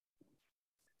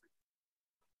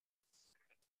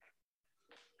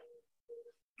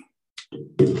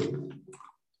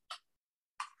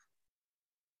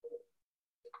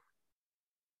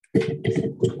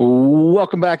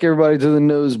Welcome back, everybody, to the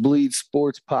Nosebleed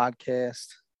Sports Podcast.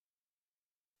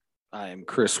 I am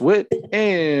Chris Witt,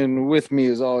 and with me,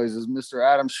 as always, is Mr.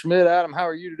 Adam Schmidt. Adam, how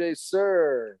are you today,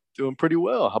 sir? Doing pretty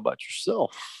well. How about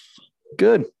yourself?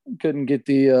 Good. Couldn't get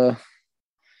the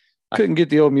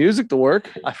old music to work.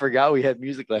 I forgot we had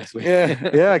music last week.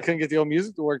 Yeah, I couldn't get the old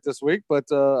music to work this week, but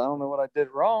I don't know what I did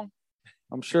wrong.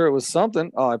 I'm sure it was something.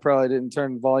 Oh, I probably didn't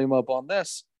turn the volume up on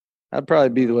this. That'd probably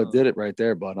be what did it right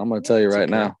there, bud. I'm going to tell you right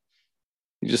now.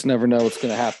 You just never know what's going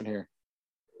to happen here.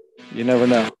 You never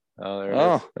know.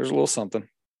 There's a little something.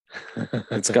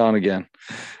 It's gone again.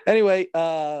 Anyway,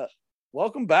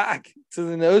 welcome back to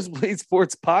the Nosebleed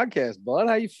Sports Podcast, bud.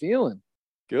 How you feeling?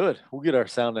 Good. We'll get our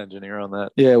sound engineer on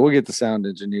that. Yeah, we'll get the sound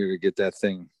engineer to get that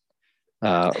thing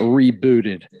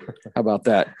rebooted. How about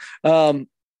that?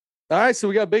 All right, so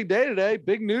we got a big day today.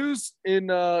 Big news in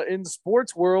the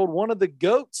sports world. One of the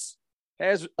GOATs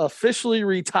has officially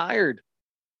retired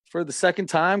for the second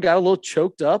time. Got a little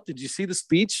choked up. Did you see the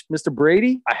speech, Mr.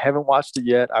 Brady? I haven't watched it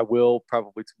yet. I will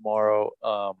probably tomorrow.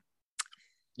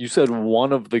 You said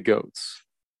one of the GOATs.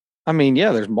 I mean,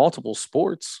 yeah, there's multiple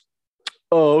sports.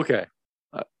 Oh, okay.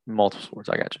 Multiple sports.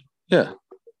 I got you. Yeah.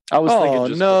 I was thinking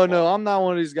just no. football. I'm not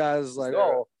one of these guys like,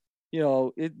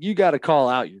 you got to call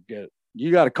out your GOAT. You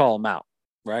got to call him out,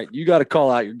 right? You got to call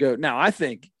out your GOAT. Now, I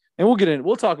think, and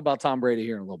we'll talk about Tom Brady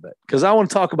here in a little bit, because I want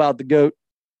to talk about the GOAT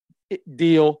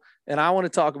deal, and I want to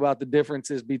talk about the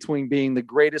differences between being the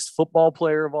greatest football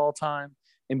player of all time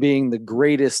and being the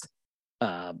greatest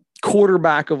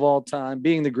quarterback of all time,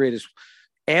 being the greatest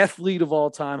athlete of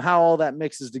all time, how all that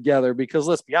mixes together. Because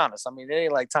let's be honest, I mean, it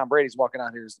ain't like Tom Brady's walking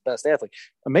out here as the best athlete.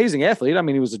 Amazing athlete. I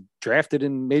mean, he was drafted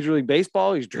in Major League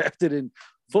Baseball. He's drafted in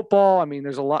football. I mean,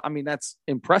 there's a lot. I mean, that's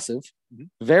impressive,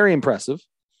 very impressive.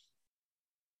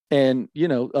 And, a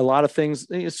lot of things,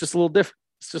 it's just a little different.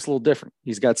 It's just a little different.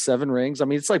 He's got 7 rings. I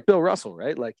mean, it's like Bill Russell,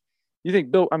 right? Like, you think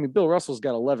Bill Russell's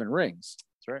got 11 rings.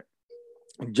 That's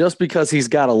right. Just because he's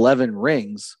got 11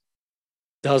 rings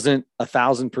doesn't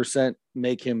 1,000%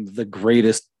 make him the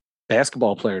greatest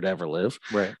basketball player to ever live.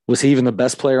 Right. Was he even the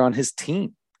best player on his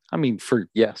team? I mean,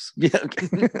 yes. Yeah.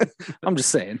 I'm just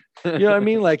saying, you know what I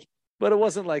mean? Like, but it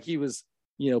wasn't like he was,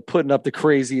 putting up the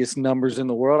craziest numbers in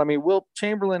the world. I mean, Wilt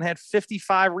Chamberlain had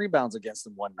 55 rebounds against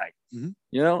him one night.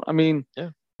 Mm-hmm. I mean, yeah.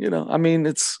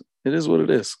 It is what it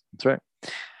is. That's right.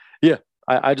 Yeah.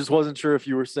 I just wasn't sure if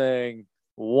you were saying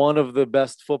one of the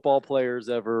best football players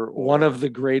ever. Or... one of the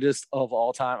greatest of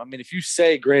all time. I mean, if you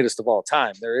say greatest of all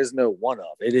time, there is no one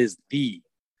of. It is the.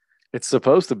 It's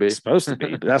supposed to be. It's supposed to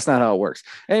be, but that's not how it works.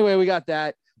 Anyway, we got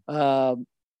that.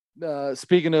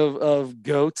 Speaking of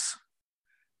GOATs,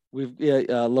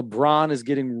 LeBron is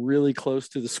getting really close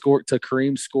to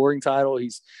Kareem's scoring title.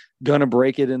 He's gonna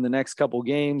break it in the next couple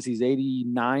games. He's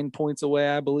 89 points away,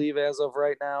 I believe, as of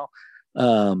right now.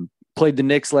 Played the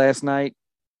Knicks last night,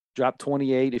 dropped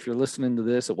 28. If you're listening to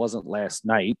this, it wasn't last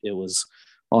night; it was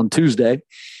on Tuesday.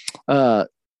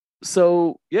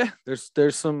 So yeah,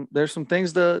 there's some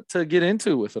things to get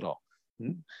into with it all.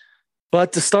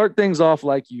 But to start things off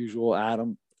like usual,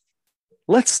 Adam,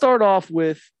 let's start off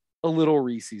with a little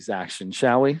Reese's action,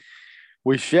 shall we?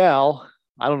 We shall.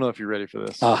 I don't know if you're ready for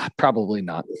this. Probably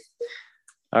not.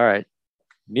 All right.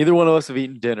 Neither one of us have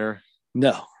eaten dinner.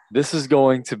 No. This is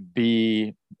going to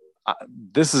be.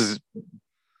 This is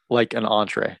like an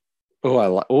entree.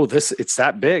 It's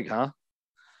that big, huh?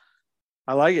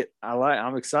 I like it.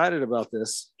 I'm excited about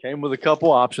this. Came with a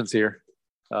couple options here.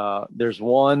 There's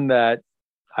one that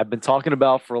I've been talking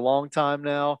about for a long time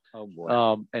now. Oh boy.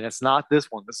 And it's not this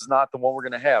one. This is not the one we're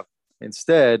going to have.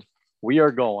 Instead, we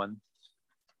are going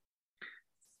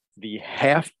the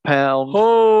half-pound.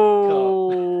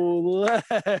 Oh,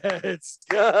 let's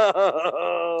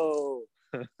go.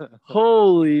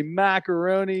 Holy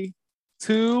macaroni.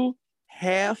 2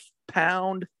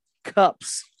 half-pound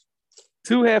cups.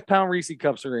 2 half-pound Reese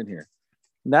cups are in here.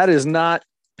 And that is not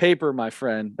paper, my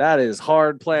friend. That is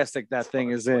hard plastic that thing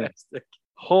is in.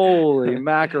 Holy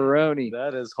macaroni.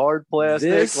 That is hard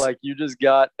plastic. Like you just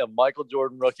got a Michael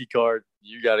Jordan rookie card.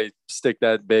 You got to stick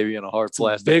that baby in a hard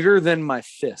plastic. Bigger than my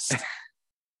fist.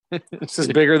 This is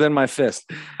bigger than my fist.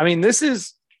 I mean, this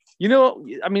is,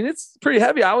 it's pretty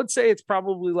heavy. I would say it's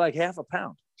probably like half a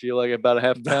pound. Feel like about a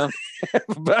half a pound? Half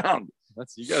a pound.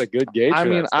 You got a good gauge. I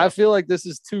mean, I feel like this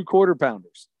is 2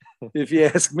 quarter-pounders, if you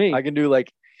ask me. I can do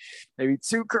like maybe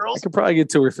 2 curls. I could probably get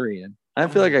 2 or 3 in. I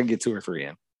feel like I can get 2 or 3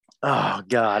 in. Oh,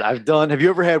 God. Have you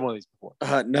ever had one of these before?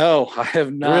 No, I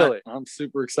have not. Really? I'm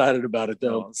super excited about it,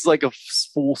 though. It's like a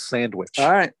full sandwich.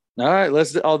 All right. All right,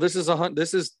 let's. Oh, this is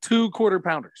This is 2 quarter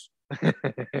pounders.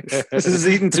 This is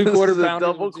eating 2 quarter pounders.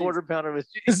 Double quarter pounder with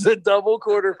cheese. This is a double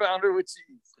quarter pounder with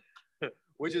cheese,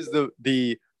 which is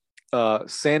the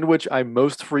sandwich I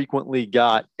most frequently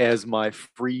got as my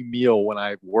free meal when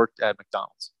I worked at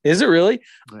McDonald's. Is it really?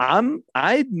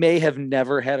 I may have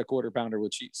never had a quarter pounder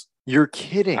with cheese. You're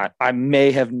kidding. I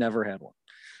may have never had one.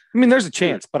 I mean, there's a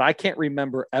chance, but I can't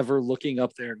remember ever looking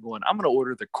up there and going, I'm going to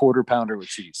order the quarter pounder with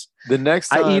cheese. The next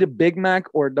time I eat a Big Mac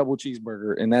or a double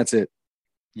cheeseburger, and that's it.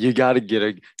 You got to get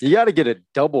a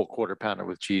double quarter pounder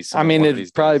with cheese. I mean,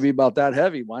 it'd probably be about that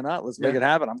heavy. Why not? Let's make it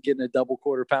happen. I'm getting a double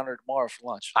quarter pounder tomorrow for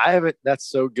lunch. I haven't. That's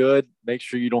so good. Make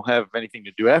sure you don't have anything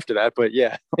to do after that. But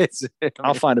yeah,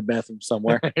 I'll find a bathroom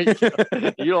somewhere. You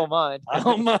don't mind. I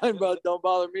don't mind, but don't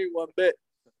bother me one bit.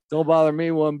 Don't bother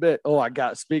me one bit. Oh,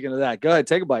 speaking of that, go ahead,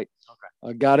 take a bite.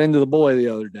 Okay. I got into the boy the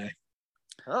other day.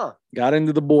 Huh. Got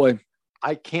into the boy.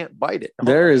 I can't bite it.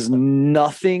 There is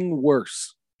nothing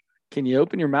worse. Can you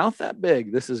open your mouth that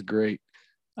big? This is great.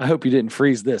 I hope you didn't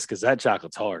freeze this because that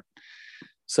chocolate's hard.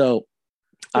 So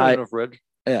I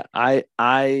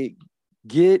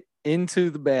get into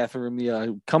the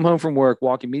bathroom. Come home from work,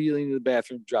 walk immediately into the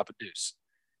bathroom, drop a deuce.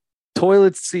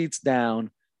 Toilet seats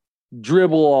down,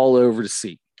 dribble all over the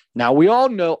seat. Now we all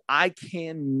know I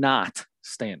cannot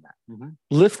stand that. Mm-hmm.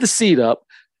 Lift the seat up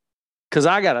because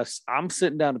I'm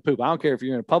sitting down to poop. I don't care if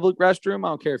you're in a public restroom.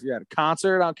 I don't care if you're at a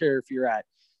concert. I don't care if you're at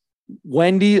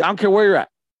Wendy's. I don't care where you're at.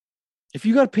 If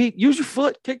you got to pee, use your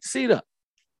foot, kick the seat up.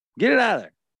 Get it out of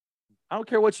there. I don't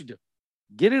care what you do.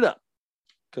 Get it up.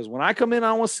 Because when I come in,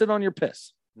 I don't want to sit on your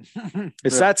piss.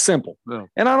 It's that simple. No.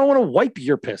 And I don't want to wipe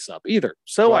your piss up either.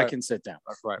 So right. I can sit down.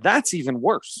 That's right. That's even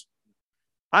worse.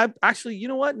 I actually, you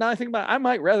know what? Now I think about it, I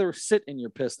might rather sit in your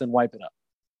piss than wipe it up.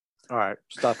 All right.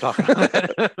 Stop talking about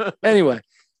that. Anyway,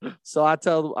 so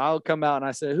I'll come out and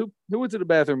I say, who went to the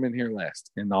bathroom in here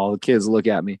last? And all the kids look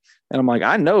at me and I'm like,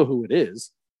 I know who it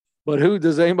is, but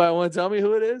does anybody want to tell me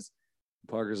who it is?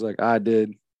 Parker's like, I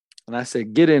did. And I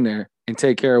said, get in there and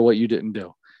take care of what you didn't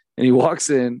do. And he walks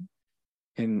in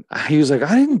and he was like,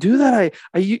 I didn't do that.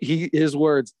 His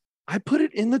words, I put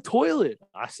it in the toilet.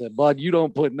 I said, bud, you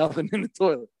don't put nothing in the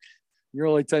toilet. You're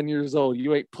only 10 years old.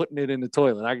 You ain't putting it in the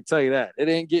toilet. I can tell you that. It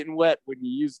ain't getting wet when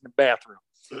you're using the bathroom.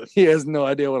 He has no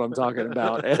idea what I'm talking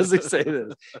about as they say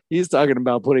this. He's talking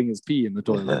about putting his pee in the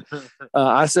toilet.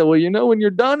 I said, well, when you're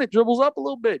done, it dribbles up a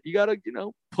little bit. You got to,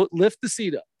 lift the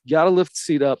seat up. You got to lift the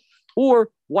seat up or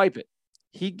wipe it.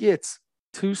 He gets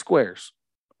 2 squares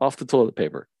off the toilet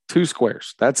paper, 2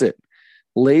 squares. That's it.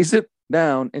 Lays it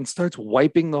down and starts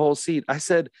wiping the whole seat. I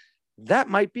said, that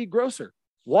might be grosser.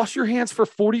 Wash your hands for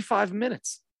 45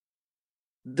 minutes.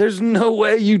 There's no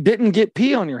way you didn't get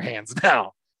pee on your hands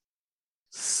now.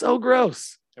 So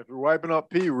gross. If you're wiping up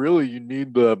pee, really, you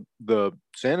need the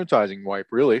sanitizing wipe,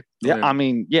 really. I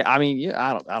mean, I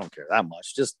don't care that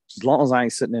much. Just as long as I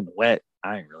ain't sitting in the wet,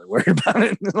 I ain't really worried about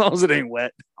it. As long as it ain't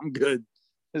wet, I'm good.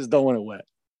 Just don't want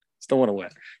it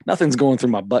wet. Nothing's going through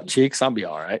my butt cheeks. I'll be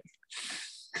all right.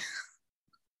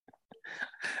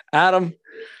 Adam,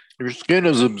 your skin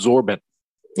is absorbent.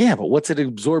 Yeah, but what's it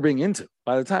absorbing into?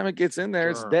 By the time it gets in there,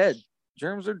 it's dead.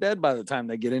 Germs are dead by the time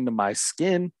they get into my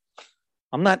skin.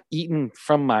 I'm not eating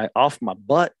off my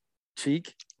butt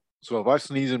cheek. So if I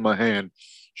sneeze in my hand,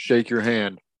 shake your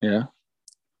hand. Yeah.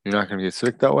 You're not going to get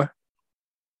sick that way?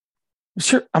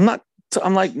 Sure. I'm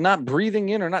not breathing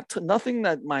in or nothing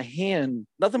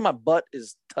my butt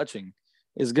is touching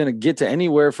is going to get to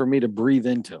anywhere for me to breathe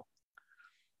into.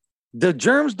 The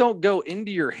germs don't go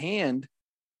into your hand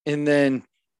and then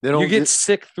you get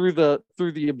sick through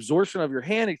the absorption of your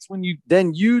hand. It's when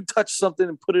you touch something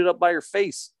and put it up by your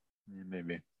face.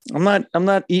 Maybe. I'm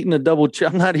not eating a double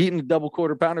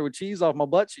quarter pounder with cheese off my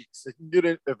butt cheeks. It can get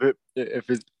it if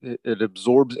it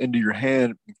absorbs into your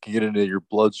hand, it can get into your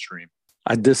bloodstream.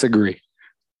 I disagree.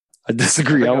 I'm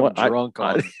drunk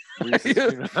on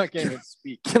reasons. I can't even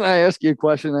speak. Can I ask you a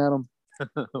question, Adam?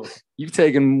 You've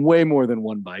taken way more than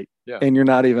one bite, and you're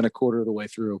not even a quarter of the way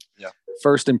through. Yeah.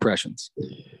 First impressions.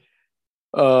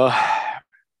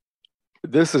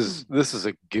 This is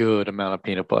a good amount of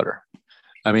peanut butter.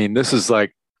 I mean, this is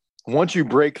like once you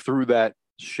break through that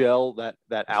shell,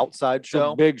 that outside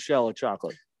shell, big shell of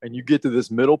chocolate, and you get to this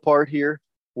middle part here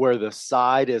where the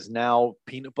side is now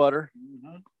peanut butter.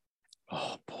 Mm-hmm.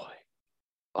 Oh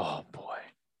boy.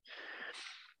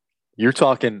 You're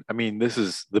talking, I mean, this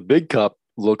is the big cup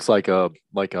looks like a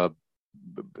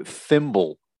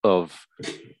thimble of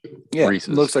Reese's.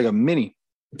 It looks like a mini.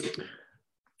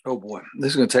 Oh boy,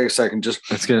 this is going to take a second.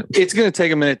 It's going to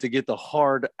take a minute to get the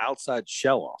hard outside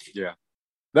shell off. Yeah.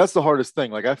 That's the hardest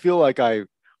thing. Like, I feel like I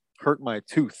hurt my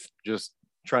tooth just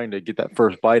trying to get that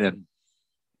first bite in.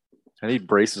 I need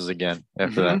braces again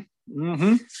after that.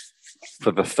 Mm-hmm.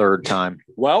 For the third time.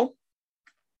 Well,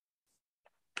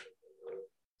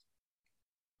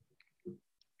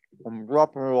 I'm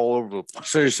dropping it all over the place.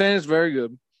 so you're saying it's very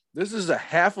good. This is a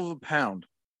half of a pound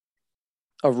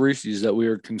of Reese's that we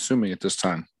are consuming at this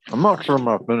time. I'm not sure I'm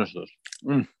going to finish this.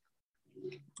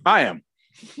 I am.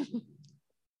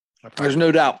 There's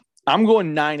no doubt. I'm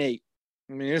going 9.8.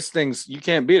 I mean, this thing's, you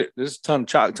can't beat it. This is a ton of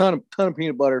chocolate, ton of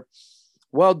peanut butter.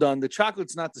 Well done. The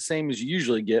chocolate's not the same as you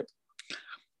usually get.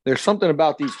 There's something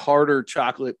about these harder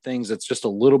chocolate things that's just a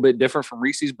little bit different from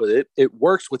Reese's, but it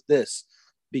works with this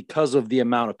because of the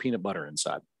amount of peanut butter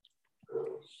inside.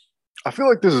 I feel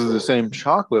like this is the same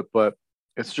chocolate, but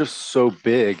it's just so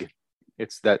big.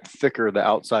 It's that thicker. The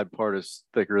outside part is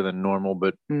thicker than normal,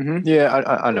 but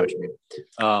yeah, I know what you mean.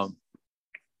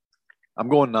 I'm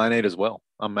going 9.8 as well.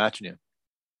 I'm matching you.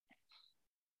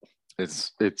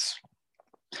 It's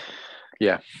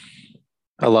yeah.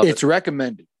 I love it. It's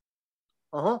recommended.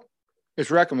 It's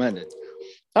recommended.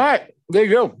 All right, there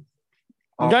you go.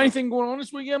 You got anything going on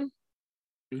this weekend?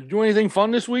 Did you do anything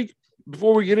fun this week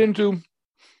before we get into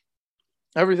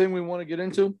everything we want to get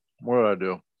into? What did I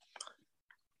do?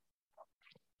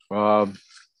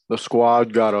 The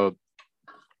squad got a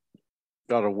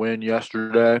win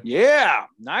yesterday. Yeah,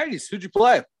 nice. Who'd you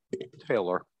play?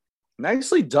 Taylor.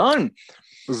 Nicely done.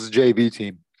 This is a JV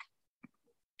team.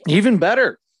 Even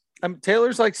better.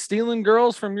 Taylor's like stealing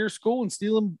girls from your school and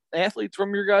stealing athletes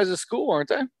from your guys' school, aren't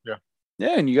they? Yeah.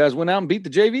 Yeah, and you guys went out and beat the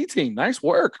JV team. Nice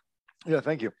work. Yeah,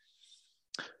 thank you.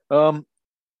 I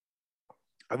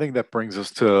think that brings us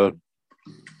to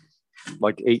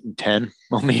like 8-10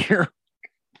 on the year.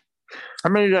 How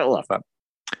many you got left?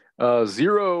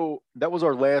 0. That was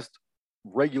our last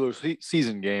regular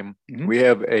season game. Mm-hmm. We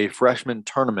have a freshman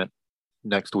tournament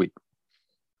next week.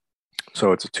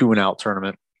 So it's a 2-and-out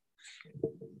tournament.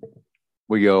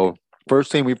 We go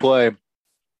first team we play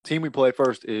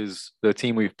first is the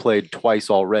team we've played twice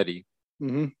already.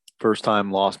 Mm-hmm. First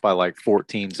time lost by like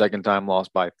 14. Second time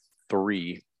lost by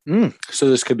 3. So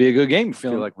this could be a good game. I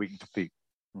feel like we can compete.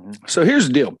 Mm-hmm. So here's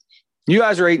the deal. You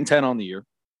guys are 8-10 on the year.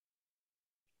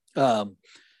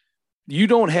 You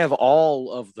don't have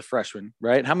all of the freshmen,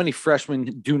 right? How many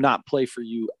freshmen do not play for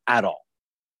you at all?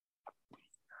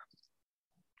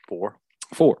 4.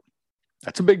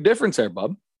 That's a big difference there,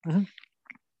 bub. Mm-hmm.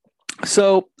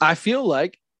 So I feel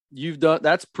like you've done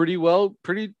that's pretty well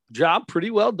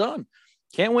done.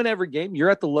 Can't win every game.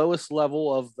 You're at the lowest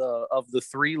level of the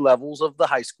 3 levels of the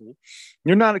high school.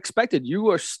 You're not expected. You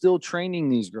are still training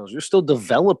these girls. You're still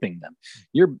developing them.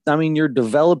 You're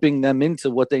developing them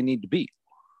into what they need to be.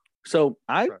 So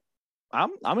I'm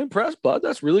impressed, bud.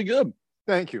 That's really good.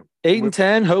 Thank you.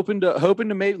 8-10, hoping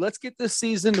to maybe let's get this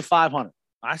season to 500.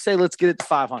 I say let's get it to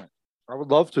 500. I would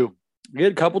love to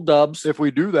get a couple dubs. If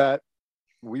we do that,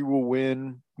 we will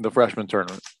win the freshman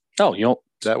tournament. Oh,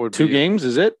 that would be 2 games,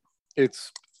 is it?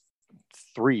 It's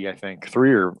 3, I think.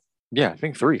 3 I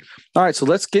think 3. All right, so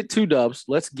let's get 2 dubs.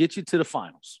 Let's get you to the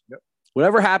finals. Yep.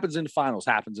 Whatever happens in the finals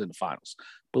happens in the finals.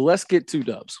 But let's get 2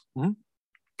 dubs. Mm-hmm.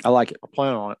 I like it. I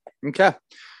plan on it. Okay.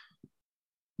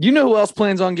 You know who else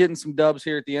plans on getting some dubs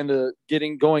here at the end of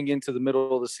going into the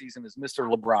middle of the season is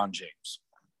Mr. LeBron James.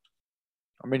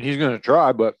 I mean, he's going to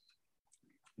try, but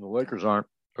the Lakers aren't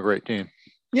a great team.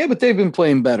 Yeah, but they've been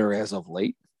playing better as of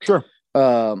late. Sure.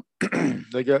 You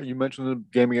mentioned the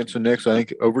game against the Knicks. I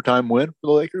think overtime win for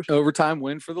the Lakers. Overtime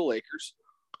win for the Lakers.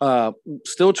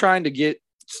 Still trying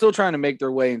to make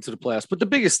their way into the playoffs. But the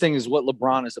biggest thing is what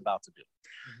LeBron is about to do.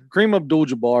 Mm-hmm. Kareem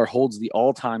Abdul-Jabbar holds the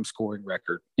all-time scoring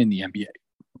record in the NBA.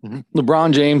 Mm-hmm.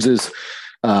 LeBron James is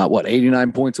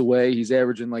 89 points away. He's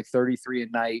averaging like 33 a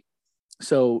night.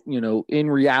 So,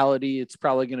 in reality, it's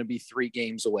probably going to be 3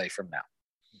 games away from now.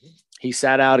 Mm-hmm. He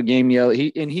sat out a game.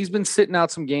 He's been sitting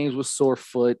out some games with sore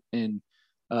foot and,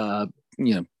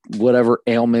 whatever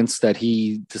ailments that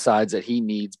he decides that he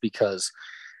needs because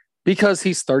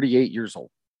he's 38 years old.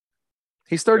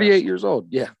 He's 38 years old.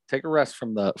 Yeah. Take a rest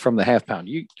from the half pound.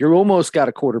 You're almost got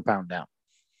a quarter pound down.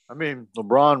 I mean,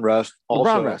 LeBron rest.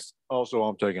 Also,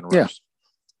 I'm taking a rest. Yeah.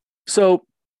 So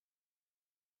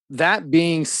that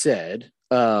being said,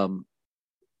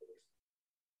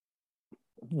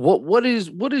 what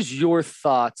is your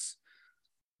thoughts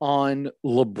on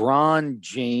LeBron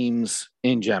James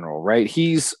in general? Right,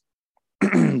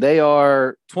 they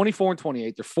are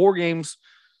 24-28. They're 4 games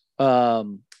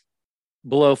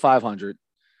below 500.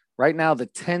 Right now, the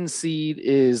 10 seed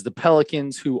is the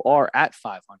Pelicans, who are at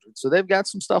 500. So they've got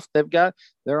some stuff.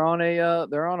 They're on a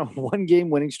 1-game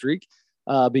winning streak.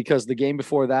 because the game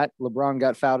before that, LeBron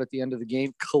got fouled at the end of the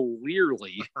game,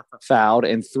 clearly fouled,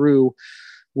 and threw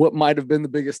what might have been the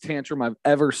biggest tantrum I've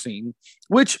ever seen,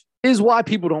 which is why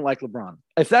people don't like LeBron.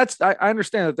 If that's, I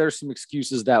understand that there's some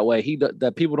excuses that way.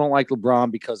 That people don't like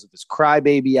LeBron because of his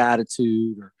crybaby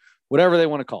attitude or whatever they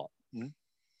want to call it. Mm-hmm.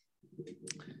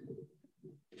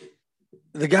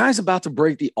 The guy's about to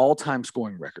break the all-time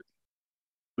scoring record.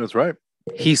 That's right.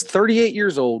 He's 38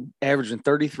 years old, averaging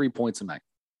 33 points a night.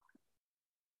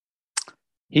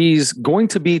 He's going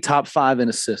to be top 5 in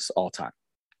assists all time.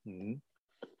 Mm-hmm.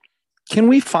 Can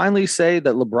we finally say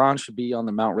that LeBron should be on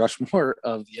the Mount Rushmore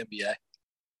of the NBA?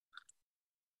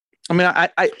 I mean,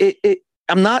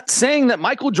 I'm not saying that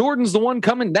Michael Jordan's the one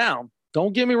coming down.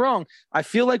 Don't get me wrong. I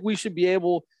feel like we should be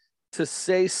able to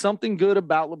say something good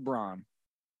about LeBron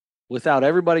without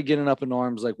everybody getting up in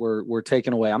arms like we're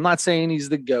taking away. I'm not saying he's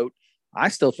the GOAT. I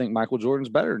still think Michael Jordan's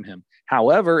better than him.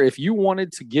 However, if you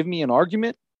wanted to give me an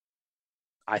argument,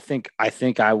 I think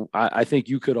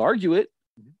you could argue it.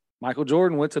 Michael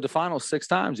Jordan went to the finals 6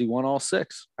 times. He won all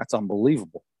 6. That's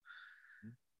unbelievable.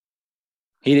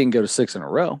 He didn't go to 6 in a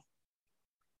row.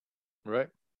 Right.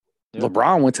 Yep.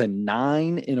 LeBron went to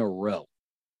 9 in a row.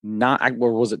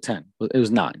 Or was it 10? It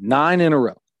was 9. 9 in a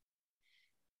row.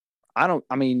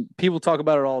 People talk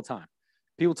about it all the time.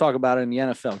 People talk about it in the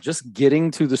NFL. Just getting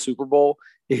to the Super Bowl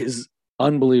is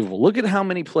unbelievable. Look at how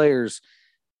many players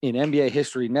in NBA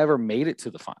history never made it to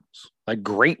the finals. Like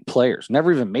great players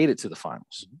never even made it to the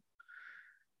finals.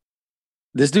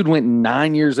 This dude went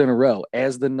 9 years in a row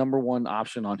as the number 1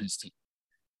 option on his team.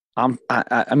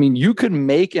 I mean, you could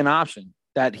make an option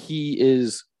that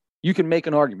you can make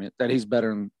an argument that he's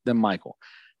better than Michael.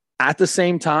 At the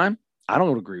same time, I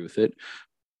don't agree with it.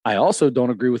 I also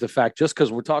don't agree with the fact just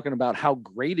because we're talking about how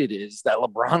great it is that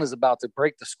LeBron is about to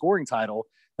break the scoring title,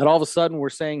 that all of a sudden we're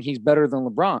saying he's better than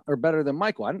LeBron or better than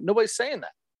Michael. Nobody's saying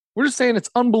that. We're just saying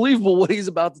it's unbelievable what he's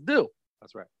about to do.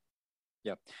 That's right.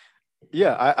 Yeah.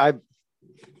 Yeah.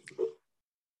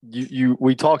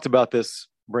 We talked about this,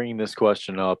 bringing this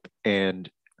question up, and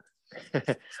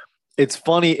it's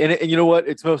funny. And you know what?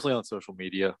 It's mostly on social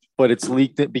media, but it's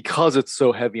leaked because it's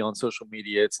so heavy on social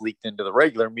media. It's leaked into the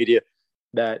regular media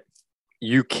that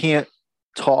you can't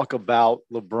talk about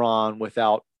LeBron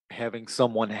without having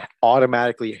someone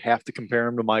automatically have to compare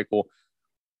him to Michael.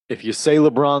 If you say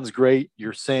LeBron's great,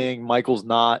 you're saying Michael's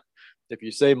not. If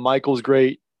you say Michael's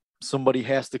great, somebody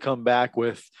has to come back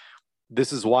with,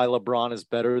 this is why LeBron is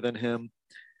better than him.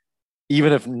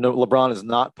 Even if LeBron is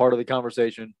not part of the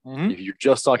conversation, if you're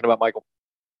just talking about Michael,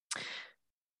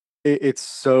 it's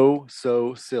so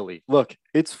silly. Look,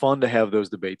 it's fun to have those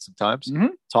debates sometimes,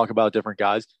 talk about different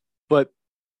guys, but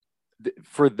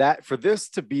for this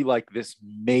to be like this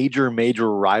major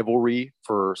rivalry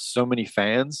for so many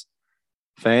fans,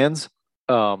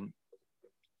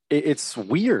 it's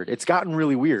weird. It's gotten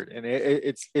really weird, and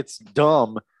it's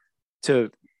dumb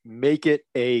to make it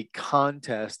a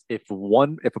contest if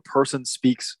a person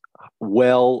speaks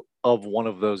well of one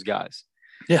of those guys,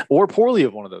 or poorly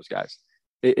of one of those guys.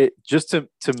 It just to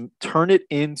turn it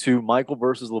into Michael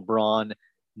versus LeBron,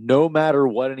 no matter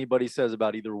what anybody says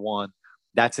about either one,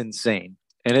 that's insane.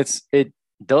 And it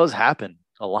does happen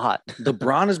a lot.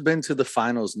 LeBron has been to the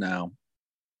finals now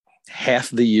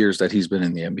half the years that he's been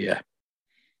in the NBA.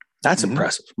 That's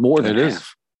impressive. More than half. Is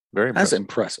very impressive. That's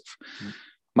impressive.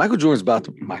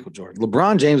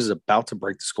 LeBron James is about to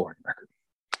break the scoring record.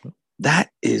 That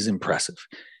is impressive.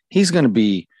 He's going to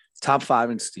be top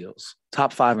 5 in steals,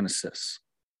 top 5 in assists.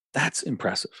 That's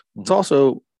impressive. It's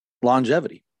also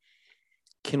longevity.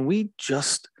 Can we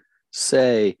just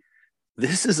say,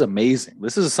 this is amazing?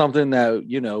 This is something that,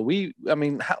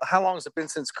 how long has it been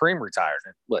since Kareem retired?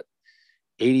 What,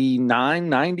 89,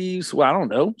 90s? Well, I don't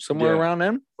know, somewhere around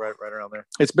then. Right around there.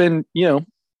 It's been,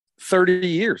 30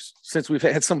 years since we've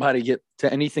had somebody get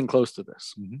to anything close to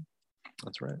this.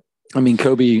 That's right. I mean,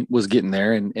 Kobe was getting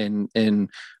there, and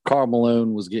Karl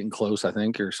Malone was getting close, I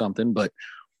think, or something. But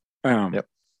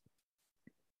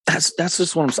that's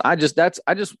just what I'm saying.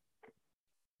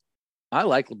 I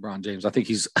like LeBron James. I think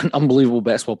he's an unbelievable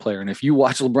basketball player. And if you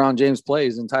watch LeBron James play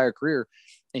his entire career,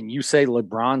 and you say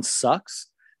LeBron sucks,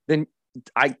 then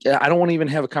I don't want to even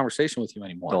have a conversation with you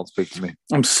anymore. Don't speak to me.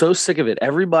 I'm so sick of it.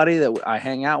 Everybody that I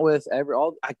hang out with,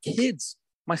 kids,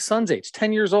 my son's age,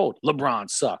 10 years old, LeBron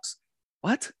sucks.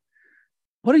 What?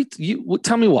 What do you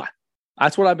tell me why?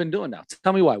 That's what I've been doing now.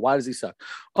 Tell me why. Why does he suck?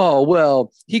 Oh,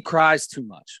 well, he cries too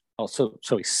much. Oh, so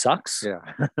he sucks? Yeah.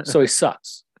 So he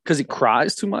sucks because he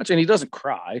cries too much, and he doesn't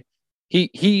cry.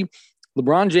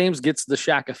 LeBron James gets the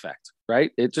Shaq effect,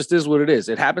 right? It just is what it is.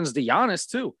 It happens to Giannis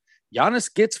too.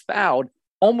 Giannis gets fouled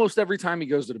almost every time he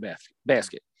goes to the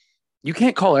basket. You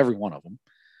can't call every one of them,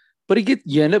 but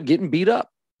you end up getting beat up.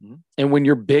 Mm-hmm. And when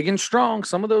you're big and strong,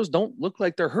 some of those don't look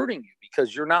like they're hurting you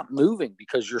because you're not moving,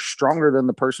 because you're stronger than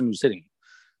the person who's hitting you.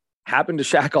 Happened to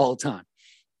Shaq all the time.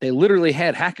 They literally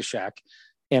had Hack-a-Shaq,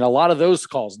 and a lot of those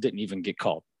calls didn't even get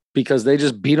called because they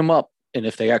just beat them up. And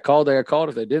if they got called, they got called.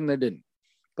 If they didn't, they didn't.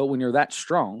 But when you're that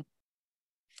strong,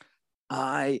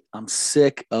 I'm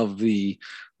sick of the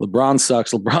LeBron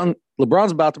sucks.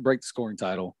 LeBron's about to break the scoring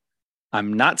title.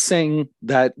 I'm not saying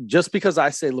that just because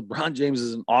I say LeBron James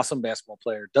is an awesome basketball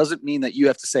player doesn't mean that you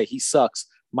have to say he sucks.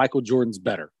 Michael Jordan's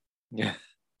better. Yeah.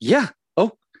 Yeah.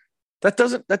 Oh,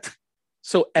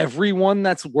 so everyone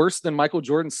that's worse than Michael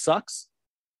Jordan sucks.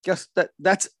 Guess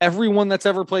that's everyone that's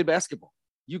ever played basketball.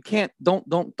 You can't, don't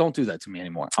do that to me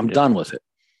anymore. I'm done with it.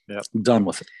 Yeah. I'm done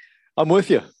with it. I'm with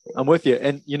you.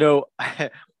 And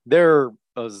there are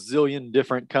a zillion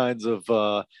different kinds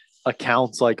of,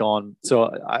 accounts so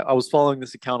I was following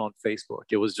this account on Facebook.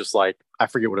 It was just like, I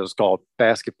forget what it was called,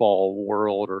 Basketball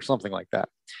World or something like that.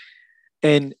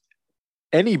 And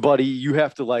anybody, you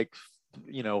have to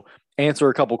answer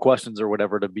a couple questions or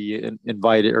whatever to be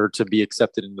invited or to be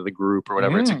accepted into the group or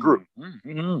whatever. It's a group,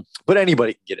 but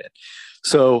anybody can get in.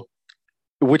 So,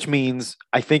 which means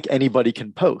I think anybody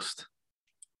can post.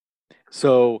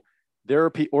 So there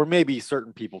are people, or maybe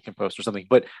certain people can post or something,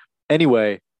 but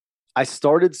anyway, I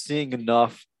started seeing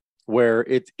enough where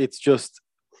it's just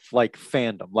like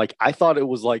fandom. Like I thought it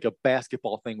was like a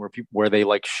basketball thing where they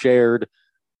like shared,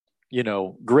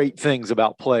 great things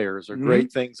about players or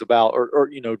great things about, or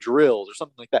drills or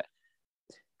something like that.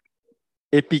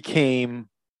 It became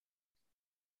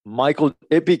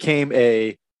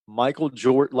a Michael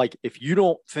Jordan. Like if you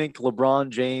don't think LeBron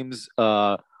James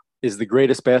is the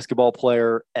greatest basketball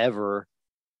player ever,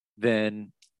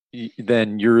 then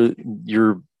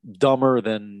you're dumber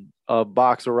than a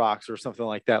box of rocks or something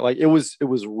like that. Like it was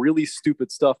really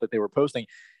stupid stuff that they were posting.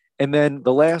 And then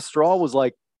the last straw was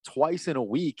like twice in a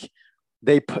week,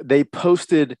 they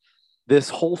posted this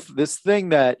thing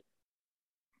that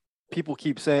people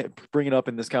keep bringing up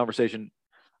in this conversation.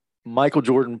 Michael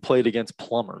Jordan played against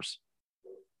plumbers.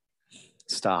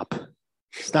 Stop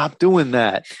doing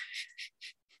that.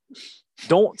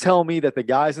 Don't tell me that the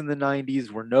guys in the 90s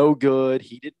were no good.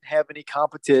 He didn't have any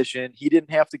competition. He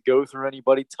didn't have to go through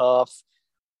anybody tough.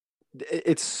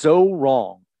 It's so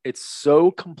wrong. It's so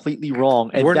completely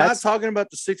wrong. And we're not talking about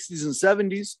the 60s and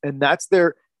 70s. And that's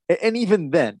their, and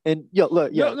even then, and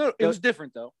look, no, it was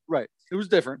different though. Right. It was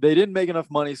different. They didn't make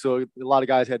enough money. So a lot of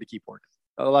guys had to keep working.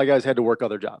 A lot of guys had to work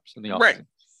other jobs in the office. Right.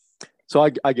 So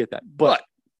I get that. But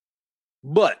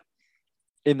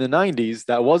in the 90s,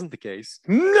 that wasn't the case.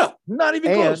 No, not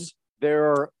even close.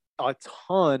 There are a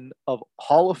ton of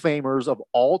Hall of Famers of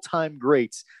all-time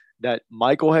greats that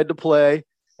Michael had to play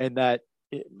and that,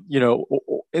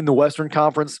 in the Western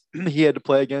Conference, he had to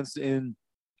play against in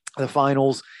the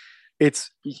finals. It's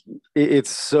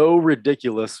so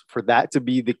ridiculous for that to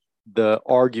be the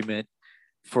argument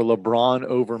for LeBron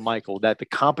over Michael, that the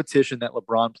competition that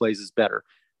LeBron plays is better.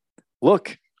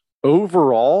 Look,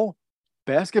 overall,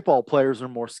 basketball players are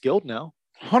more skilled now.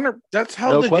 That's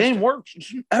how the game works.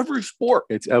 It's in every sport.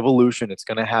 It's evolution. It's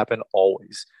going to happen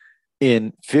always.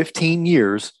 In 15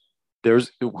 years,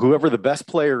 there's whoever the best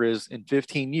player is in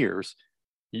 15 years.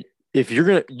 If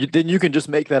then you can just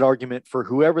make that argument for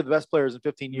whoever the best player is in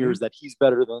 15 years that he's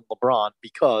better than LeBron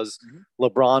because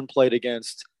LeBron played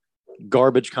against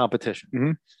garbage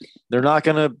competition. They're not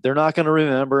gonna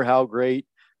remember how great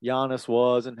Giannis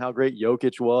was and how great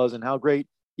Jokic was and how great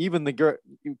even the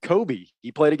Kobe.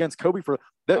 He played against Kobe for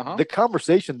the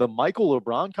conversation. The Michael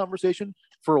LeBron conversation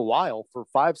for a while, for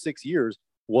 5-6 years,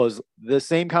 was the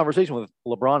same conversation with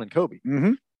LeBron and Kobe,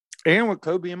 and with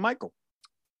Kobe and Michael.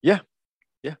 Yeah.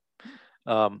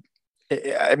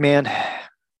 Man, I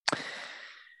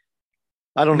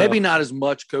don't know. Maybe not as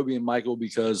much Kobe and Michael,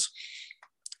 because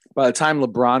by the time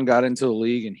LeBron got into the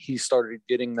league and he started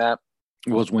getting that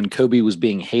was when Kobe was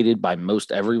being hated by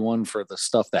most everyone for the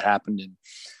stuff that happened in,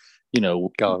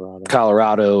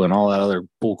 Colorado and all that other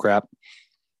bull crap.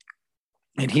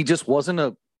 And he just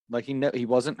wasn't he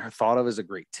wasn't thought of as a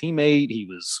great teammate. He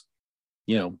was,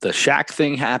 the Shaq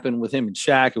thing happened with him and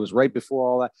Shaq. It was right before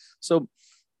all that. So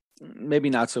maybe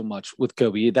not so much with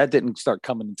Kobe. That didn't start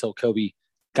coming until Kobe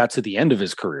got to the end of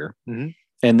his career.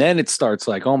 And then it starts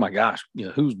like, oh my gosh,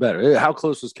 who's better? How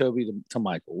close was Kobe to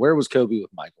Michael? Where was Kobe with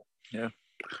Michael? Yeah.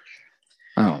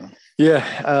 I don't know.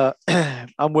 Yeah.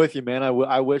 I'm with you, man.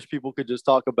 I wish people could just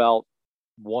talk about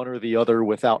one or the other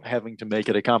without having to make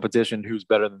it a competition who's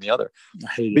better than the other.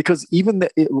 Because even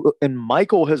and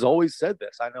Michael has always said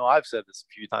this. I know I've said this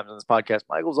a few times on this podcast.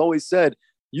 Michael's always said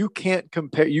You can't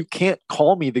compare. You can't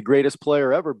call me the greatest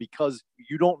player ever because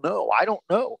you don't know. I don't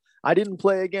know. I didn't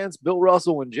play against Bill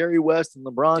Russell and Jerry West and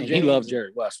LeBron James. He loved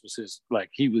Jerry West. Was his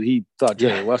he thought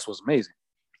Jerry West was amazing.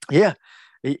 Yeah.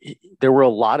 There were a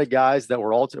lot of guys that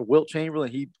were all Wilt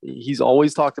Chamberlain. He's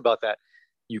always talked about that.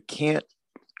 You can't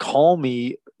call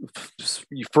me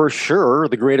for sure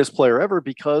the greatest player ever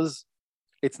because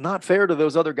it's not fair to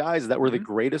those other guys that were the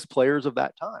greatest players of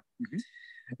that time.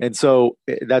 And so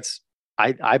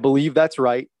I believe that's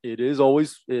right. It is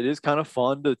kind of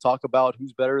fun to talk about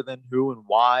who's better than who and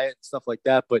why and stuff like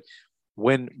that. But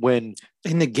when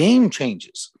and the game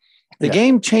changes. The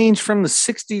game changed from the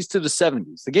 60s to the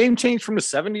 70s. The game changed from the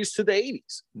 70s to the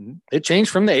 80s. It changed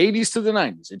from the 80s to the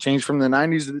 90s. It changed from the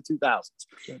 90s to the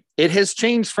 2000s. It has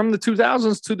changed from the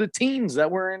 2000s to the teens that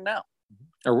we're in now.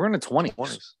 Or we're in the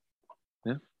 20s.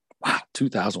 Yeah. Wow,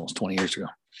 2000 was 20 years ago.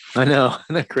 I know.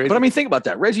 Isn't that crazy? But I mean, think about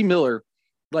that. Reggie Miller,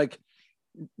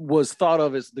 was thought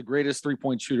of as the greatest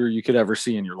three-point shooter you could ever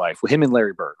see in your life with him and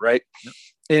Larry Bird, right? Yep.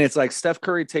 And it's like Steph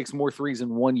Curry takes more threes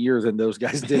in 1 year than those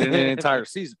guys did in an entire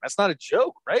season. That's not a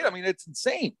joke, right? I mean, it's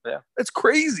insane. Yeah. That's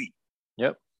crazy.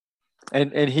 Yep.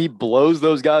 And he blows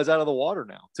those guys out of the water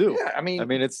now, too. Yeah, I mean,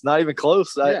 it's not even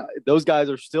close. Those guys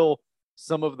are still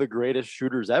some of the greatest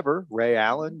shooters ever. Ray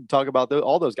Allen, talk about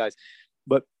all those guys.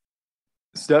 But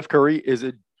Steph Curry is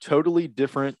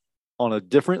on a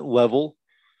different level.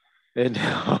 And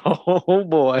oh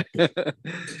boy.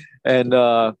 And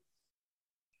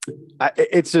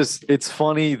it's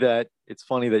funny that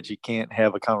you can't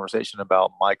have a conversation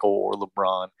about Michael or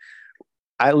LeBron,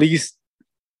 at least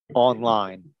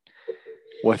online,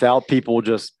 without people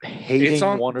just hating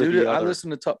one or the other. I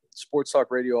listen to sports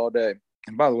talk radio all day.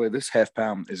 And by the way, this half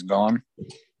pound is gone.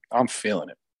 I'm feeling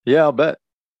it. Yeah, I'll bet.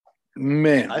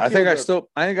 Man, I think I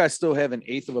still have an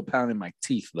eighth of a pound in my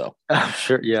teeth though.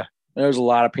 Sure, yeah. There's a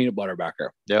lot of peanut butter back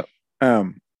there. Yep.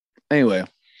 Anyway,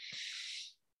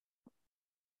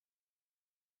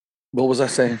 what was I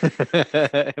saying?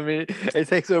 I mean, it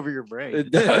takes over your brain.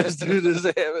 It does, dude. It's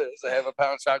a half a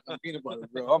pound chocolate peanut butter,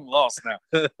 bro. I'm lost now.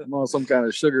 I'm on some kind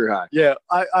of sugar high. Yeah,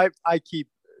 I keep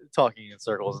talking in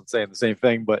circles and saying the same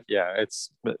thing, but yeah,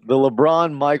 it's the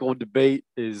LeBron Michael debate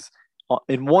is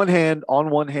on one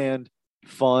hand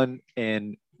fun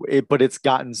but it's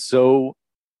gotten so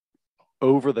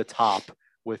over the top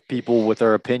with people with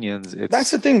their opinions.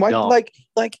 That's the thing. Why,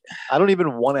 like I don't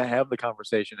even want to have the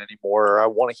conversation anymore. Or I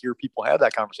want to hear people have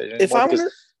that conversation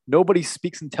anymore nobody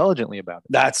speaks intelligently about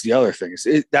it. That's the other thing.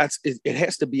 It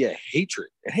has to be a hatred.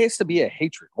 It has to be a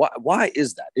hatred. Why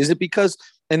is that? Is it because?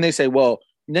 And they say, well,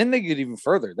 then they get even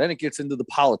further. Then it gets into the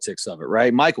politics of it,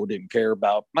 right? Michael didn't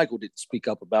speak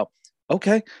up about.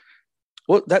 Okay,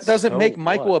 well, that doesn't make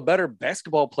Michael a better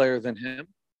basketball player than him.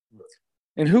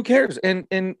 And who cares? And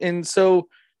so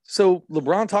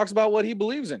LeBron talks about what he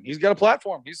believes in. He's got a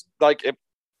platform. He's like,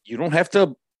 you don't have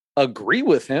to agree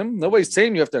with him. Nobody's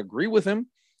saying you have to agree with him.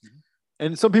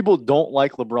 And some people don't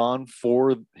like LeBron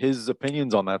for his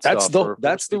opinions on that stuff.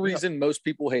 That's the reason most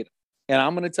people hate him. And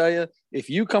I'm going to tell you,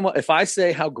 if I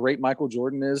say how great Michael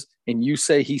Jordan is and you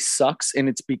say he sucks and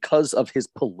it's because of his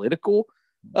political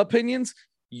opinions,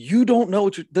 you don't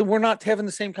know then we're not having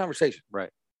the same conversation.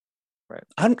 Right.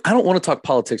 I don't want to talk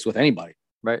politics with anybody.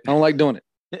 Right. I don't like doing it.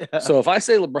 Yeah. So if I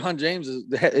say LeBron James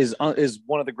is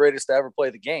one of the greatest to ever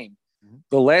play the game,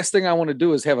 the last thing I want to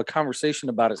do is have a conversation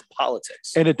about his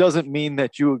politics. And it doesn't mean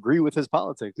that you agree with his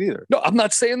politics either. No, I'm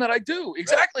not saying that I do.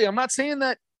 Exactly. Right. I'm not saying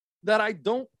that I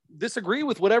don't disagree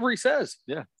with whatever he says.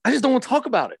 Yeah. I just don't want to talk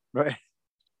about it. Right.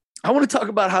 I want to talk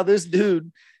about how this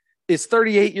dude is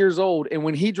 38 years old, and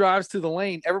when he drives to the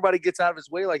lane, everybody gets out of his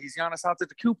way like he's Giannis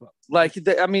Antetokounmpo.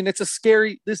 It's a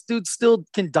scary. This dude still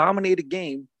can dominate a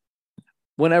game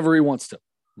whenever he wants to.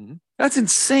 Mm-hmm. That's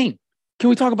insane. Can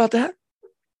we talk about that?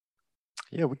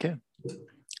 Yeah, we can.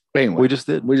 Anyway, we just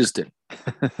did.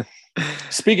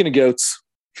 Speaking of goats,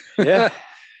 yeah,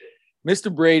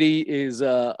 Mr. Brady is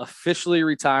officially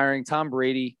retiring. Tom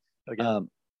Brady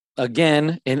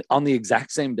again, and on the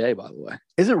exact same day, by the way.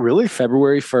 Is it really?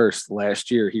 February 1st last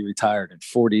year, he retired, and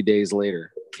 40 days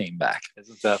later came back.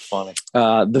 Isn't that funny?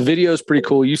 The video is pretty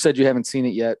cool. You said you haven't seen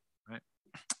it yet. Right.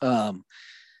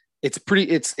 It's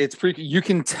pretty. You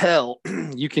can tell,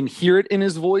 you can hear it in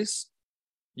his voice.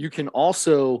 You can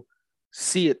also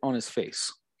see it on his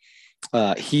face.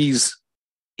 It's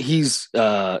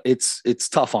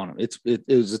tough on him. It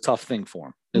was a tough thing for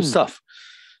him. It was tough.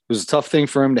 It was a tough thing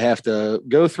for him to have to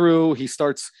go through. He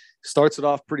starts it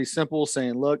off pretty simple,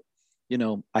 saying, look,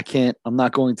 I'm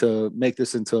not going to make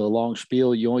this into a long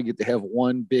spiel. You only get to have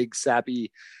one big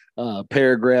sappy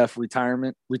paragraph,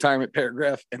 retirement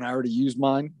paragraph. And I already used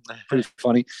mine. Pretty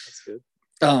funny. That's good.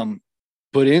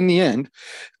 But in the end,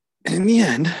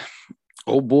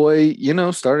 old boy,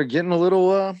 started getting a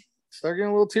little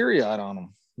teary-eyed on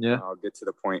him. Yeah. I'll get to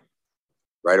the point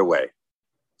right away.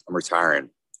 I'm retiring.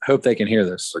 I hope they can hear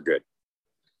this. For good.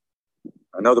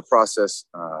 I know the process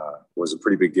was a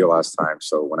pretty big deal last time.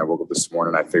 So when I woke up this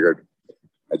morning, I figured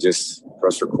I'd just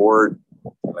press record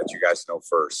and let you guys know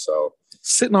first. So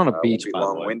sitting on a beach, by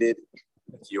long-winded.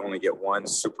 You only get one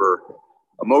super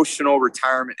emotional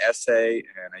retirement essay,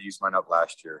 and I used mine up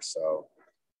last year. So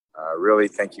really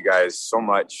thank you guys so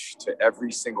much to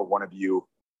every single one of you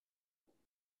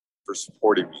for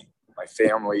supporting me, my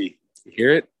family. You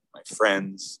hear it? My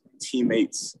friends,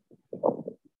 teammates,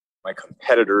 my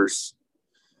competitors.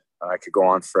 I could go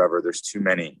on forever. There's too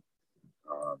many.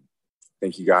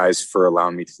 Thank you guys for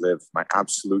allowing me to live my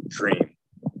absolute dream.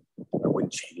 I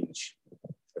wouldn't change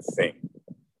a thing.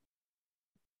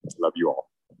 Love you all.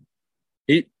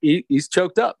 He's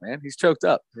choked up, man. He's choked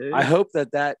up. Yeah. I hope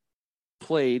that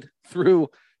played through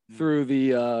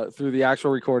the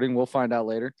actual recording. We'll find out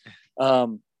later.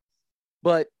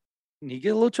 But he get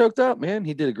a little choked up, man.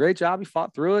 He did a great job. He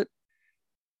fought through it.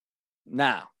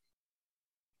 Now,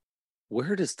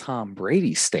 where does Tom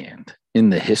Brady stand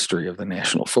in the history of the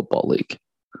National Football League?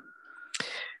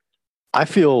 I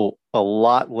feel a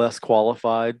lot less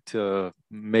qualified to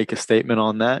make a statement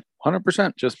on that.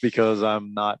 100%. Just because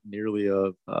I'm not nearly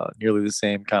the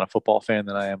same kind of football fan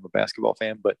that I am a basketball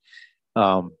fan. But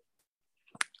I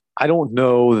don't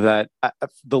know that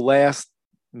the last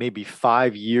maybe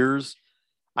 5 years,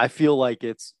 I feel like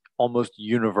it's almost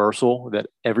universal that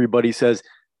everybody says,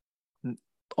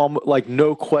 like,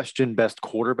 no question, best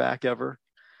quarterback ever.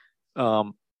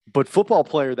 But football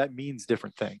player, that means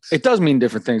different things. It does mean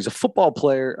different things. A football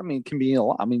player, can be a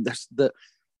lot. There's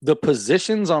the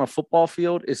positions on a football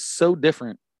field is so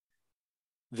different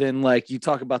than, like, you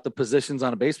talk about the positions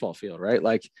on a baseball field, right?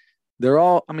 Like, they're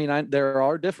all, there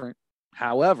are different.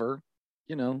 However,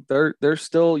 they're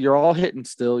still, you're all hitting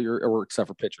still, or except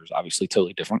for pitchers, obviously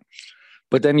totally different.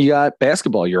 But then you got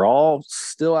basketball. You're all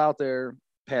still out there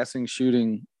passing,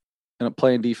 shooting, and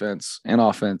playing defense and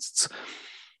offense.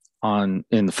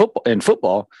 In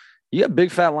football, you got big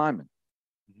fat linemen.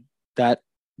 That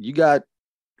you got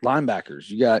linebackers.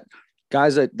 You got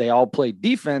guys that they all play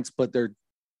defense, but they're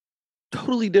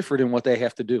totally different in what they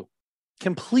have to do.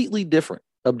 Completely different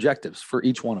objectives for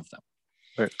each one of them.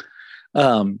 Right.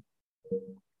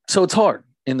 So it's hard.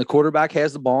 And the quarterback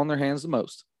has the ball in their hands the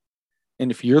most. And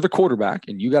if you're the quarterback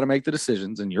and you got to make the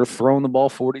decisions and you're throwing the ball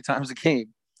 40 times a game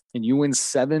and you win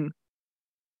 7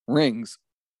 rings,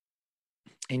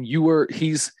 and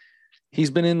he's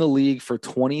been in the league for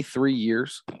 23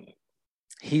 years.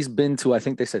 He's been to, I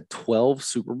think they said 12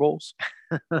 Super Bowls.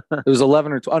 It was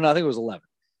 11 or 12. Oh, no, I think it was 11.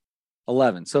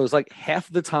 11. So it's like half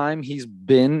the time he's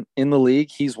been in the league,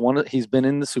 he's been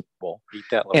in the Super Bowl.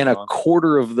 And a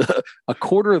quarter of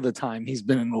the time he's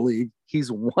been in the league,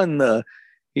 he's won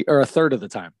or a third of the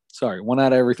time. Sorry, 1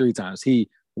 out of every 3 times. He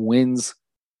wins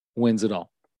it all.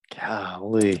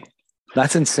 Golly.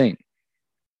 That's insane.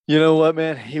 You know what,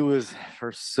 man? He was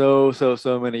for so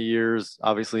many years,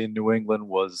 obviously in New England,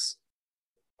 was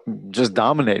just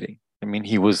dominating.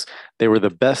 They were the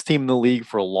best team in the league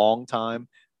for a long time,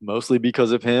 mostly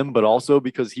because of him, but also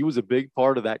because he was a big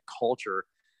part of that culture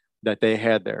that they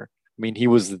had there. He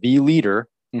was the leader,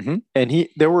 and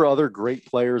there were other great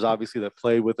players, obviously, that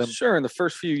played with him. Sure, in the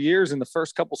first few years, in the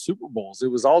first couple Super Bowls,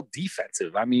 it was all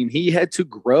defensive. He had to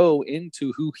grow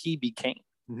into who he became.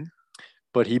 Mm-hmm.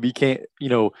 But he became,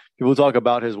 people talk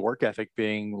about his work ethic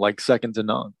being like second to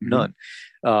none.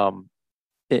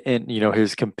 And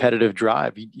his competitive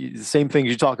drive. The same things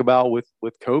you talk about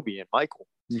with Kobe and Michael.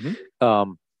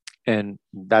 Mm-hmm. And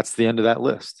that's the end of that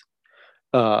list.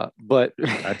 But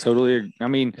I totally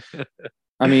agree.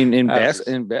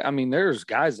 There's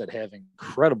guys that have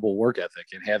incredible work ethic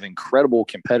and have incredible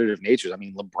competitive natures.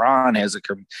 LeBron has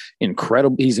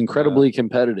he's incredibly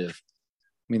competitive.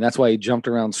 That's why he jumped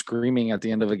around screaming at the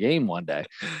end of a game one day.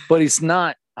 But he's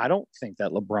not. I don't think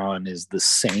that LeBron is the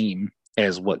same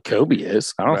as what Kobe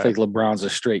is. I don't think LeBron's a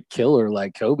straight killer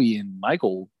like Kobe and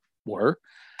Michael were.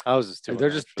 They're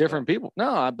just different people.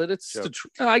 No, but it's the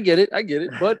truth. No, I get it.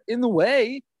 But in the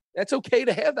way, that's okay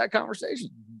to have that conversation.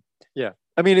 Yeah,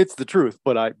 it's the truth.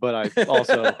 But I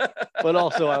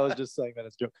also I was just saying that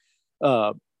it's true.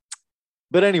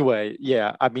 But anyway,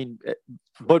 yeah,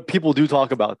 but people do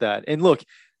talk about that. And look,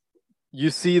 you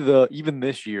see even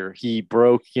this year, he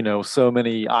broke, so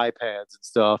many iPads and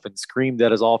stuff and screamed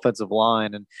at his offensive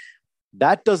line. And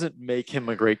that doesn't make him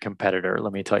a great competitor,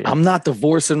 let me tell you. I'm not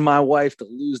divorcing my wife to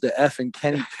lose to effing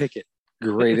Kenny Pickett.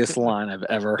 greatest line I've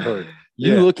ever heard.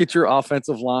 You look at your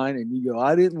offensive line and you go,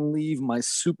 I didn't leave my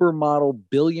supermodel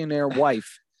billionaire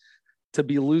wife to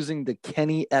be losing to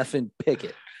Kenny effing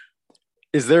Pickett.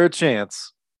 Is there a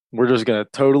chance we're just going to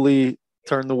totally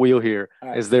turn the wheel here?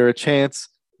 Right. Is there a chance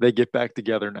they get back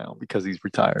together now because he's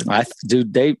retired? I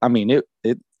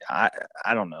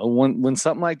don't know. When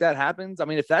something like that happens, I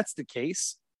mean, if that's the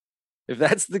case,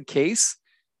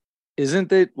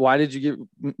 isn't it, why did you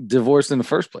get divorced in the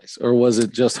first place? Or was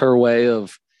it just her way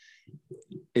of,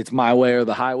 it's my way or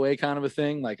the highway kind of a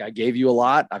thing? Like, I gave you a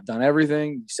lot. I've done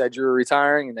everything. You said you were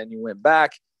retiring and then you went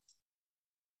back.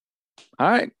 All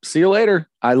right, see you later.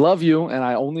 I love you and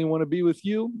I only want to be with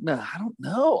you. No, I don't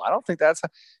know. I don't think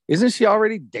isn't she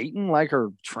already dating like her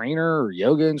trainer or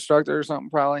yoga instructor or something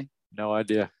probably? No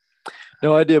idea.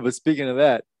 But speaking of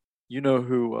that, you know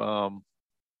who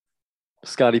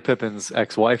Scottie Pippen's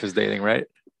ex-wife is dating, right?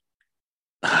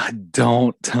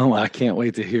 Don't tell me. I can't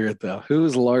wait to hear it though. Who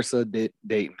is Larsa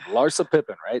dating? Larsa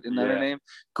Pippen, right? Isn't that her name?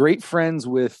 Great friends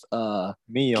with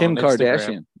me, Kim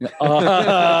Kardashian.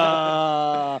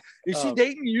 Is she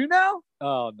dating you now?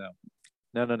 Oh no.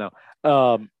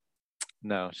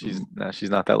 No, she's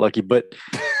not that lucky. But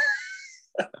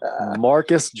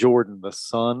Marcus Jordan, the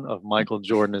son of Michael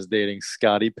Jordan, is dating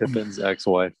Scottie Pippen's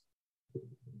ex-wife.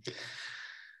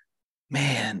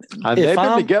 Man, they've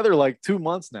been together like 2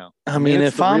 months now. I mean,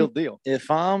 if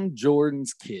I'm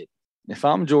Jordan's kid,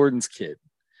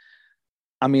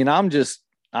 I mean, I'm just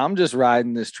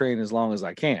riding this train as long as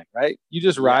I can, right? You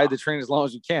just ride the train as long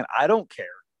as you can. I don't care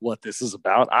what this is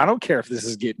about. I don't care if this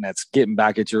is getting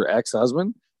back at your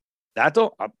ex-husband.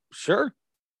 Sure.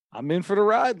 I'm in for the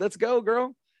ride. Let's go,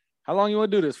 girl. How long you want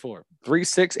to do this for? 3,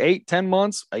 6, 8, 10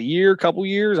 months, a year, couple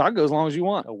years? I'll go as long as you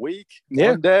want. A week,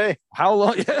 1 day. How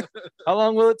long? Yeah. How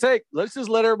long will it take? Let's just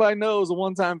let everybody know it was a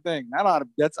one-time thing. That'd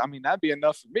be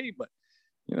enough for me, but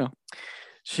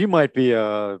she might be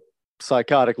a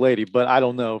psychotic lady, but I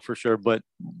don't know for sure. But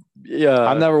yeah,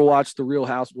 I've never watched The Real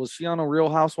House. Was she on A Real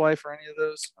Housewife or any of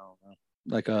those? I don't know.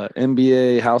 Like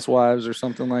NBA Housewives or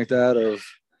something like that of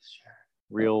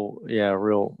real. I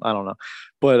don't know,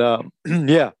 but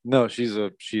no, she's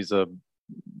a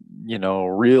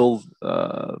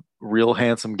real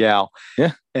handsome gal.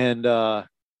 Yeah, and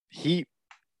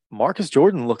Marcus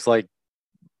Jordan looks like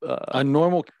a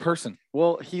normal person.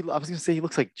 Well, I was gonna say he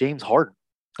looks like James Harden.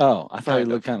 Oh, I thought he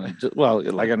looked kind of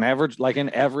like an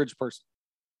average person.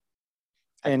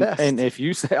 And if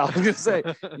you say, I was gonna say,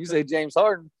 you say James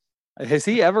Harden, has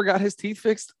he ever got his teeth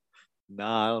fixed?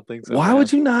 Nah, I don't think so. Why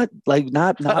would you not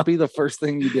be the first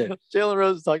thing you did? Jalen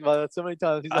Rose has talked about that so many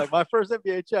times. He's like, my first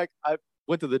NBA check, I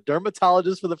went to the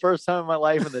dermatologist for the first time in my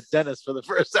life and the dentist for the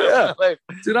first time in my life.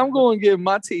 Dude, I'm going to get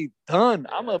my teeth done.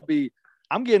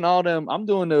 I'm getting all them. I'm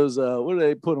doing those. What do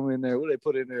they put them in there? What do they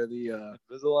put in there? The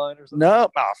Invisalign or something? No.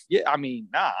 Yeah. I mean,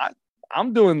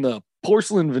 I'm doing the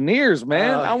porcelain veneers,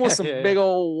 man. I want some big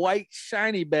old white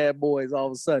shiny bad boys. All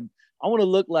of a sudden, I want to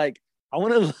look like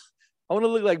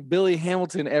Billy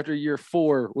Hamilton after year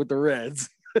 4 with the Reds.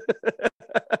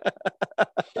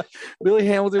 Billy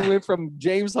Hamilton went from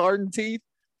James Harden teeth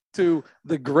to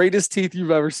the greatest teeth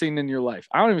you've ever seen in your life.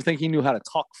 I don't even think he knew how to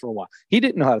talk for a while. He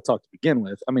didn't know how to talk to begin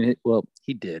with. I mean,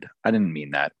 he did. I didn't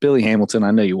mean that. Billy Hamilton,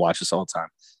 I know you watch this all the time.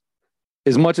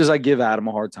 As much as I give Adam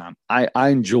a hard time, I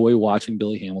enjoy watching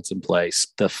Billy Hamilton play.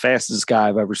 The fastest guy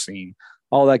I've ever seen.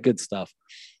 All that good stuff.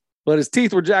 But his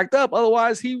teeth were jacked up.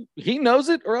 Otherwise, he knows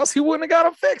it, or else he wouldn't have got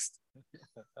them fixed.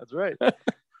 That's right.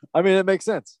 I mean, it makes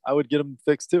sense. I would get them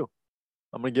fixed too.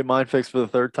 I'm gonna get mine fixed for the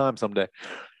 3rd time someday.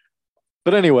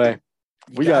 But anyway,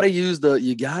 you gotta use the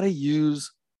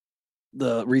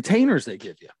retainers they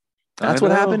give you. That's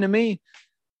what happened to me.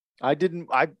 I didn't.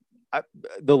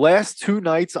 The last 2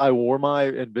 nights I wore my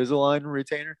Invisalign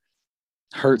retainer.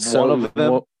 Hurt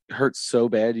so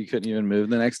bad you couldn't even move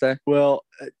the next day. Well,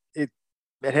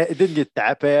 it didn't get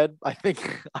that bad. I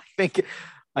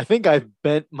think I've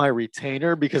bent my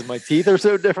retainer because my teeth are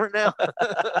so different now.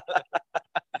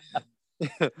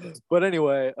 But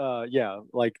anyway,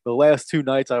 like the last 2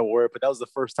 nights I wore it, but that was the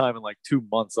first time in like 2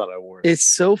 months that I wore it. It's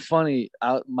so funny.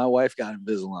 My wife got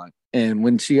Invisalign, and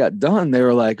when she got done, they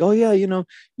were like, "Oh yeah, you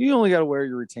only got to wear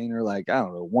your retainer like, I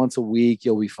don't know, once a week,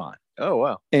 you'll be fine." Oh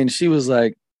wow! And she was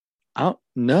like,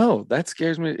 "No, that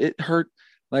scares me. It hurt."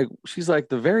 Like she's like,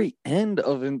 the very end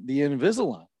of the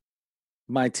Invisalign,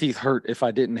 my teeth hurt if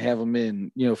I didn't have them in,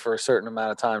 for a certain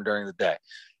amount of time during the day.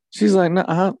 She's like,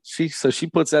 no, she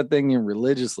puts that thing in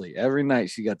religiously every night.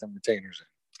 She got them retainers in.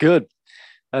 Good,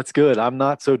 that's good. I'm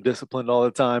not so disciplined all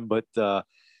the time, but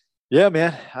yeah,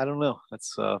 man, I don't know.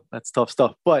 That's tough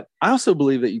stuff. But I also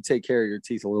believe that you take care of your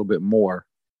teeth a little bit more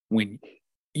when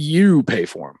You pay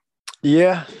for them.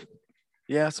 Yeah.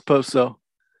 Yeah, I suppose so.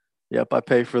 Yep, I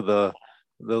pay for the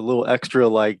little extra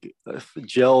like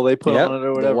gel they put on it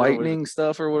or whatever. The whitening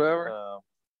stuff or whatever.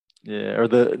 Or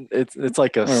it's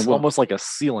like almost like a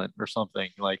sealant or something.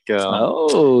 Like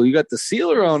you got the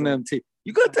sealer on them teeth.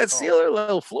 You got that sealer,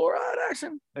 little fluoride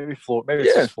action? Maybe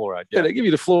it's just fluoride. Yeah, they give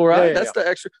you the fluoride. That's the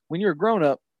extra. When you're a grown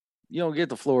up, you don't get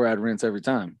the fluoride rinse every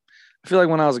time. I feel like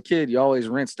when I was a kid, you always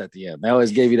rinsed at the end. They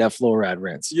always gave you that fluoride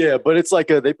rinse. Yeah, but it's like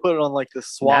they put it on like the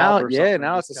swab.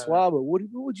 Now it's a swab. But what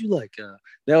would you like?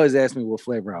 They always ask me what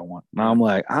flavor I want. And I'm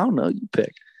like, I don't know. You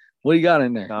pick. What do you got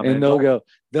in there? And they'll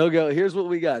go, here's what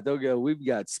we got. They'll go, we've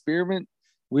got spearmint,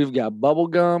 we've got bubble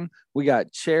gum, we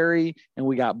got cherry, and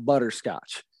we got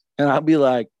butterscotch. And I'll be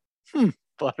like,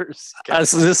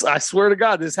 butterscotch. I swear to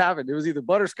God, this happened. It was either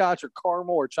butterscotch or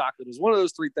caramel or chocolate. It was one of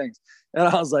those three things. And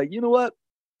I was like, you know what?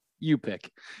 You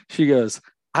pick. She goes,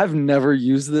 I've never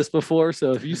used this before.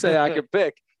 So if you say I could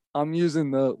pick, I'm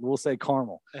using we'll say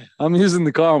caramel. I'm using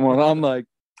the caramel. And I'm like,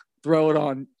 throw it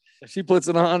on. She puts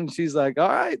it on. And she's like, all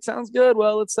right, sounds good.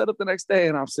 Well, let's set up the next day.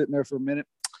 And I'm sitting there for a minute.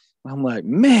 I'm like,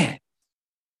 man,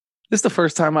 this is the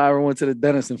first time I ever went to the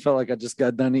dentist and felt like I just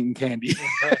got done eating candy.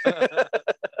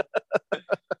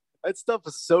 That stuff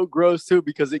is so gross too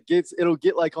because it'll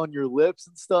get like on your lips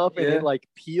and stuff and it like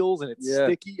peels and it's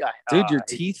sticky. Dude, your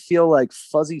teeth feel like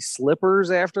fuzzy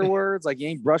slippers afterwards. Like you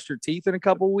ain't brushed your teeth in a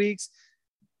couple of weeks.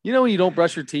 You know when you don't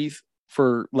brush your teeth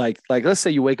for like let's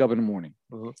say you wake up in the morning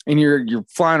and you're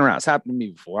flying around. It's happened to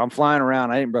me before. I'm flying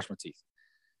around. I didn't brush my teeth.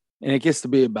 And it gets to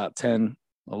be about 10,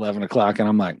 11 o'clock. And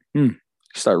I'm like,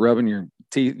 start rubbing your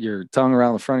tongue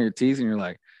around the front of your teeth. And you're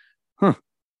like,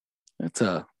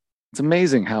 it's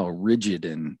amazing how rigid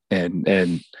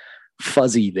and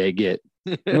fuzzy they get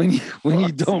when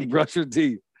you don't brush your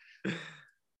teeth.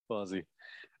 Fuzzy.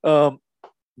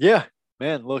 Yeah,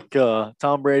 man. Look,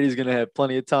 Tom Brady's gonna have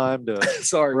plenty of time to.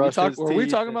 Sorry, were we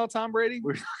talking about Tom Brady?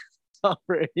 We're Tom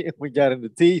Brady. We got into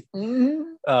teeth. Mm-hmm.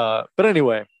 But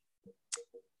anyway,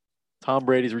 Tom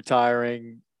Brady's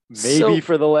retiring, maybe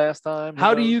for the last time.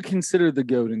 How do you consider the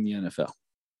GOAT in the NFL?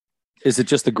 Is it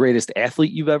just the greatest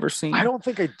athlete you've ever seen? I don't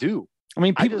think I do. I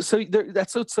mean, people.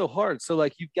 That's so hard. So,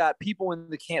 like, you've got people in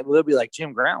the camp. They'll be like,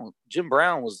 Jim Brown. Jim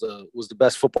Brown was the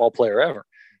best football player ever.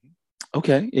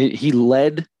 Okay,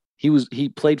 he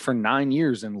played for 9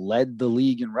 years and led the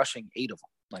league in rushing 8 of them.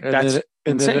 Like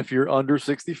and then if you're under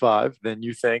 65, then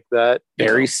you think that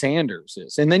Barry Sanders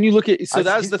is. And then you look at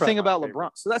that's the thing about LeBron.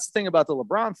 So that's the thing about the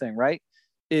LeBron thing, right?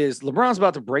 Is LeBron's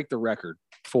about to break the record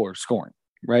for scoring.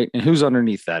 Right. And who's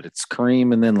underneath that? It's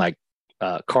Kareem and then like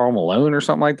Karl Malone or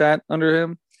something like that under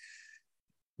him.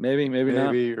 Maybe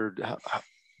not. Or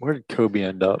where did Kobe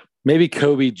end up? Maybe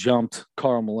Kobe jumped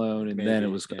Karl Malone and then it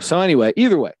was. Yeah. So anyway,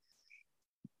 either way.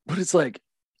 But it's like,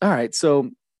 all right,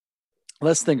 so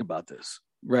let's think about this,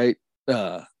 right?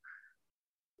 Emmitt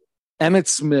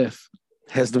Smith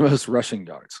has the most rushing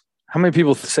yards. How many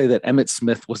people say that Emmitt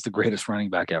Smith was the greatest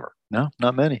running back ever? No,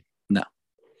 not many.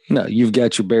 No, you've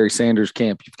got your Barry Sanders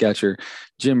camp. You've got your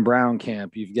Jim Brown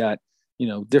camp. You've got,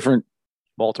 different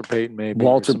Walter Payton, maybe.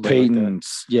 Walter Payton.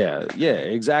 Yeah,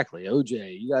 exactly.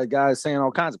 OJ. You got guys saying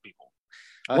all kinds of people.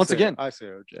 I say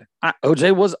OJ.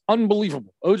 OJ was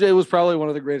unbelievable. OJ was probably one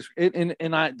of the greatest. And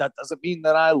that doesn't mean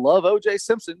that I love OJ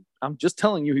Simpson. I'm just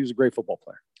telling you he was a great football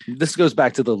player. This goes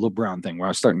back to the LeBron thing where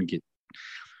I was starting to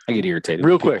get irritated.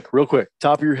 Real quick.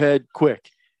 Top of your head, quick.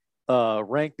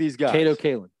 Rank these guys. Kato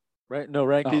Kaelin. Right? No,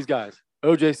 rank these guys.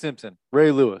 OJ Simpson,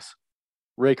 Ray Lewis,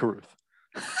 Ray Caruth.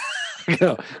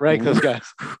 Rank those guys.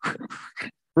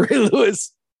 Ray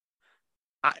Lewis.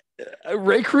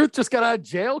 Ray Caruth just got out of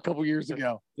jail a couple years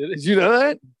ago. Did you know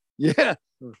that? Yeah.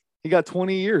 He got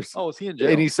 20 years. Oh, was he in jail?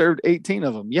 And he served 18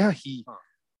 of them. Yeah,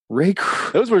 Ray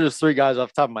Caruth. Those were just 3 guys off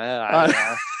the top of my head.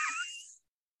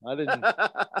 I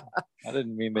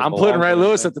didn't mean I'm putting Ray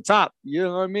Lewis at the top. You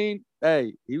know what I mean?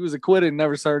 Hey, he was acquitted and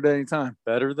never served any time.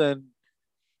 Better than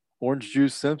Orange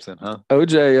Juice Simpson, huh?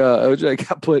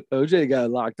 OJ got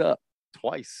locked up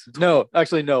twice. No,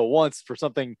 actually, no, once for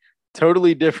something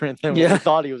totally different than what he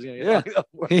thought he was going to get locked up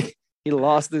for. He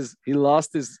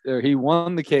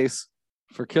won the case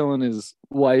for killing his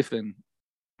wife and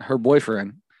her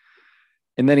boyfriend.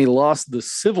 And then he lost the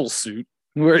civil suit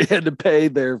where he had to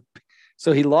pay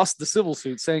so he lost the civil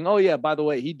suit saying, oh yeah, by the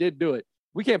way, he did do it.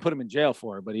 We can't put him in jail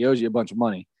for it, but he owes you a bunch of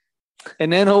money.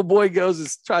 And then old boy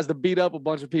tries to beat up a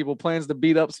bunch of people, plans to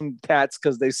beat up some cats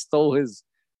because they stole his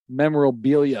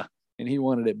memorabilia and he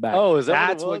wanted it back. Oh, is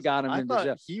that's what got him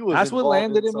into jail? That's what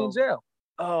landed him in jail.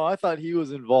 Oh, I thought he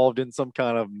was involved in some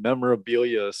kind of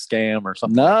memorabilia scam or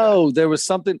something. No, like there was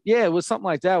something. Yeah, it was something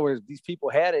like that where these people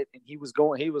had it, and he was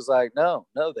like, no,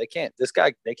 they can't. This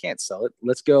guy, they can't sell it.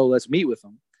 Let's go. Let's meet with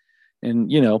them, and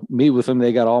meet with them.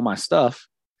 They got all my stuff,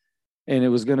 and it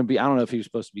was going to be. I don't know if he was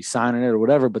supposed to be signing it or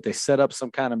whatever, but they set up some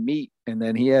kind of meet, and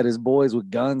then he had his boys with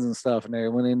guns and stuff, and they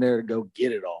went in there to go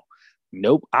get it all.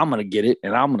 Nope, I'm gonna get it,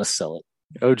 and I'm gonna sell it.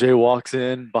 OJ walks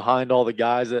in behind all the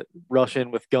guys that rush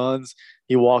in with guns.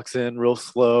 He walks in real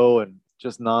slow and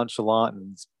just nonchalant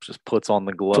and just puts on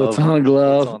the glove. Puts on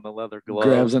the leather glove.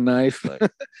 Grabs a knife.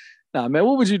 Nah, man,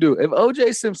 what would you do? If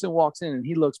OJ Simpson walks in and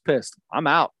he looks pissed, I'm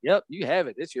out. Yep, you have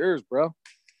it. It's yours, bro.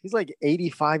 He's like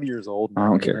 85 years old. I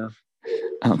don't care.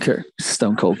 I don't care.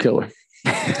 Stone Cold Killer.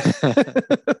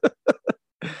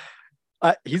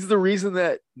 He's the reason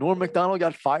that Norm Macdonald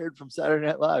got fired from Saturday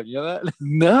Night Live. You know that?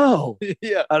 No.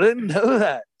 Yeah. I didn't know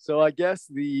that. So I guess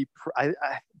the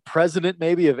president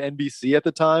maybe of NBC at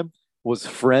the time was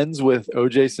friends with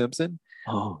OJ Simpson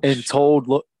and told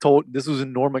this was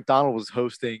when Norm Macdonald was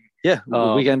hosting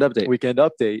Weekend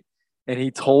Update. And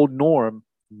he told Norm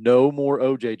no more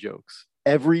OJ jokes.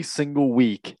 Every single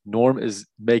week, Norm is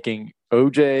making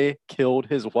OJ killed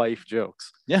his wife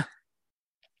jokes. Yeah.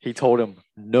 He told him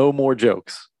no more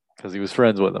jokes because he was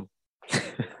friends with him.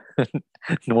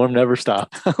 Norm never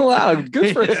stopped. Wow,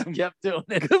 good for him. Kept doing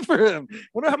it. Good for him.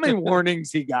 Wonder how many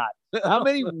warnings he got. How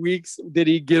many weeks did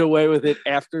he get away with it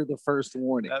after the first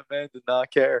warning? That man did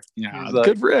not care. Yeah,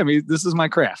 good for him. This is my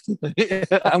craft.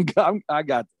 I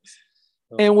got this.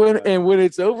 And when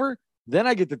it's over, then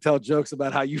I get to tell jokes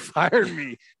about how you fired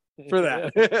me for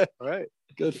that. Right.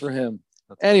 Good for him.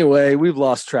 Anyway, we've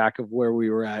lost track of where we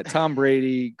were at. Tom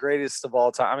Brady, greatest of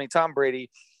all time. I mean, Tom Brady,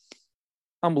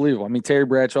 unbelievable. I mean, Terry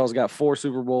Bradshaw's got 4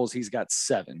 Super Bowls. He's got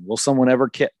 7. Will someone ever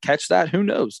catch that? Who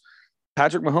knows?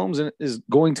 Patrick Mahomes is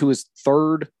going to his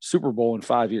 3rd Super Bowl in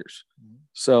 5 years.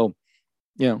 So,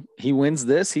 he wins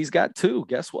this. He's got 2.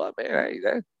 Guess what, man?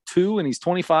 Hey, 2, and he's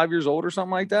 25 years old or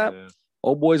something like that. Yeah.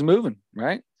 Old boy's moving,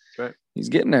 right? Right. He's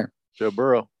getting there. Joe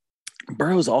Burrow.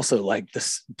 Burrow's also like the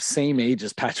same age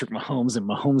as Patrick Mahomes, and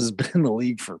Mahomes has been in the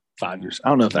league for 5 years. I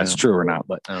don't know if that's true or not,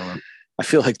 but I don't know. I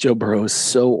feel like Joe Burrow is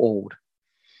so old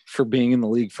for being in the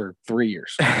league for 3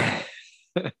 years. I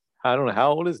don't know.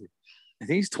 How old is he? I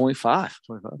think he's 25.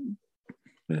 25.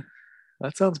 Yeah.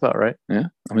 That sounds about right. Yeah.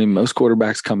 I mean, most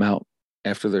quarterbacks come out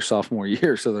after their sophomore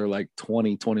year, so they're like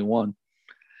 20, 21.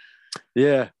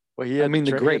 Yeah. Well,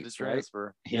 the greats, right?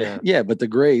 Yeah, but the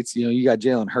greats, you got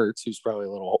Jalen Hurts, who's probably a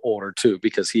little older too,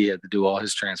 because he had to do all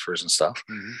his transfers and stuff.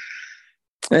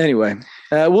 Mm-hmm. Anyway,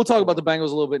 we'll talk about the Bengals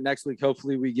a little bit next week.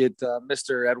 Hopefully, we get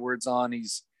Mr. Edwards on.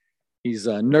 He's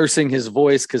nursing his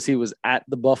voice because he was at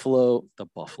the Buffalo.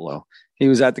 He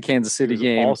was at the Kansas City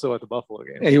game. Also at the Buffalo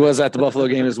game. He was at the Buffalo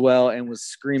game as well, and was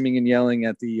screaming and yelling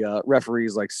at the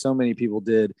referees like so many people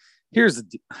did.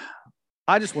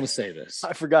 I just want to say this.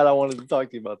 I forgot I wanted to talk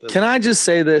to you about this. Can I just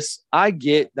say this? I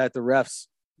get that the refs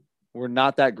were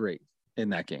not that great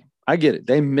in that game. I get it.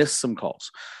 They missed some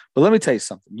calls. But let me tell you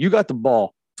something. You got the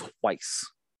ball twice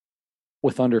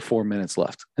with under 4 minutes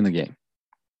left in the game.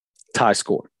 Tie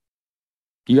score.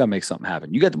 You got to make something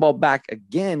happen. You got the ball back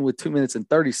again with 2 minutes and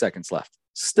 30 seconds left.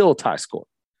 Still a tie score.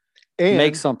 And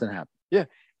make something happen. Yeah.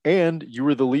 And you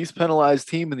were the least penalized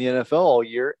team in the NFL all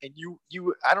year. And you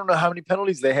I don't know how many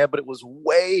penalties they had, but it was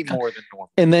way more than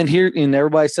normal. And then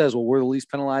everybody says, well, we're the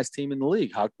least penalized team in the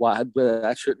league. Why? But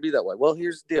that shouldn't be that way. Well,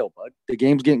 here's the deal, bud. The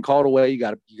game's getting called away. You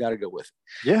got to go with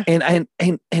it. Yeah.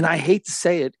 And I hate to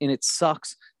say it, and it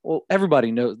sucks. Well,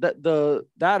 everybody knows that the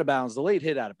out of bounds, the late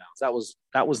hit out of bounds,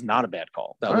 that was not a bad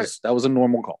call. That was a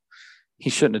normal call.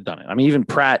 He shouldn't have done it. I mean, even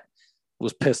Pratt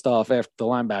was pissed off after the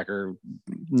linebacker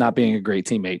not being a great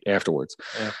teammate afterwards.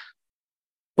 Yeah.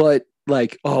 But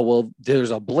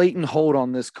there's a blatant hold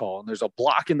on this call and there's a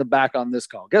block in the back on this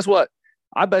call. Guess what?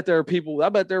 I bet there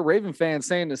are Raven fans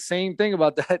saying the same thing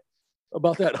about that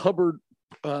Hubbard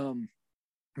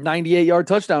 98-yard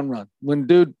touchdown run when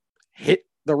dude hit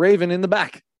the Raven in the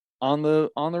back on the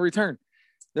return.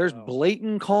 There's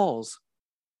blatant calls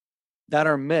that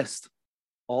are missed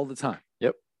all the time.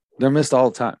 Yep. They're missed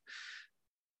all the time.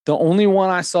 The only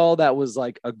one I saw that was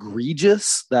like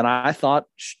egregious that I thought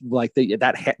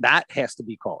that has to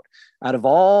be called. Out of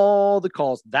all the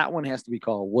calls, that one has to be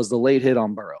called was the late hit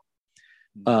on Burrow,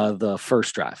 the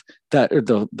first drive,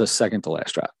 the second to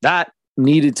last drive. That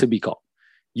needed to be called.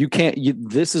 You can't.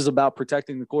 This is about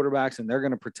protecting the quarterbacks, and they're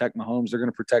going to protect Mahomes. They're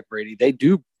going to protect Brady. They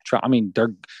do try. I mean,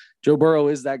 Joe Burrow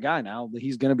is that guy now.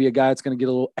 He's going to be a guy that's going to get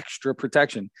a little extra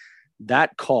protection.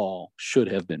 That call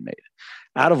should have been made.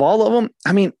 Out of all of them,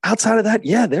 I mean, outside of that,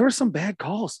 yeah, there were some bad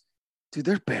calls. Dude,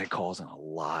 there's bad calls in a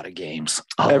lot of games.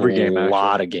 Every game, a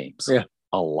lot of games. Yeah,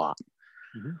 a lot.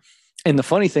 Mm-hmm. And the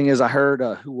funny thing is, I heard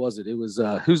who was it? It was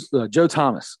Joe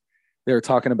Thomas. They were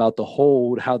talking about the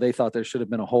hold, how they thought there should have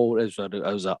been a hold. It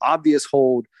was an obvious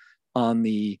hold on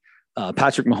the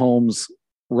Patrick Mahomes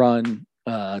run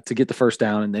to get the first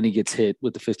down, and then he gets hit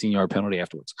with the 15-yard penalty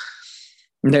afterwards.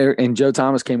 And Joe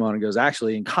Thomas came on and goes,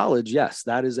 actually, in college, yes,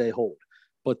 that is a hold.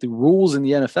 But the rules in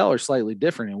the NFL are slightly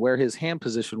different, and where his hand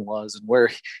position was and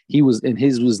where he was, and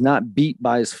his was not beat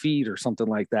by his feet or something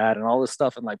like that, and all this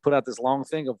stuff, and like put out this long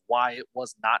thing of why it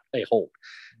was not a hold.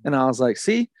 And I was like,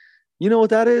 see, you know what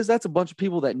that is? That's a bunch of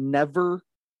people that never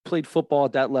played football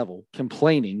at that level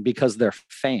complaining because they're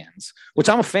fans, which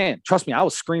I'm a fan. Trust me, I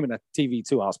was screaming at the TV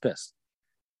too. I was pissed.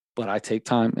 But I take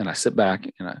time and I sit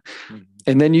back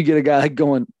and then you get a guy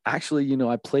going, actually, you know,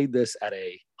 I played this at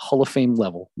a Hall of Fame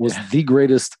level, was the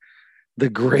greatest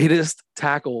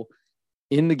tackle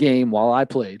in the game while I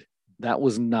played. That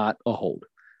was not a hold.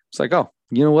 It's like, oh,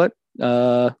 you know what?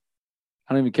 I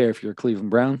don't even care if you're a Cleveland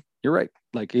Brown. You're right.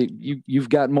 Like you've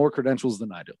got more credentials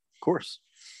than I do. Of course.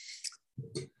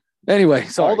 Anyway,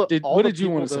 so what did you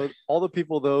want to say? All the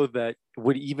people though that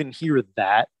would even hear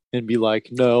that and be like,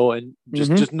 no, and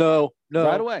just no,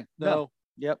 right away, no.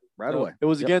 Yep, right away. It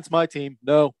was against my team.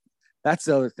 No, that's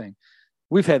the other thing.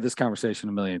 We've had this conversation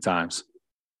a million times.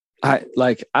 I've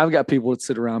got people that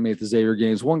sit around me at the Xavier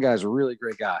games. One guy's a really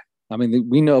great guy. I mean,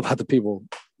 we know about the people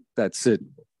that sit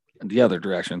in the other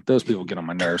direction. Those people get on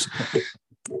my nerves.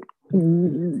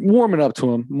 Warming up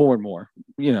to him more and more.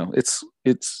 You know, it's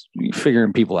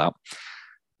figuring people out.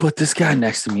 But this guy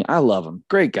next to me, I love him.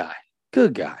 Great guy,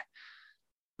 good guy.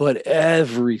 But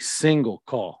every single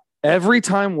call, every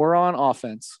time we're on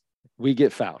offense, we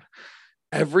get fouled.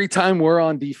 Every time we're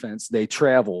on defense, they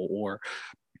travel or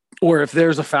if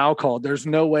there's a foul called, there's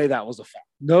no way that was a foul.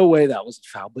 No way that was a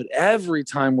foul. But every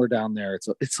time we're down there,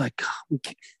 it's like, God, we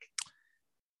can't.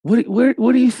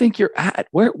 What do you think you're at?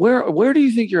 Where do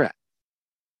you think you're at?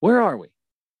 Where are we?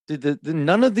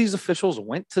 None of these officials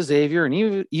went to Xavier,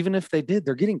 and even if they did,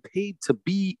 they're getting paid to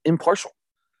be impartial.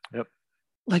 Yep.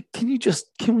 Like,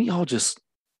 can we all just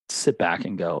sit back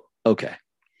and go, okay.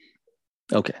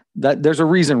 That there's a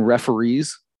reason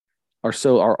referees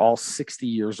are all 60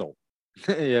 years old.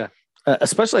 Yeah.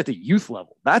 Especially at the youth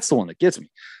level. That's the one that gets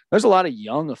me. There's a lot of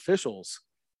young officials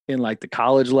in like the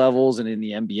college levels and in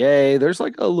the NBA. There's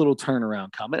like a little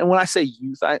turnaround coming. And when I say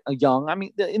youth, young, I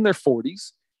mean in their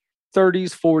 40s,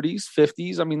 30s, 40s,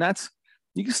 50s. I mean,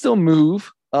 you can still move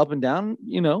up and down,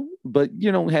 you know, but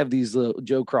you don't have these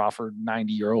Joe Crawford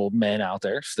 90-year-old men out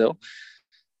there still.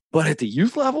 But at the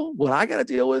youth level, what I got to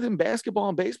deal with in basketball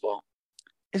and baseball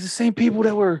is the same people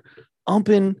that were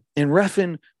umping and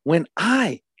reffing when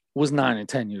I was 9 and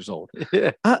 10 years old.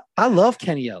 Yeah. I love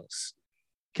Kenny Ellis.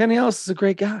 Kenny Ellis is a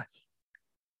great guy.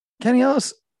 Kenny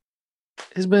Ellis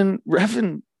has been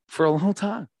reffing for a long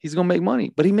time. He's going to make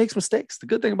money, but he makes mistakes. The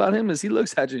good thing about him is he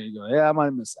looks at you and you go, yeah, I might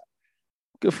have missed that.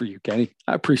 Good for you, Kenny.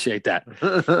 I appreciate that.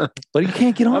 But you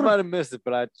can't get on. I might have missed it,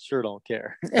 but I sure don't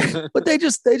care. But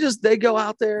they go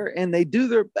out there and they do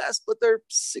their best, but they're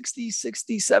 60,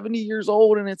 70 years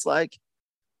old. And it's like,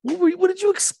 what did you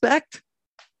expect?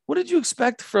 What did you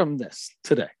expect from this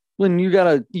today? When you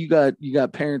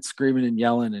got parents screaming and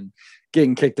yelling and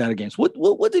getting kicked out of games.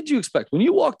 What did you expect when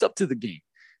you walked up to the game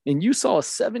and you saw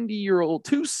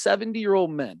two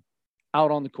 70-year-old men out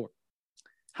on the court?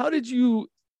 How did you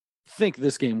think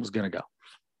this game was going to go?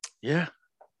 Yeah.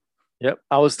 Yep.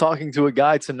 I was talking to a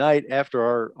guy tonight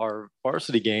after our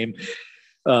varsity game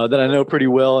that I know pretty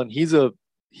well. And he's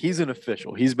an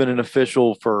official. He's been an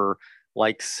official for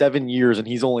like 7 years and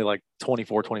he's only like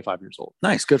 24, 25 years old.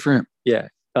 Nice. Good for him. Yeah.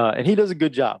 And he does a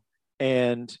good job.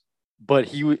 But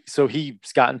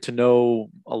he's gotten to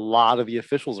know a lot of the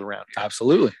officials around here.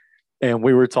 Absolutely. And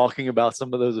we were talking about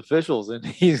some of those officials, and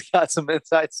he's got some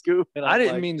inside scoop. And I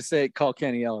didn't mean to call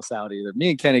Kenny Ellis out either.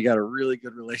 Me and Kenny got a really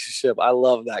good relationship. I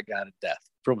love that guy to death.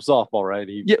 From softball, right?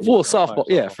 Softball.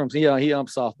 Yeah, he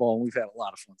umps softball, and we've had a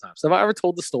lot of fun times. Have I ever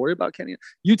told the story about Kenny?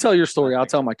 You tell your story. I'll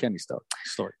tell my Kenny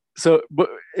story. So, but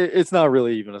it's not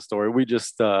really even a story. We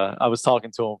just I was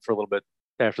talking to him for a little bit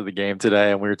after the game today,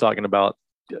 and we were talking about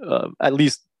at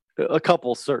least a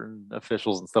couple certain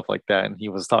officials and stuff like that. And he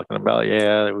was talking about,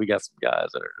 we got some guys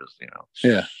that are just,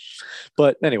 Yeah.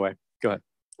 But anyway, go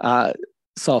ahead.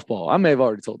 Softball. I may have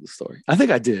already told the story. I think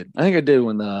I did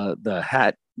when the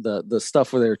hat, the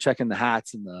stuff where they were checking the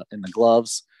hats and the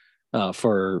gloves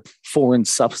for foreign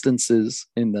substances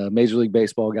in the Major League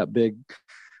Baseball got big.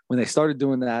 When they started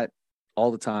doing that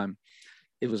all the time,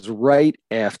 it was right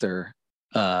after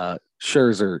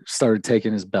Scherzer started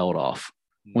taking his belt off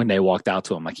when they walked out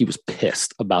to him. Like he was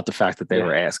pissed about the fact that they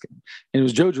were asking. And it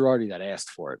was Joe Girardi that asked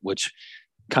for it, which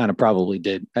kind of probably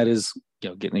did. That is,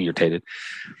 getting irritated.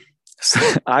 So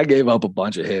I gave up a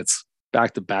bunch of hits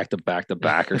back to back to back to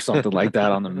back or something like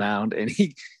that on the mound. And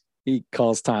he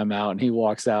calls timeout and he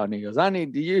walks out and he goes, I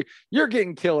need you're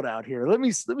getting killed out here. Let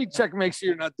me check, make sure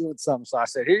you're not doing something. So I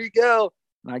said, here you go.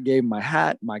 And I gave him my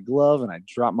hat, my glove, and I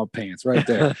dropped my pants right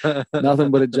there.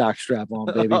 Nothing but a jock strap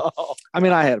on, baby. I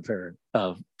mean, I had a pair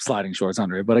of sliding shorts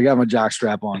under it, but I got my jock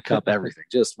strap on, cup, everything,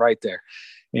 just right there.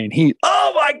 And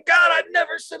oh my God, I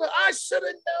should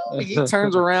have known. He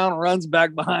turns around, runs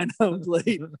back behind home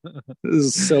plate. This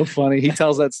is so funny. He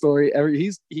tells that story.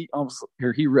 He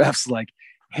refs like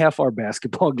half our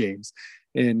basketball games.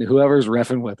 And whoever's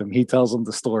reffing with him, he tells them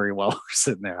the story while we're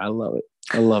sitting there. I love it.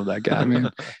 I love that guy, man.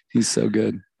 He's so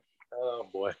good. Oh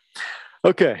boy.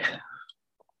 Okay.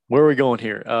 Where are we going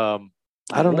here?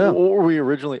 I don't know. What were we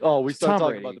originally? Oh, we started Tom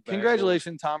talking Brady. about the Bengals.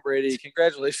 Congratulations, Tom Brady.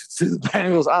 Congratulations to the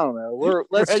Bengals. I don't know.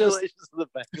 Congratulations to the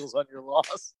Bengals on your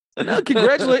loss. No,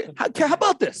 congratulations. How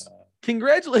about this?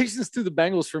 Congratulations to the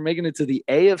Bengals for making it to the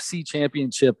AFC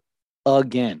Championship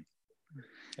again.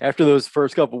 After those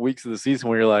first couple of weeks of the season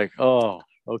where you're like, oh,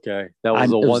 okay, that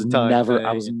was a one-time thing.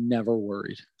 I was never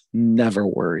worried. Never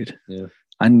worried. Yeah.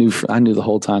 I knew the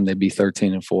whole time they'd be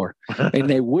 13-4, and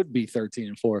they would be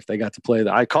 13-4 if they got to play.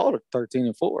 I called it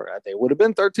 13-4. They would have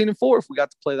been 13-4 if we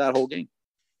got to play that whole game.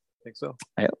 I think so.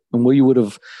 Yeah. And you would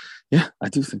have. Yeah, I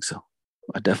do think so.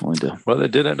 I definitely do. Well, they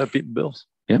did end up beating Bills.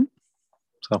 Yeah.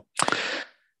 So,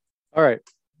 all right,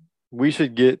 we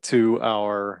should get to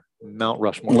our Mount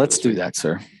Rushmore. Let's do that,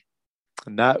 sir.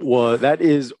 And that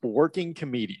is working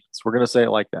comedians. We're gonna say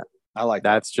it like that. I like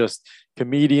that's just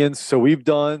comedians. So we've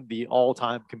done the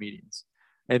all-time comedians,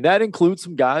 and that includes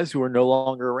some guys who are no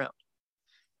longer around.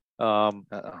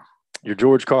 Your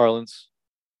George Carlins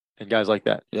and guys like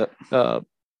that. Yep. You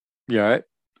all right?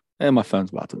 And my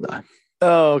phone's about to die.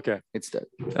 Oh, okay. It's dead.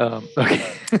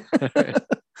 Okay.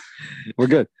 We're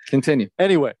good. Continue.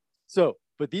 Anyway,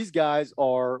 but these guys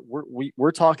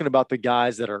we're talking about the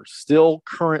guys that are still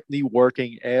currently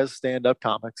working as stand-up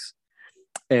comics,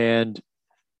 and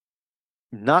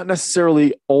not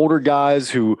necessarily older guys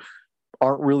who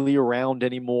aren't really around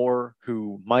anymore,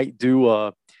 who might do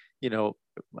I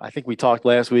think we talked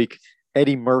last week,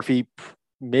 Eddie Murphy,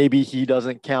 maybe he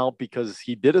doesn't count because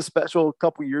he did a special a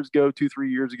couple years ago,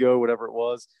 2-3 years ago, whatever it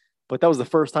was. But that was the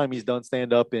first time he's done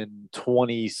stand-up in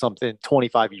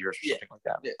 25 years or something like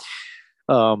that.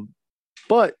 Yeah.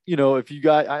 But, if you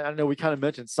guys, I know we kind of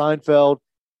mentioned Seinfeld,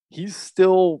 he's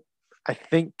still, I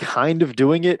think, kind of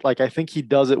doing it. Like, I think he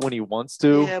does it when he wants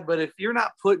to. Yeah, but if you're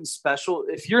not putting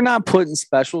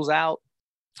specials out.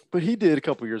 But he did a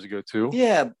couple years ago too.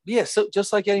 Yeah. So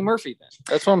just like Eddie Murphy then.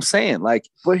 That's what I'm saying. Like,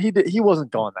 but he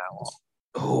wasn't gone that long.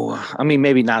 Oh, I mean,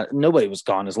 maybe not. Nobody was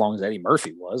gone as long as Eddie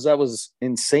Murphy was. That was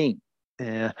insane.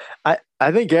 Yeah. I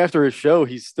think after his show,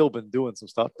 he's still been doing some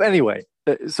stuff. But anyway,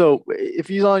 so if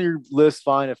he's on your list,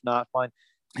 fine. If not, fine.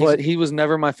 But he was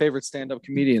never my favorite stand-up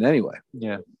comedian anyway.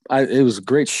 Yeah. It was a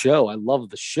great show. I love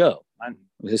the show.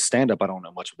 His stand-up, I don't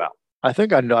know much about. I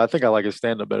think I like his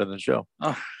stand-up better than the show.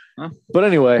 Oh. Huh? But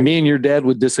anyway. Me and your dad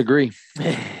would disagree.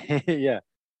 Yeah.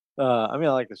 I mean,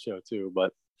 I like the show too,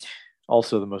 but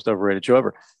also the most overrated show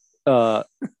ever.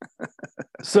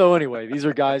 So anyway, these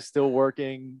are guys still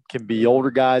working, can be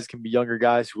older guys, can be younger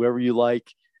guys, whoever you like.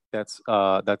 That's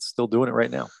still doing it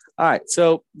right now. All right.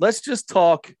 So let's just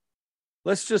talk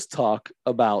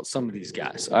about some of these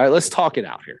guys. All right. Let's talk it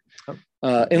out here.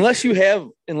 Unless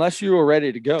you were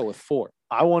ready to go with 4.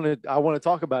 I want to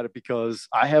talk about it because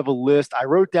I have a list. I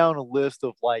wrote down a list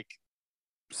of like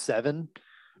 7,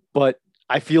 but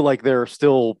I feel like there are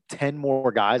still 10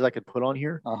 more guys I could put on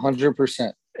here.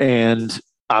 100%. And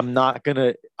I'm not going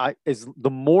to, the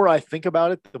more I think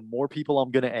about it, the more people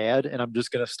I'm going to add, and I'm just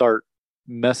going to start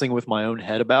messing with my own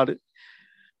head about it.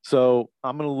 So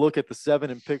I'm going to look at the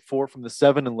 7 and pick 4 from the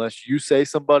 7, unless you say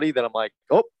somebody that I'm like,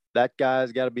 oh, that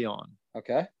guy's got to be on.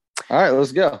 Okay. All right,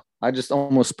 let's go. I just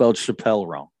almost spelled Chappelle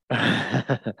wrong.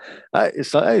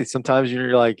 Sometimes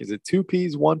you're like, is it 2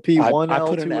 P's, 1 P, 1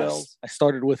 L, 2 L's? I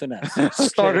started with an S.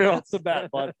 Started off the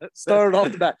bat, bud. Started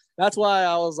off the bat. That's why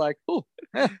I was like, oh,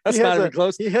 that's not even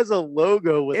close. He has a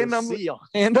logo with a C on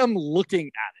it. And I'm looking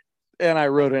at it, and I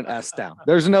wrote an S down.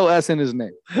 There's no S in his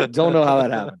name. Don't know how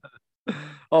that happened.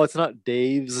 Oh, it's not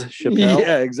Dave's Chappelle?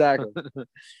 Yeah, exactly.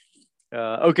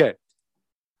 Okay.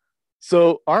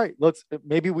 So, all right,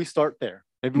 maybe we start there.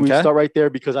 Maybe we start right there,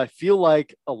 because I feel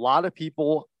like a lot of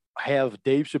people have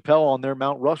Dave Chappelle on their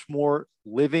Mount Rushmore,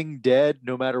 living, dead,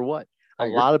 no matter what. A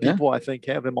lot of people, I think,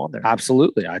 have him on there.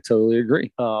 Absolutely. I totally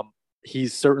agree.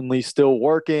 he's certainly still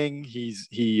working. He's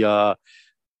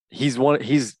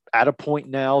at a point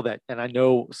now that, and I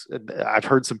know I've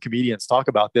heard some comedians talk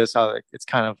about this, how it's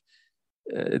kind of,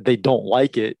 they don't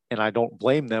like it, and I don't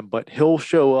blame them, but he'll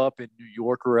show up in New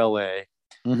York or LA,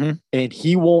 and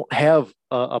he won't have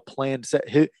a plan set.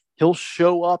 He'll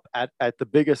show up at the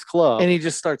biggest club, and he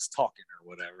just starts talking or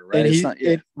whatever, right?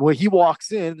 And when he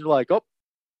walks in, they're like, "Oh,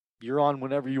 you're on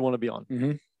whenever you want to be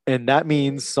on," and that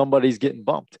means somebody's getting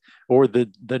bumped, or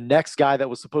the next guy that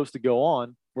was supposed to go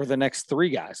on, or the next three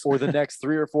guys, or the next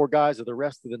 3 or 4 guys, or the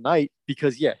rest of the night,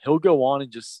 because he'll go on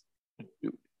and just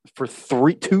for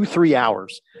 3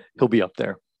 hours he'll be up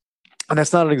there, and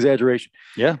that's not an exaggeration.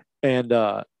 Yeah, and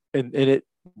it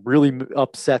really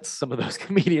upsets some of those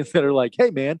comedians that are like, "Hey,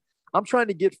 man, I'm trying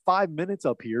to get 5 minutes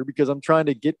up here because I'm trying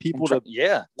to get people to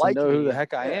know who the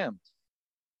heck I am."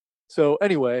 So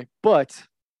anyway, but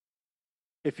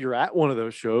if you're at one of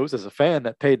those shows as a fan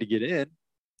that paid to get in,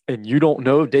 and you don't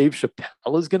know Dave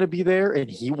Chappelle is going to be there,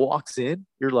 and he walks in,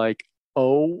 you're like,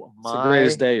 "Oh my!" It's the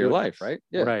greatest day of your life, right?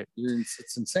 Yeah, right.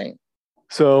 It's insane.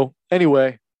 So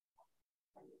anyway,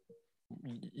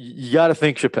 you got to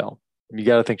think Chappelle. You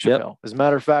got to think Chappelle. Yep. As a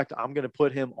matter of fact, I'm going to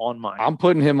put him on mine. I'm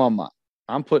putting him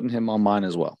on mine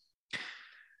as well.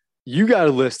 You got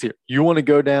a list here. You want to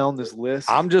go down this list?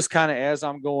 I'm just kind of, as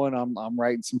I'm going, I'm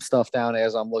writing some stuff down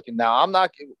as I'm looking. Now,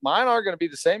 mine are going to be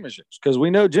the same as yours, because we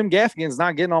know Jim Gaffigan's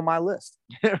not getting on my list.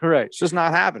 Right. It's just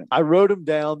not happening. I wrote him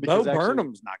down because Bo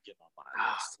Burnham's not getting on my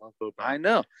list. I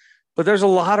know. But there's a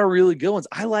lot of really good ones.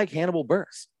 I like Hannibal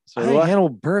Buress. I think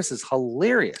Hannibal Buress is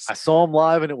hilarious. I saw him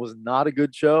live, and it was not a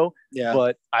good show. Yeah.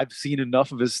 But I've seen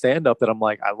enough of his stand-up that I'm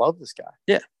like, I love this guy.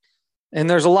 Yeah. And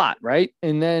there's a lot, right?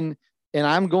 And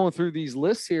I'm going through these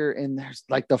lists here, and there's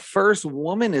like the first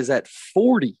woman is at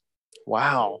 40.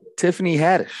 Wow. Tiffany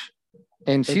Haddish.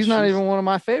 And she's not even one of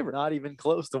my favorites. Not even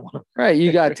close to one. Right.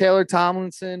 You got Taylor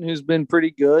Tomlinson, who's been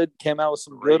pretty good, came out with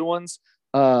some good ones.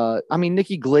 I mean,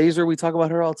 Nikki Glaser, we talk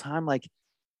about her all the time. Like,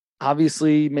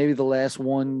 obviously, maybe the last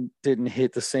one didn't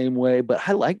hit the same way, but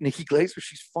I like Nikki Glaser.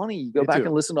 She's funny. You go back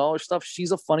and listen to all her stuff.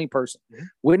 She's a funny person.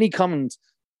 Whitney Cummings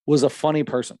was a funny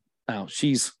person. Now,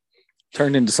 she's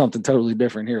turned into something totally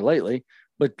different here lately,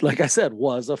 but like I said,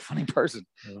 was a funny person.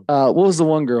 What was the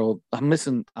one girl I'm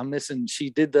missing? She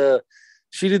did the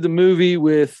movie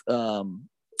with and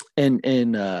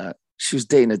she was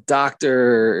dating a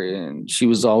doctor, and she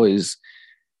was always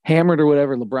hammered or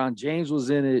whatever. LeBron James was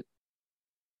in it.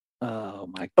 Oh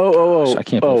my gosh, I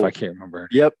can't believe if I can't remember.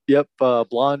 Yep.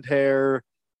 Blonde hair.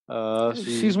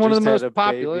 She's one of the most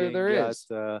popular there is.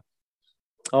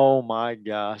 Oh my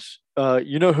gosh.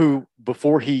 You know who,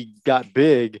 before he got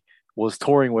big, was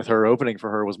touring with her, opening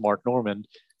for her, was Mark Norman.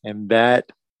 And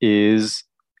that is,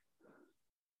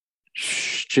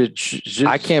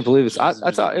 I can't believe this. I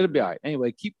thought it'll be all right.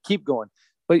 Anyway, keep going.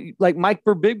 But like Mike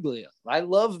Birbiglia, I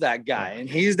love that guy. And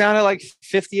he's down at like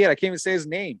 58. I can't even say his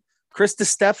name. Chris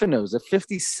DiStefano's at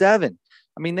 57.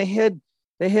 I mean, they had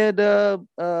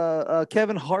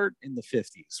Kevin Hart in the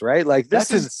 50s, right? Like,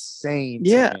 that's insane.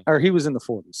 Yeah, or he was in the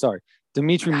 40s. Sorry.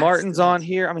 Dimitri Martin's on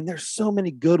here. I mean, there's so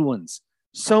many good ones.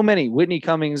 So many. Whitney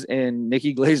Cummings and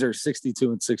Nikki Glaser,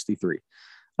 62 and 63.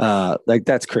 Like,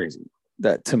 that's crazy.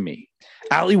 That, to me.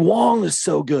 Ali Wong is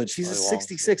so good. She's a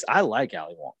 66. I like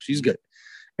Ali Wong. She's good.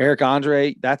 Eric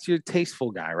Andre, that's your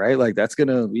tasteful guy, right? Like, that's going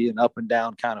to be an up and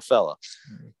down kind of fella.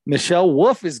 Michelle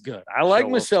Wolf is good. I like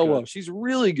Michelle Wolf. She's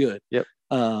really good. Yep.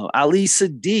 Ali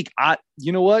Sadiq.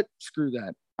 You know what? Screw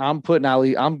that. I'm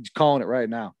calling it right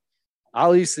now.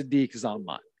 Ali Sadiq is on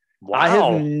mine. Wow. I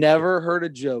have never heard a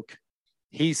joke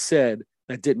he said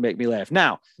that didn't make me laugh.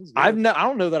 Now, I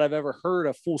don't know that I've ever heard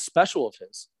a full special of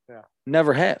his. Yeah.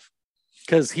 Never have.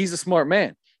 Because he's a smart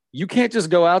man. You can't just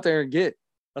go out there and get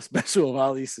a special of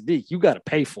Ali Sadiq. You got to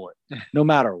pay for it, no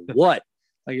matter what.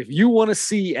 Like, if you want to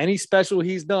see any special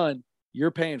he's done,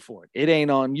 you're paying for it. It ain't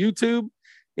on YouTube.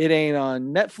 It ain't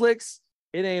on Netflix.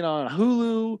 It ain't on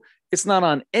Hulu. It's not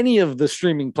on any of the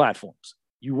streaming platforms.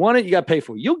 You want it, you got to pay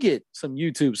for it. You'll get some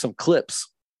YouTube, some clips,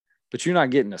 but you're not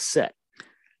getting a set.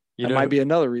 That might be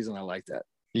another reason I like that.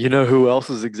 You know who else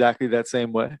is exactly that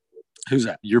same way? Who's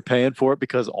that? You're paying for it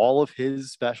because all of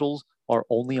his specials are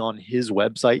only on his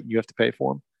website, and you have to pay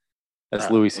for them.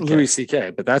 That's Louis C.K. Louis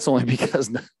C.K., but that's only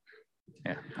because...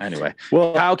 Yeah, anyway.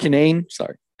 Well, Kyle Kinane,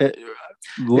 sorry.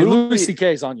 Louis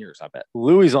C.K. is on yours, I bet.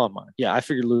 Louis is on mine. Yeah, I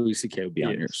figured Louis C.K. would be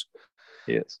on yours.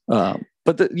 He is.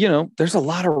 But there's a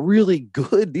lot of really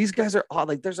good. These guys are odd.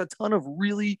 Like, there's a ton of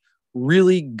really,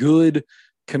 really good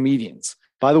comedians.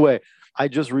 By the way, I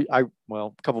just a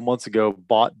couple months ago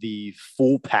bought the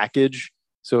full package,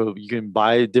 so you can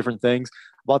buy different things.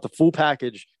 I bought the full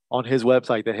package on his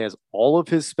website that has all of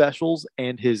his specials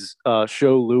and his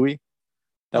show Louie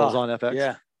that was on FX.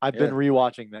 Yeah. I've been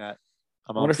rewatching that.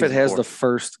 I wonder if it has the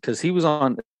first, because he was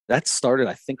on, that started,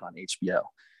 I think, on HBO,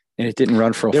 and it didn't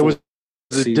run for a full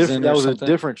season. That was a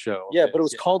different show. Yeah, but it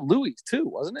was called Louie too,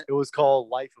 wasn't it? It was called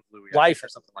Life of Louie. Life or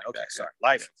something like that. Sorry,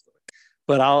 Life of Louie.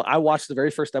 But I watched the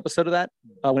very first episode of that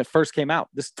when it first came out.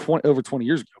 This over 20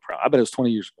 years ago, probably. I bet it was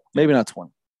 20 years ago. Maybe not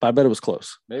 20, but I bet it was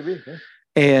close. Maybe. Yeah.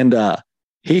 And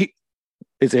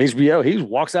it's HBO. He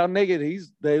walks out naked.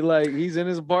 He's in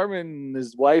his apartment, and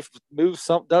his wife does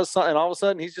something, and all of a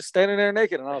sudden he's just standing there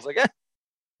naked. And I was like,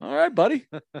 all right, buddy,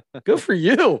 good for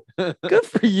you. Good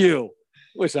for you.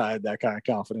 Wish I had that kind of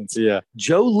confidence. Yeah.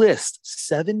 Joe List,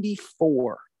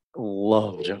 74.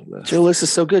 Love Joe List. Joe List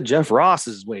is so good. Jeff Ross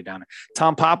is way down there.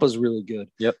 Tom Papa's really good.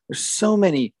 Yep. There's so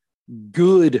many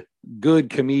good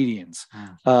comedians.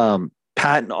 Patton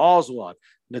Oswalt,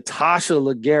 Natasha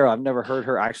Leggero. I've never heard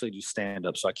her actually do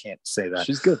stand-up, so I can't say that.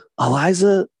 She's good.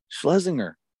 Eliza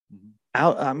Schlesinger.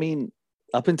 Up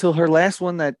until her last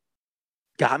one that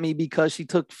got me because she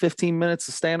took 15 minutes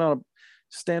to stand up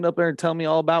there and tell me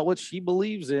all about what she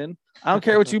believes in. I don't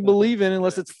care what you believe in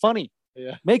unless it's funny.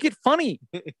 Yeah. Make it funny.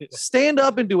 Stand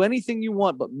up and do anything you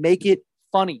want, but make it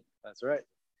funny. That's right.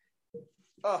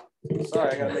 Oh,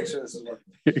 sorry. I got to make sure this is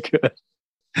working. You're good.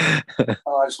 I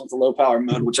just went to low power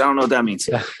mode, which I don't know what that means.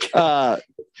 Jeff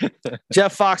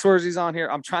Foxworthy's on here.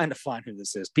 I'm trying to find who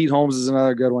this is. Pete Holmes is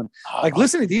another good one.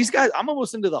 Listen to these guys. I'm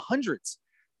almost into the hundreds.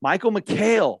 Michael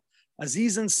McHale,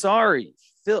 Aziz Ansari,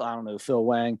 Phil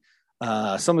Wang.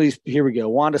 Some of these, here we go.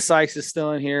 Wanda Sykes is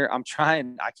still in here. I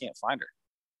can't find her.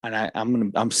 And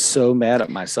I'm so mad at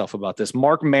myself about this.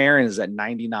 Mark Maron is at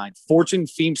 99. Fortune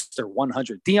Feimster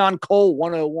 100. Dion Cole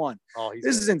 101.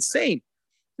 This is insane.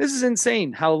 This is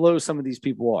insane how low some of these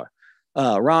people are.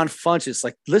 Ron Funches,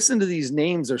 listen to these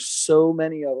names. There's so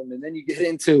many of them. And then you get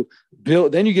into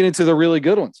the really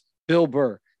good ones. Bill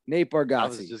Burr, Nate Bargatze. I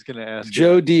was just going to ask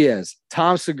Joe Diaz,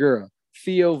 Tom Segura,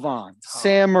 Theo Vaughn,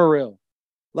 Sam Morril.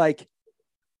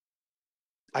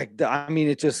 I mean,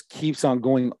 it just keeps on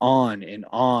going on and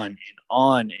on and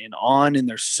on and on.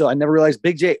 And I never realized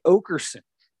Big J Okerson,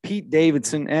 Pete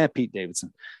Davidson,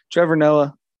 Trevor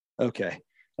Noah. Okay.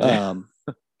 I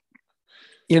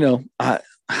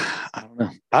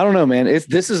don't know, man.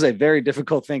 This is a very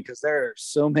difficult thing because there are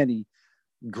so many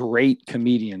great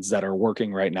comedians that are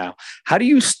working right now. How do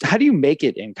you make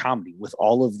it in comedy with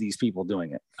all of these people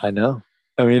doing it? I know.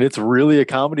 I mean, it's really a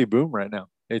comedy boom right now.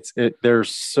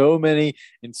 There's so many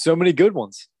and so many good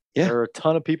ones. Yeah. There are a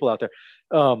ton of people out there.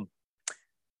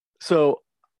 So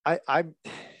I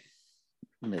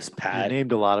Miss Pat. You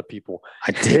named a lot of people.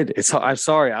 I did. I'm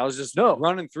sorry. I was just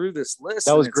running through this list.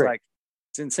 That was great.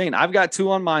 It's insane. I've got 2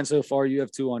 on mine so far. You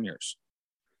have 2 on yours.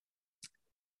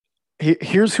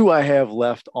 Here's who I have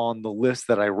left on the list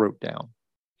that I wrote down.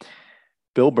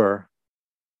 Bill Burr,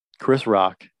 Chris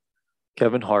Rock,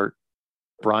 Kevin Hart,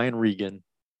 Brian Regan,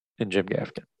 and Jim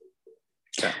Gaffigan.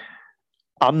 Okay.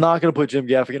 I'm not going to put Jim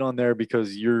Gaffigan on there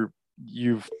because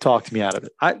you've talked me out of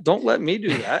it. Don't let me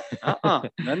do that. No.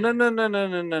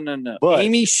 But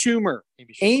Amy Schumer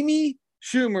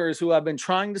is who I've been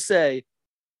trying to say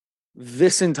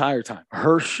this entire time.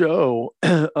 Her show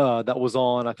that was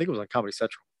on, I think it was on Comedy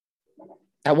Central.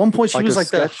 At one point, she was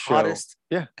the show. hottest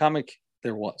comic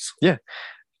there was. Yeah.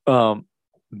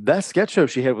 That sketch show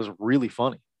she had was really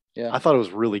funny. Yeah. I thought it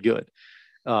was really good.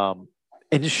 And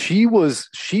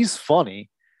she's funny.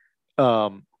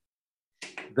 The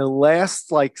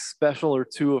last special or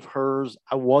 2 of hers,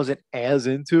 I wasn't as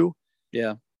into.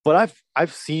 Yeah. But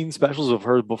I've seen specials of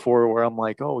hers before where I'm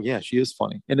like, oh yeah, she is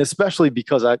funny. And especially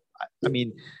because I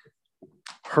mean,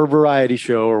 her variety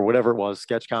show or whatever it was,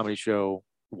 sketch comedy show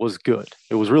was good.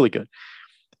 It was really good.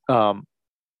 Yeah.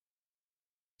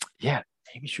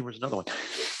 Amy Schumer's another one.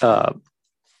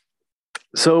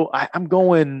 So I'm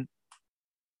going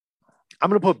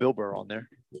to put Bill Burr on there.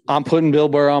 I'm putting Bill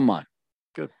Burr on mine.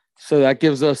 Good. So that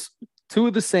gives us 2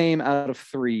 of the same out of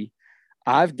 3.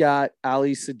 I've got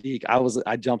Ali Sadiq. I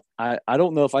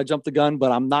don't know if I jumped the gun,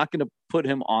 but I'm not going to put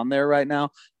him on there right now.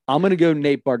 I'm going to go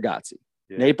Nate Bargatze.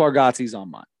 Yeah. Nate Bargatze's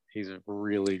on mine. He's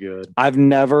really good. I've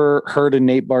never heard a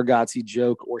Nate Bargatze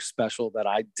joke or special that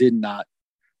I did not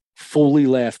fully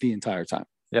laugh the entire time.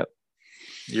 Yep.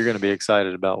 You're going to be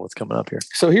excited about what's coming up here.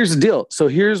 So here's the deal. So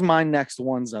here's my next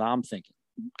ones that I'm thinking.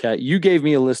 Okay. You gave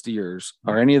me a list of yours.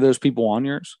 Are any of those people on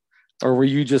yours? Or were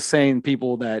you just saying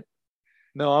people that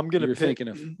No, I'm going to pick.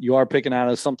 You are picking out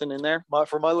of something in there?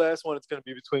 For my last one, it's going to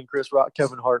be between Chris Rock,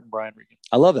 Kevin Hart, and Brian Regan.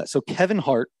 I love that. So Kevin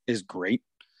Hart is great.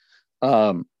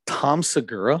 Tom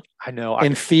Segura. I know.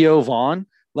 And Theo Vaughn.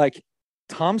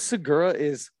 Tom Segura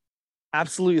is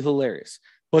Absolutely hilarious.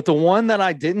 But the one that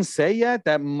I didn't say yet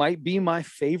that might be my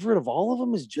favorite of all of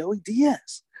them is Joey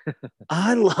Diaz.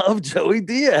 I love Joey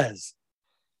Diaz.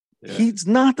 Yeah. He's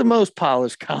not the most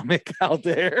polished comic out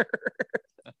there.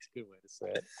 That's a good way to say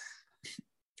it.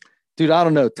 Dude, I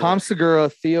don't know. Tom Segura,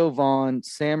 Theo Vaughn,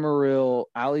 Sam Morril,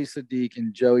 Ali Sadiq,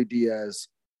 and Joey Diaz,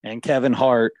 and Kevin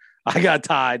Hart. I got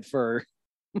tied for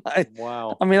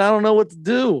wow. I mean, I don't know what to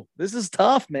do. This is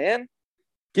tough, man.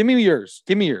 Give me yours.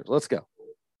 Let's go.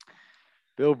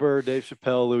 Bill Burr, Dave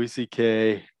Chappelle, Louis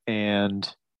C.K.,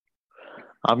 and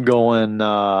I'm going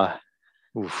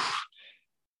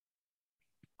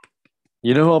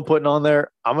You know who I'm putting on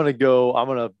there? I'm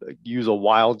gonna use a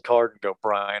wild card and go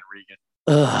Brian Regan.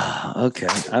 Okay.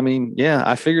 I mean, yeah,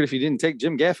 I figured if you didn't take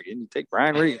Jim Gaffigan, you'd take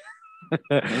Brian Regan.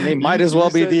 And they might as well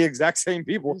be the exact same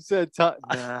people. You said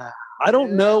I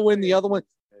don't know when the other one,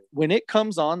 when it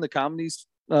comes on the comedies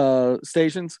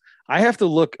stations, I have to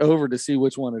look over to see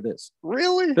which one it is.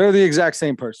 Really? They're the exact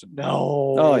same person.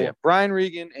 No. Oh yeah, Brian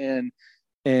Regan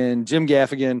and Jim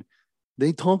Gaffigan.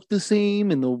 They talk the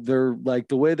same, and they're like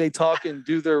the way they talk and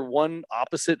do their one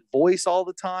opposite voice all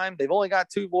the time. They've only got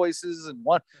two voices, and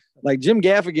one like Jim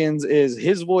Gaffigan's is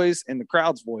his voice and the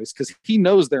crowd's voice because he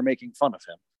knows they're making fun of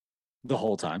him the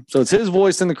whole time. So it's his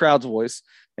voice and the crowd's voice,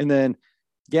 and then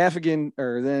Regan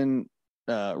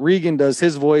does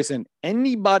his voice, and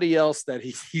anybody else that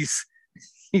he's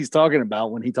talking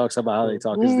about when he talks about how they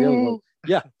talk is the other one.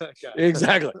 Yeah,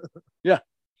 exactly. Yeah,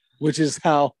 which is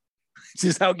how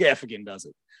Gaffigan does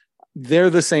it.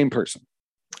 They're the same person.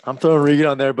 I'm throwing Regan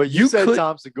on there, but you said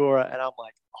Tom Segura, and I'm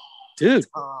like, dude,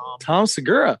 Tom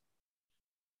Segura.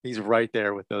 He's right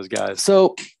there with those guys.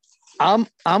 So I'm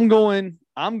going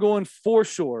for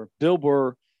sure. Bill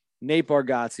Burr, Nate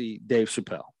Bargatze, Dave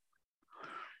Chappelle.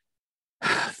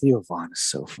 Theo Vaughn is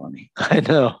so funny. I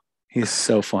know. He's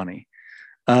so funny.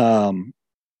 Man,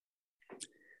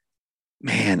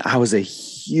 I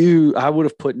would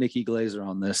have put Nikki Glaser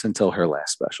on this until her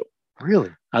last special.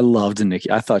 Really? I loved Nikki.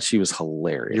 I thought she was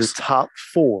hilarious. Your top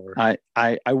 4.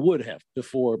 I would have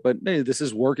before, but hey, this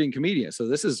is working comedian. So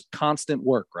this is constant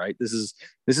work, right? This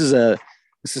is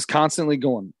constantly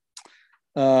going.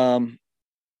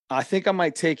 I think I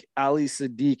might take Ali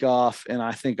Sadiq off, and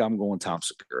I think I'm going Tom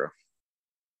Segura.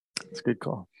 That's a good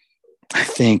call. I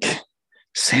think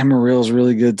Sam Morril's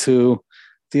really good too.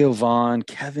 Theo Vaughn,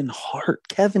 Kevin Hart.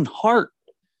 Kevin Hart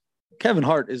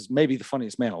is maybe the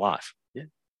funniest man alive. Yeah.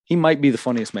 He might be the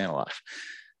funniest man alive.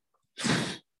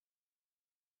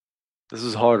 This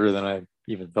is harder than I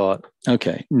even thought.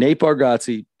 Okay. Nate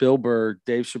Bargatze, Bill Burr,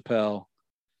 Dave Chappelle,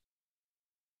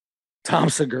 Tom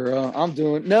Segura.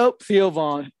 Theo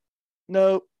Vaughn.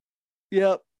 Nope.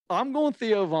 Yep. I'm going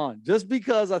Theo Vaughn just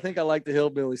because I think I like the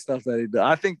hillbilly stuff that he does.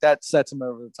 I think that sets him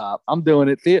over the top. I'm doing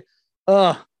it.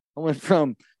 I went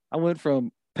from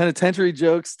penitentiary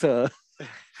jokes to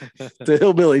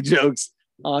hillbilly jokes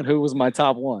on who was my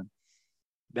top one.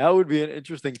 That would be an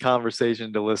interesting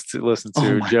conversation to listen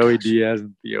to. Joey Diaz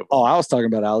and Theo. Oh, I was talking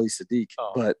about Ali Sadiq,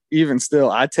 but even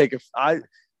still, I take You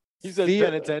said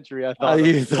penitentiary. I thought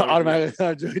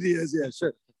automatically Joey Diaz. Yeah,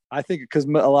 sure. I think because a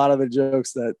lot of the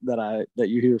jokes that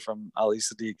you hear from Ali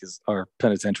Sadiq are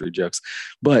penitentiary jokes,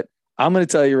 but I'm going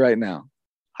to tell you right now,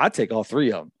 I take all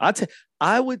three of them.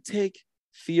 I would take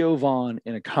Theo Vaughn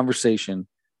in a conversation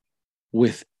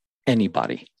with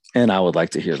anybody, and I would like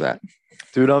to hear that.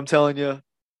 Dude, I'm telling you,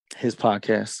 his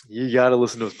podcast. You got to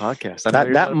listen to his podcast.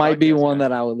 That might be one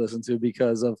that I would listen to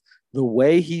because of the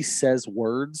way he says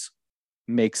words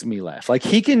makes me laugh. Like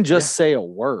he can just say a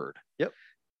word. Yep.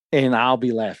 And I'll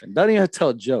be laughing. Doesn't even have to tell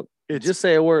a joke. Just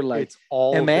say a word like it's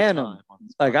all M&M.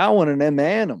 Like I want an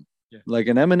M&M. Yeah. Like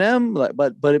an M&M,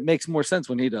 but it makes more sense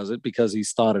when he does it because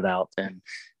he's thought it out and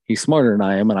he's smarter than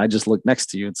I am. And I just looked next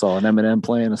to you and saw an M&M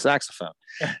playing a saxophone.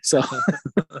 So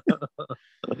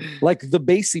like the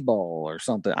baseball ball or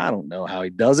something. I don't know how he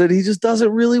does it. He just does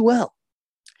it really well.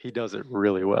 He does it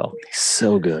really well. He's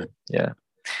so good. Yeah.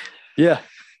 Yeah.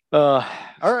 All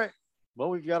right. Well,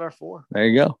 we've got our 4. There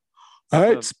you go. All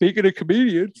right. Speaking of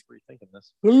comedians. Rethinking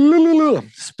this.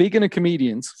 Speaking of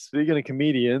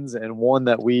comedians. And one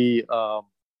that we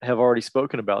have already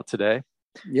spoken about today.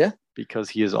 Yeah. Because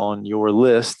he is on your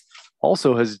list.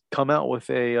 Also has come out with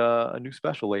a new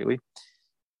special lately.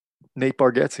 Nate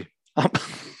Bargatze.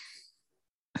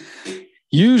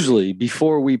 Usually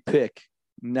before we pick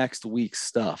next week's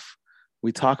stuff,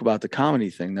 we talk about the comedy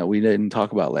thing that we didn't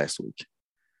talk about last week.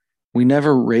 We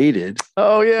never rated.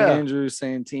 Oh yeah, Andrew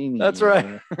Santini. That's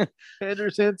right, Andrew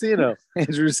Santino.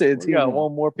 Andrew Santino. We got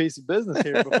one more piece of business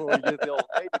here before we get the old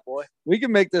baby boy. We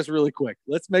can make this really quick.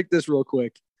 Let's make this real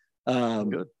quick.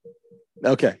 Good.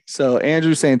 Okay, so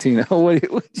Andrew Santino.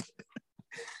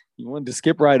 You wanted to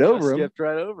skip right over him? Skipped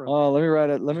right over him. Oh, let me write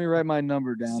it. Let me write my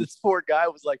number down. This poor guy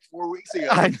was like 4 weeks ago.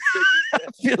 I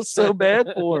feel so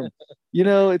bad for him. You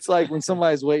know, it's like when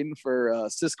somebody's waiting for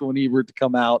Siskel and Ebert to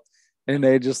come out, and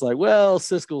they just like, well,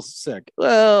 Siskel's sick.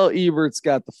 Well, Ebert's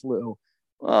got the flu.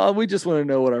 We just want to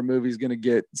know what our movie's going to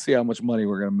get, see how much money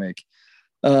we're going to make.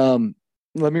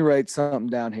 Let me write something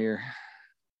down here.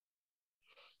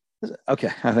 Okay,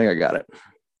 I think I got it.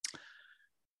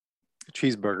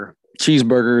 Cheeseburger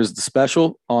is the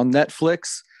special on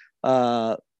Netflix.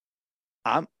 I'll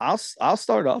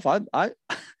start off.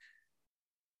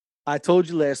 I told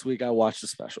you last week I watched the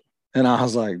special, and I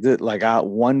was like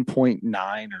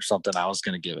 1.9 or something. I was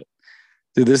going to give it.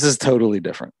 Dude, this is totally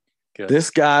different. Good.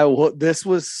 This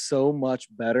was so much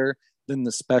better than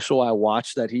the special I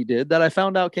watched that he did that I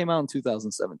found out came out in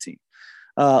 2017.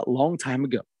 Long time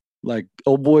ago. Like,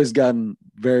 old boy's gotten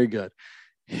very good.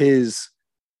 His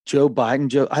Joe Biden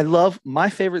joke. My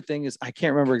favorite thing is, I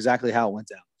can't remember exactly how it went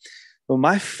down, but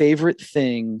my favorite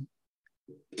thing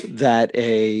that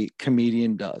a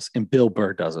comedian does, and Bill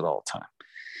Burr does it all the time,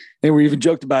 and we even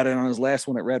joked about it on his last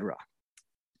one at Red Rock.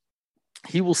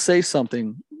 He will say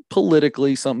something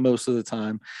politically, something most of the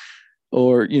time,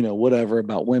 or, whatever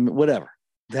about women, whatever,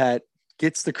 that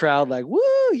gets the crowd like, woo,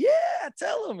 yeah,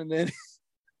 tell him. And then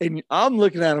and I'm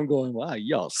looking at him going, wow,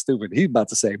 y'all stupid. He's about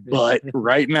to say but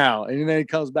right now. And then he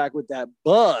comes back with that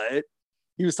but.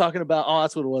 He was talking about,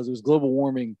 that's what it was. It was global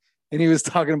warming. And he was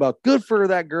talking about good for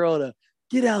that girl to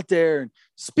get out there and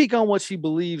speak on what she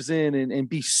believes in and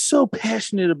be so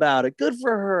passionate about it. Good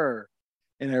for her.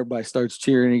 And everybody starts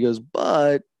cheering. He goes,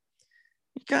 but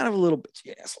you're kind of a little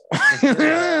bitchy asshole.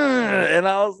 And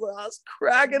I was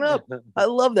cracking up. I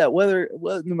love that.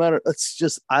 No matter, it's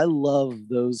just, I love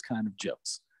those kind of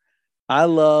jokes. I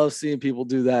love seeing people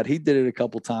do that. He did it a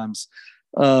couple times.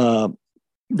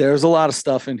 There's a lot of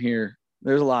stuff in here.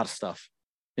 There's a lot of stuff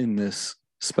in this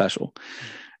special.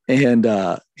 And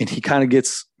he kind of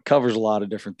covers a lot of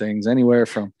different things, anywhere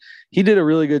from, he did a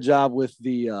really good job with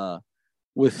the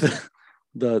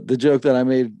joke that I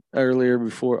made earlier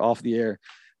before off the air,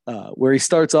 where he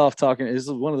starts off talking. This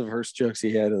is one of the first jokes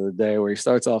he had of the day, where he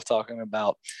starts off talking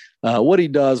about what he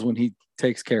does when he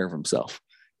takes care of himself.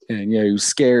 And, he was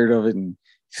scared of it, and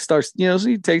he starts, so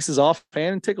he takes his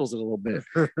offhand and tickles it a little bit.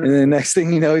 And then next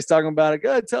thing you know, he's talking about it.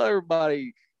 Go tell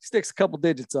everybody, sticks a couple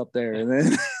digits up there. And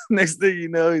then next thing you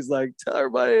know, he's like, tell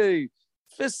everybody,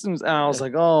 fists him. And I was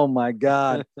like, oh my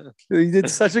God. He did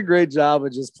such a great job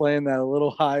of just playing that a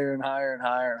little higher and higher and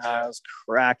higher and higher. I was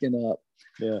cracking up.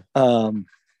 Yeah.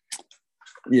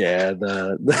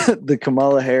 The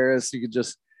Kamala Harris, you could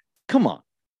just, come on.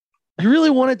 You really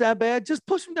want it that bad? Just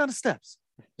push him down the steps.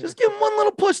 Just give them one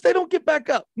little push. They don't get back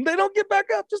up.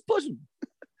 Just push them.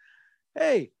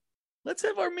 Hey, let's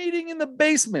have our meeting in the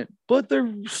basement, but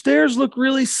the stairs look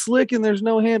really slick and there's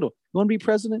no handle. You want to be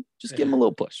president? Just give him a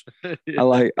little push. I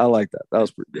like that. That was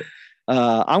pretty good.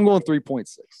 I'm going 3.6.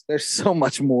 There's so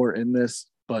much more in this,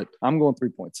 but I'm going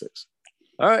 3.6.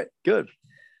 All right, good.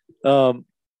 All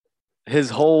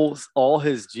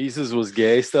his Jesus was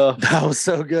gay stuff. That was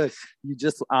so good. You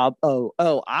just, I'll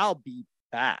be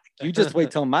back. You just wait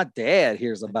till my dad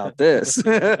hears about this.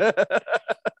 That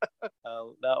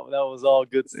was all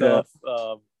good stuff.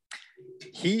 Yeah.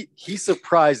 He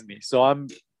surprised me. So I'm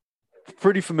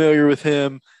pretty familiar with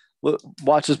him.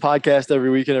 Watch his podcast every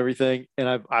week and everything.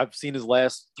 And I've seen his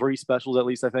last 3 specials, at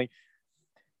least, I think.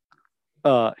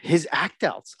 His act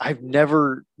outs, I've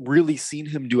never really seen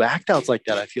him do act outs like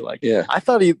that. I feel like, I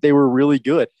thought they were really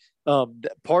good.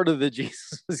 Part of the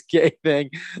Jesus was gay thing,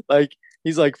 like,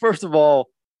 he's like, first of all,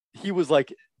 he was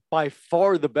like by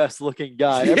far the best looking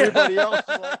guy. Everybody else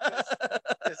was like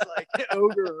this like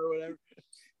ogre or whatever.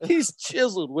 He's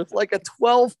chiseled with like a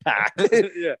 12-pack.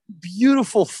 Yeah,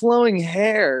 beautiful flowing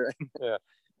hair. Yeah.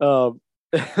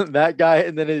 That guy,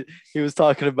 and then he was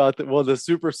talking about the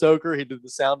Super Soaker. He did the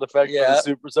sound effect for the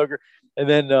Super Soaker, and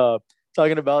then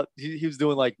talking about he was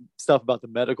doing like stuff about the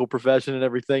medical profession and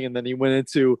everything, and then he went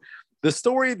into the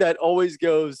story that always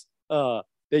goes.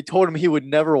 They told him he would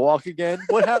never walk again.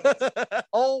 What happens?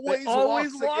 always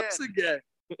walks again.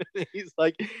 He's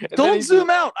like, don't zoom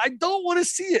out. I don't want to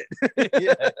see it.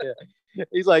 Yeah.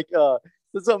 He's like,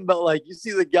 there's something about like you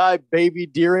see the guy baby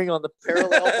deering on the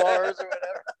parallel bars or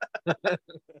whatever.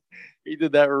 He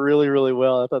did that really, really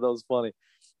well. I thought that was funny.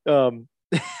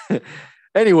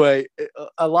 Anyway,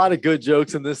 a lot of good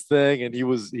jokes in this thing, and he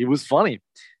was funny.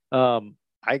 I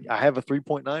have a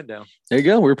 3.9 down. There you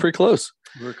go. We're pretty close.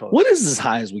 What is as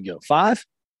high as we go? 5?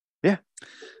 Yeah.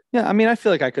 Yeah, I mean, I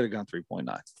feel like I could have gone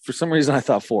 3.9. For some reason, I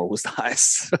thought 4 was the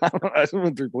highest. I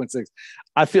went 3.6.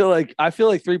 I feel like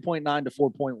 3.9 to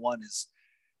 4.1 is,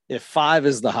 if 5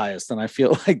 is the highest, then I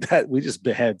feel like that we just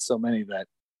had so many that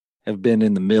have been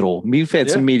in the middle. We've had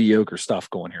some mediocre stuff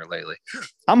going here lately.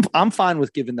 I'm fine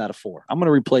with giving that a 4. I'm going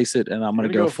to replace it, and I'm going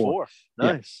to go 4.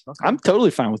 Nice. Yeah. Okay. I'm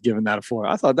totally fine with giving that a 4.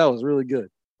 I thought that was really good.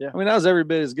 Yeah. I mean, that was every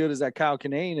bit as good as that Kyle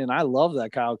Kinane, and I love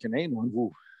that Kyle Kinane one.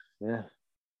 Ooh. Yeah.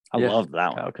 I loved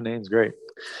that one. Kyle Kinane's great.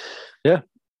 Yeah.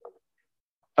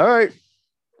 All right.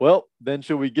 Well, then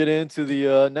should we get into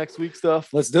the next week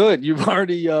stuff? Let's do it. You've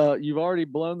already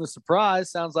blown the surprise.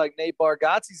 Sounds like Nate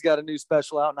Bargatze's got a new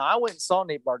special out. Now, I went and saw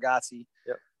Nate Bargatze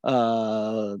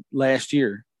last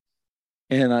year,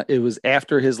 and it was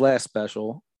after his last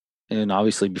special, and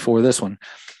obviously before this one.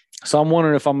 So I'm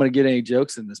wondering if I'm going to get any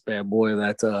jokes in this bad boy.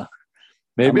 That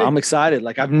maybe I'm excited.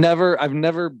 Like I've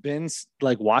never been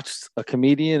like watched a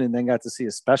comedian and then got to see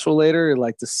a special later,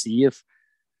 like to see if,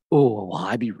 will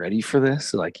I be ready for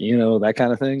this? Like, that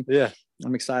kind of thing. Yeah.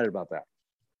 I'm excited about that.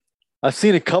 I've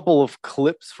seen a couple of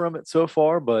clips from it so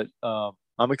far, but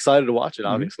I'm excited to watch it,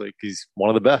 obviously, because he's one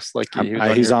of the best. Like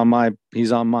he's on my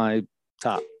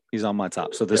top. He's on my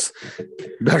top. So this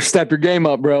better step your game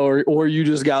up, bro, or you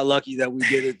just got lucky that we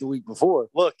did it the week before.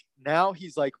 Look, now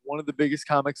he's like one of the biggest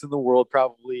comics in the world,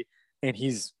 probably, and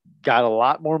he's got a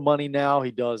lot more money now.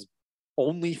 He does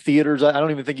only theaters. I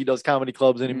don't even think he does comedy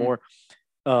clubs anymore.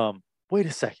 Wait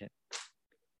a second.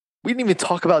 We didn't even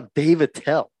talk about Dave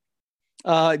Attell.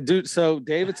 Dude, so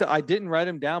Dave Attell, I didn't write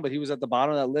him down, but he was at the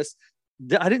bottom of that list.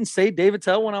 I didn't say Dave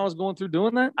Attell when I was going through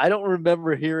doing that. I don't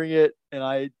remember hearing it, and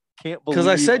I can't believe because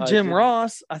I said Jim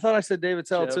Ross. I thought I said Dave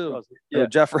Attell too. Ross. Yeah,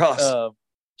 Jeff Ross.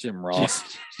 Jim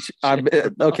Ross.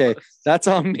 Okay, that's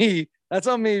on me. That's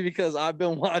on me because I've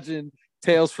been watching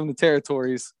Tales from the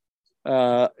Territories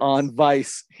on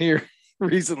Vice here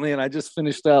recently, and I just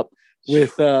finished up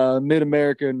with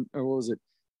Mid-American, or what was it?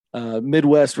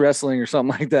 Midwest Wrestling or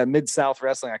something like that. Mid-South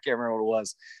Wrestling. I can't remember what it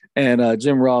was. And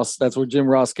Jim Ross, that's where Jim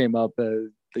Ross came up.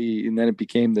 And then it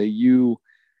became the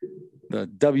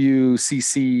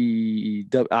WCC.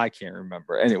 I can't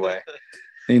remember. Anyway.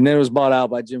 And then it was bought out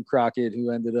by Jim Crockett,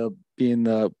 who ended up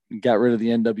got rid of the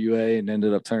NWA and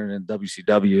ended up turning into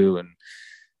WCW.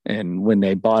 And when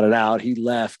they bought it out, he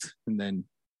left. And then,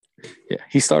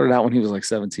 he started out when he was like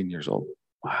 17 years old.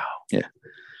 Wow. Yeah.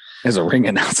 As a ring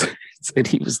announcer. And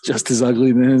he was just as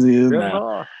ugly then as he is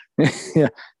now. Yeah.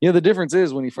 The difference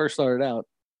is when he first started out,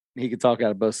 he could talk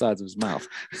out of both sides of his mouth.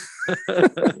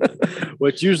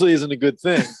 Which usually isn't a good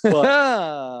thing.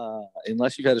 But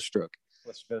unless you've had a stroke.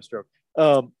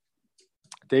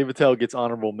 Dave Attell gets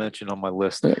honorable mention on my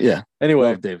list. Yeah. Anyway,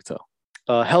 love Dave Attell.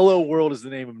 Hello World is the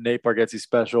name of Nate Bargatze's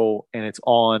special, and it's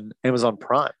on Amazon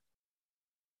Prime.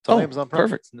 It's on Amazon Prime.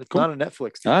 Perfect. It's not a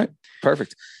Netflix TV. All right.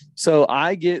 Perfect. So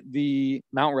I get the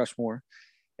Mount Rushmore.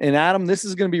 And Adam, this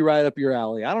is going to be right up your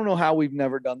alley. I don't know how we've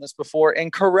never done this before.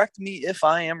 And correct me if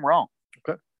I am wrong.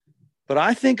 Okay. But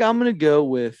I think I'm going to go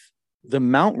with the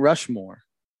Mount Rushmore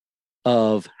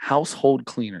of household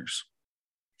cleaners.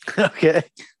 Okay.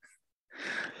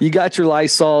 You got your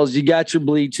Lysols, you got your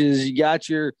bleaches, you got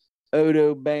your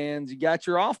Odo bands, you got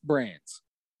your off brands.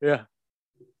 Yeah.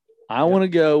 I want to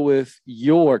go with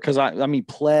because I mean,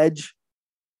 Pledge,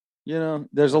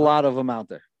 there's a lot of them out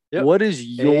there. Yep. What is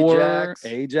your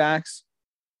Ajax?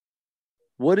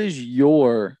 What is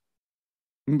your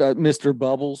Mr.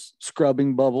 Bubbles,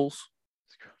 Scrubbing Bubbles?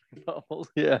 Bubbles,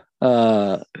 yeah.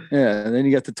 And then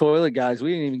you got the toilet guys.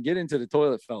 We didn't even get into the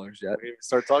toilet fellers yet. We didn't even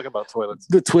start talking about toilets.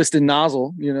 The twisted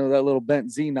nozzle, that little bent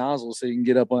Z nozzle so you can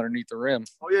get up underneath the rim.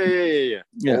 Oh, yeah.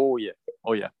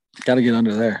 Oh, yeah. Got to get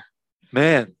under there.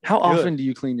 Man. How often do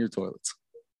you clean your toilets?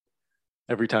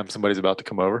 Every time somebody's about to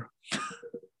come over.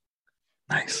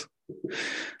 Nice.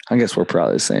 I guess we're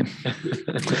probably the same.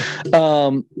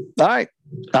 All right.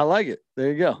 I like it. There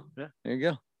you go. Yeah. There you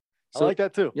go. So, I like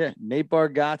that too. Yeah. Nate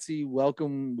Bargatze,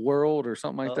 Welcome World or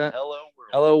something like that. Hello World.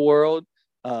 Hello World.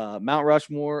 Mount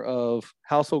Rushmore of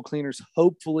household cleaners.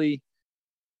 Hopefully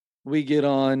we get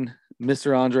on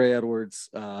Mr. Andre Edwards.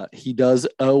 He does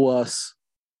owe us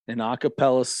an a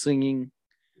cappella singing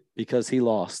because he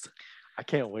lost. I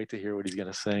can't wait to hear what he's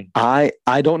going to sing. I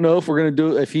don't know if we're going to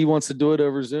do it, if he wants to do it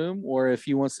over Zoom or if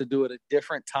he wants to do it a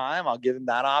different time. I'll give him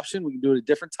that option. We can do it a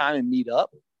different time and meet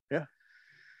up. Yeah.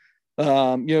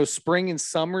 Spring and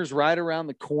summer's right around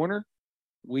the corner.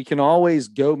 We can always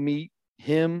go meet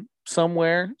him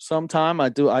somewhere, sometime. I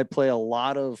play a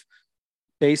lot of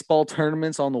baseball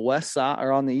tournaments on the west side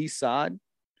or on the east side.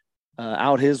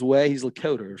 Out his way. He's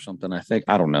Lakota or something, I think.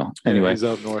 I don't know. Anyway, he's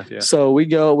up north. Yeah. So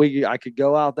I could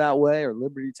go out that way or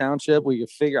Liberty Township. We could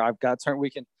figure.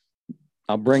 We can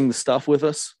I'll bring the stuff with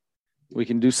us. We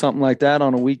can do something like that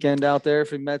on a weekend out there.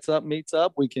 If he meets up,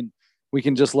 we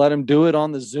can just let him do it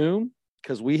on the Zoom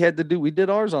because we did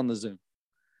ours on the Zoom.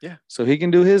 Yeah. So he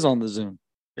can do his on the Zoom.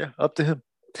 Yeah, up to him.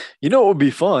 You know what would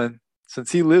be fun?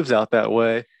 Since he lives out that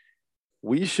way,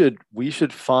 we should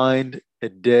find a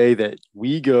day that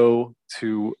we go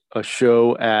to a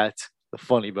show at the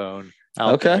Funny Bone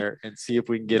out there and see if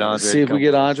we can get Andre. See if we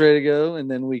get Andre to go,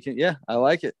 and then we can. Yeah, I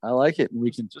like it.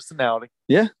 We can just an outing.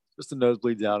 Yeah, just a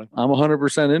nosebleeds outing. I'm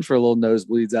 100% in for a little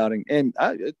nosebleeds outing, and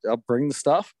I'll bring the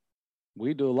stuff. We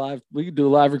can do a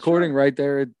live recording right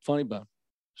there at Funny Bone.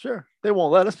 Sure, they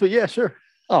won't let us, but yeah, sure.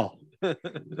 Oh,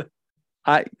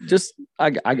 I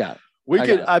got it. We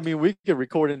could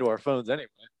record into our phones anyway.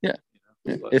 Yeah,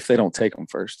 if they don't take them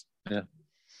first. Yeah,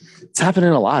 it's happening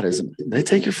a lot, isn't it? They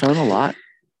take your phone a lot.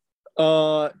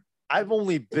 I've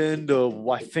only been to,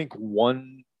 I think,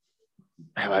 one.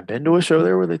 Have I been to a show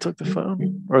there where they took the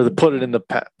phone or they put it in the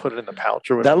pouch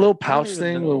or whatever? That little pouch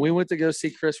thing when we went to go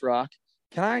see Chris Rock.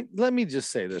 Let me just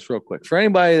say this real quick for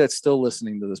anybody that's still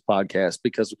listening to this podcast,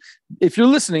 because if you're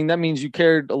listening, that means you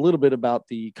cared a little bit about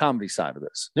the comedy side of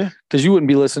this. Yeah. Because you wouldn't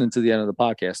be listening to the end of the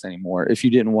podcast anymore if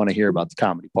you didn't want to hear about the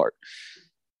comedy part.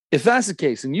 If that's the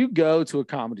case, and you go to a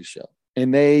comedy show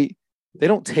and they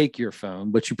don't take your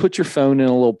phone, but you put your phone in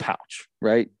a little pouch,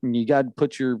 right? And you got to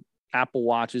put your Apple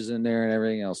Watches in there and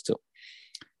everything else too.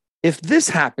 If this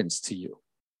happens to you,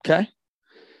 okay,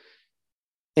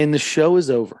 and the show is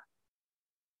over,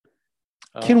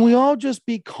 can we all just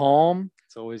be calm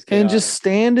and just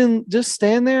stand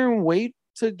there and wait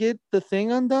to get the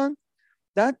thing undone?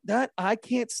 That I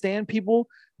can't stand people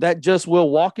that just will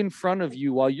walk in front of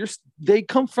you while they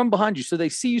come from behind you. So they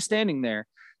see you standing there,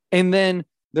 and then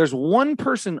there's one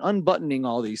person unbuttoning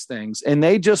all these things, and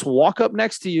they just walk up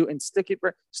next to you and stick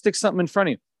something in front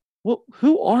of you. Well,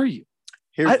 who are you?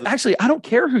 Actually, I don't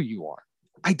care who you are.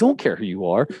 I don't care who you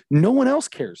are. No one else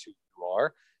cares who you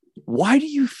are. Why do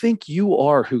you think you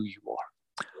are who you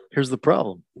are? Here's the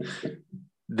problem.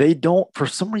 For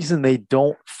some reason, they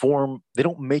don't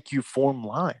make you form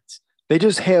lines. They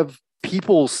just have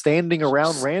people standing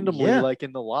around randomly, like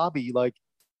in the lobby, like,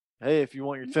 hey, if you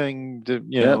want your thing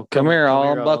to, come here,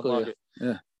 I'll unbuckle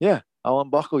you. Yeah, I'll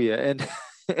unbuckle you.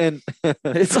 And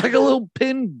it's like a little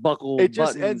pin buckle. It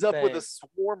just ends up with a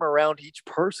swarm around each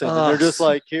person. And they're just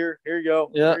like, here you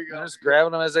go. Yeah, here you go. Just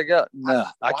grabbing them as they go. No,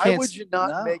 I can't. Why would you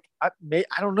not make? I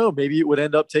don't know. Maybe it would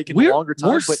end up taking a longer time.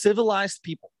 We're civilized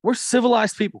people.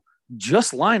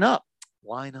 Just line up.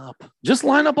 Just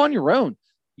line up on your own.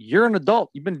 You're an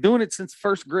adult. You've been doing it since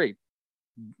first grade,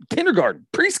 kindergarten,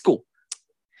 preschool.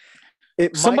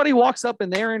 Somebody walks up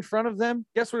and they're in front of them.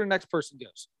 Guess where the next person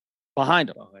goes? Behind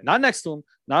them. Not next to them.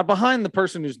 Not behind the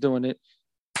person who's doing it.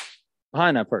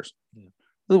 Behind that person. Yeah.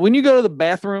 When you go to the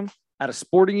bathroom at a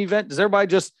sporting event, does everybody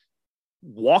just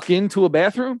walk into a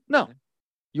bathroom? No.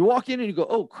 You walk in and you go,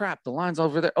 oh, crap, the line's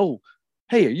over there. Oh,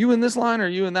 hey, are you in this line or are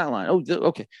you in that line? Oh,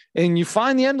 okay. And you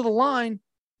find the end of the line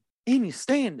and you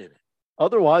stand in it.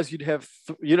 Otherwise, you'd have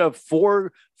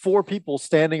four people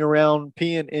standing around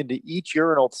peeing into each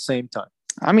urinal at the same time.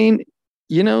 I mean,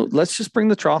 let's just bring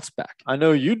the troughs back. I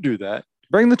know you'd do that.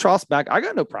 Bring the troughs back. I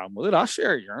got no problem with it. I'll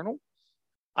share a urinal.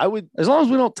 I would, as long as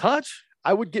we don't touch.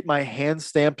 I would get my hand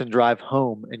stamped and drive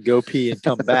home and go pee and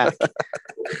come back.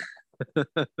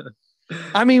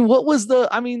 I mean,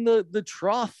 the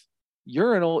trough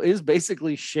urinal is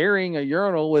basically sharing a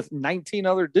urinal with 19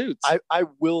 other dudes. I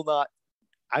will not.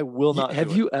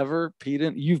 Have you ever peed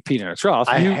in? You've peed in a trough.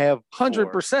 I have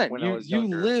 100%. You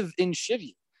live in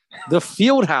Chivy. The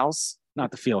field house,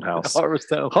 not the field house.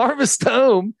 Harvest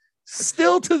Home,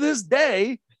 still to this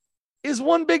day, is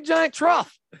one big giant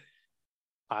trough.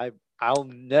 I'll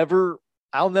never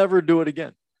do it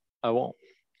again. I won't.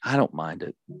 I don't mind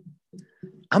it.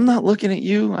 I'm not looking at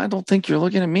you. I don't think you're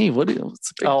looking at me. What's the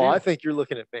big deal? I think you're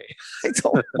looking at me.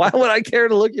 Why would I care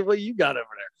to look at what you got over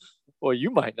there? Well,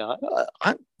 you might not.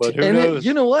 But who knows?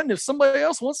 You know what? And if somebody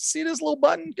else wants to see this little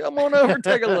button, come on over,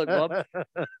 take a look, bub.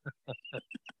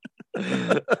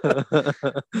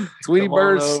 Tweety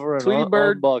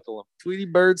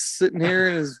Bird's sitting here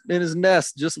in his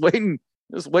nest, just waiting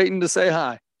to say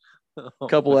hi. A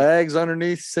couple of eggs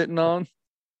underneath sitting on.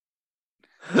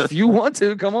 If you want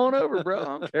to, come on over, bro. I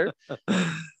don't care.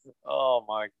 Oh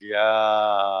my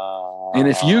God. And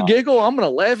if you giggle, I'm gonna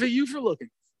laugh at you for looking.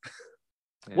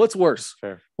 Yeah. What's worse?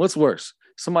 Fair. What's worse?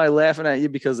 Somebody laughing at you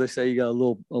because they say you got a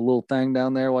little thing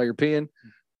down there while you're peeing,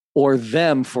 or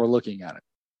them for looking at it?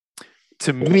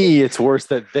 To me, it's worse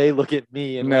that they look at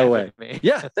me and no laugh way. At me.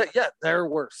 Yeah, they're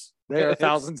worse. They are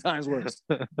 1,000 times worse.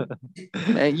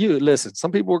 Man, you listen.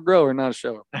 Some people grow or not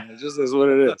show. It just is what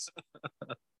it is.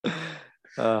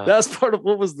 That's part of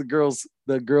what was the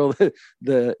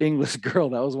English girl.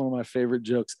 That was one of my favorite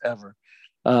jokes ever.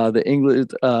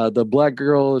 The black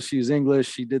girl. She was English.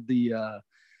 She did the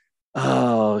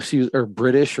she was or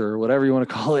British or whatever you want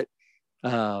to call it.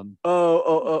 What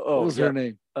was her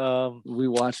name? We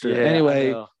watched her. Yeah,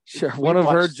 anyway, one of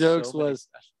her jokes was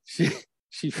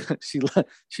she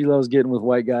loves getting with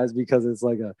white guys because it's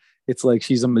like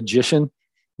she's a magician.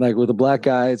 Like with a black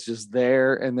guy, it's just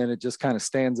there, and then it just kind of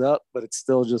stands up, but it's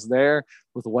still just there.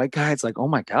 With a white guy, it's like, oh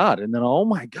my God, and then oh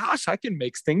my gosh, I can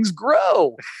make things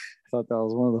grow. I thought that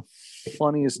was one of the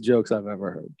funniest jokes I've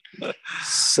ever heard.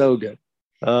 So good.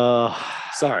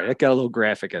 Sorry, it got a little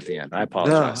graphic at the end. I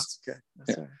apologize. No,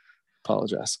 that's okay.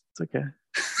 Apologize. It's okay.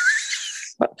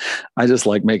 I just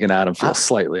like making Adam feel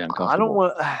slightly uncomfortable. I don't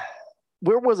want.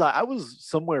 Where was I? I was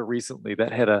somewhere recently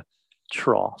that had a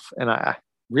trough, and I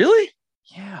really.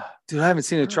 Yeah, dude, I haven't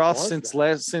seen a trough since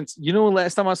you know when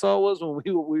last time I saw it was when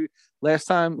we last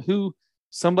time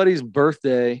somebody's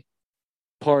birthday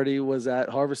party was at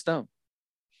Harvest Stone.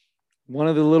 One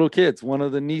of the little kids, one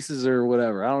of the nieces or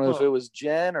whatever. I don't know if it was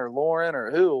Jen or Lauren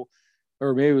or who,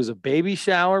 or maybe it was a baby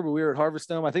shower, but we were at Harvest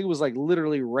Stone. I think it was like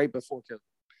literally right before COVID.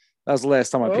 That was the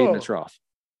last time I peed in a trough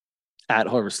at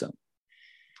Harvest Stone.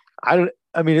 I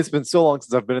mean, it's been so long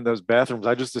since I've been in those bathrooms.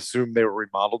 I just assumed they were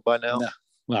remodeled by now. No.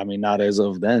 Well, I mean, not as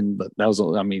of then, but that was,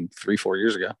 3-4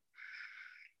 years ago.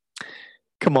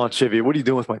 Come on, Chivy. What are you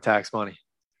doing with my tax money?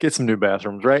 Get some new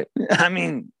bathrooms, right? I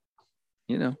mean,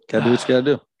 gotta do what you gotta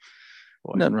do.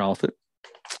 Boy. Nothing wrong with it.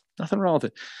 Nothing wrong with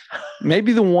it.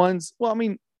 Maybe the ones,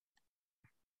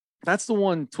 that's the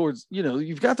one towards,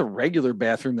 you've got the regular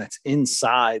bathroom that's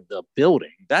inside the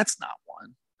building. That's not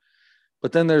one.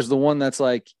 But then there's the one that's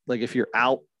like if you're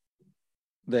out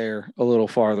there a little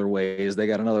farther ways, they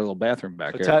got another little bathroom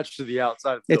back there. Attached to the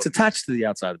outside of the building. It's attached to the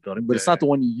outside of the building, but it's not the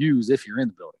one you use if you're in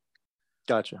the building.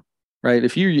 Gotcha. Right?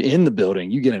 If you're in the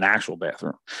building, you get an actual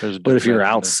bathroom. But if you're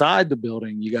outside the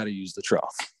building, you got to use the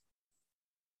trough.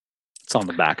 It's on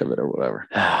the back of it or whatever.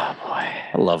 Oh, boy.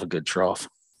 I love a good trough.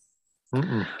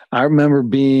 I remember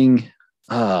being,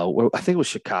 I think it was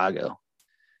Chicago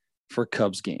for a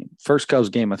Cubs game. First Cubs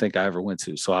game I think I ever went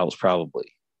to. So I was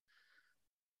probably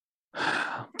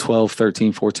 12,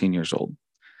 13, 14 years old.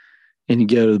 And you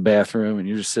go to the bathroom and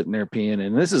you're just sitting there peeing.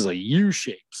 And this is a U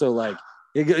shape. So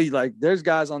there's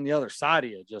guys on the other side of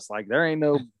you. Just like there ain't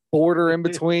no border in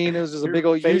between. It was just a big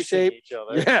old U shape.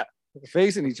 Yeah.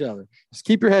 Facing each other. Just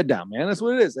keep your head down, man. That's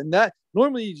what it is. And that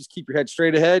normally you just keep your head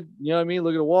straight ahead. You know what I mean?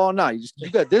 Look at the wall. No, you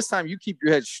got this time you keep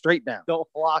your head straight down. Don't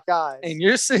lock eyes. And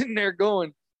you're sitting there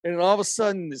going, and all of a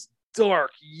sudden this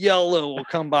dark yellow will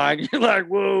come by and you're like,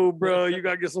 whoa, bro, you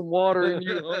gotta get some water in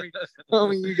you.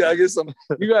 You gotta get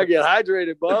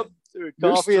hydrated, bub. Dude,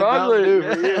 coffee and Mountain Dew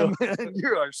for you. Man,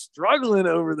 you are struggling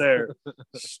over there.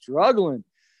 Struggling.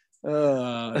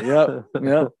 Yep.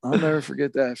 I'll never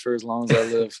forget that for as long as I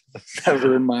live.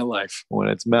 Ever in my life. When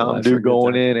it's Mountain Dew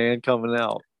going in and coming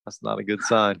out, that's not a good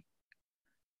sign.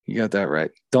 You got that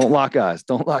right. Don't lock eyes.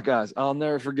 Don't lock eyes. I'll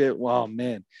never forget. Wow,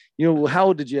 man. How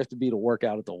old did you have to be to work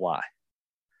out at the Y?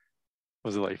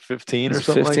 Was it like 15 or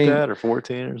something 15? Like that, or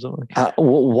 14 or something?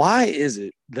 Why is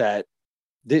it that?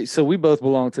 So we both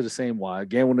belong to the same Y,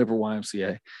 Gamble Nipper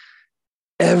YMCA.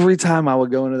 Every time I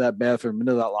would go into that bathroom,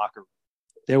 into that locker room,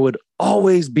 there would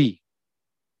always be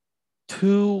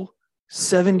 2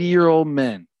 70-year-old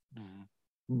men,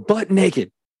 butt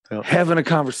naked, having a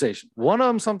conversation. One of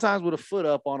them sometimes with a foot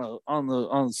up on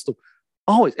the stool.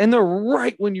 Always. And they're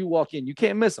right when you walk in. You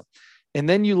can't miss them. And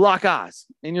then you lock eyes.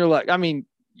 And you're like,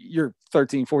 you're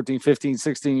 13, 14, 15,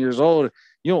 16 years old.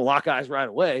 You don't lock eyes right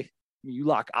away. You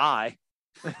lock eye.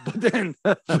 But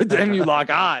then you lock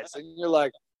eyes. And you're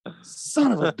like,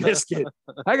 son of a biscuit.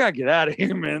 I got to get out of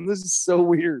here, man. This is so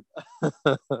weird.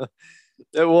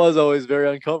 It was always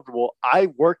very uncomfortable. I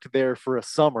worked there for a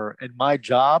summer, and my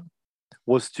job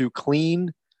was to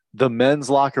clean the men's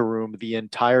locker room the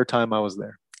entire time I was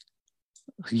there.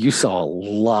 You saw a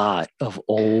lot of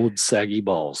old saggy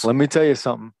balls. Let me tell you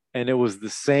something. And it was the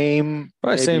same.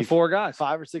 Probably same 4 guys.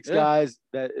 5 or 6 guys,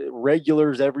 that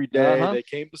regulars every day. They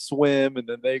came to swim, and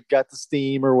then they got the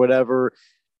steam or whatever.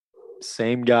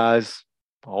 Same guys,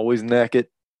 always naked.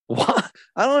 Why?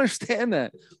 I don't understand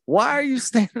that. Why are you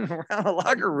standing around a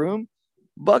locker room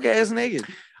buck ass naked?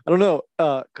 I don't know,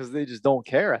 because they just don't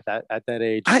care at that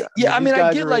age. I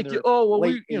get like,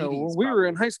 when we were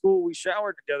in high school, we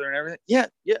showered together and everything. Yeah.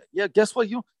 Guess what?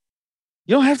 You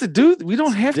don't have to do. We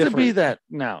don't have to be that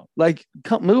now. Like,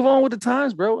 move on with the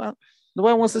times, bro.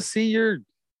 Nobody wants to see your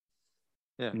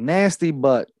Nasty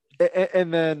butt.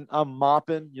 And then I'm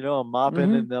mopping,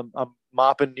 and I'm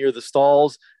mopping near the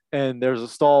stalls, and there's a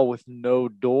stall with no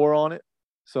door on it.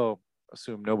 So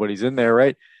assume nobody's in there,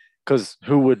 right? Because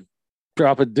who would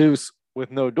drop a deuce with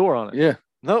no door on it? Yeah.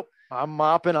 Nope. I'm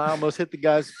mopping. I almost hit the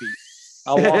guy's feet.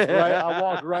 I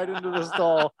walked right into the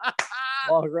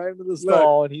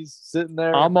stall. And he's sitting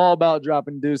there. I'm all about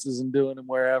dropping deuces and doing them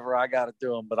wherever I got to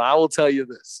do them. But I will tell you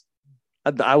this.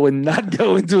 I would not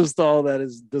go into a stall that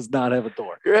does not have a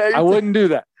door. I wouldn't do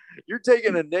that. You're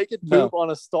taking a naked poop on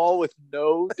a stall with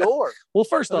no door. Well,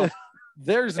 first off,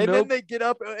 then they get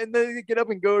up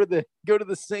and go to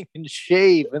the sink and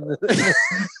shave and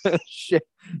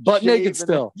butt naked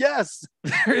still. Yes.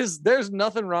 There's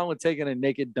nothing wrong with taking a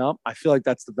naked dump. I feel like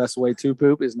that's the best way to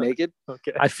poop is naked.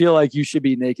 Okay. I feel like you should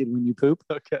be naked when you poop.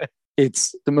 Okay.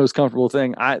 It's the most comfortable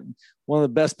thing. One of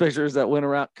the best pictures that went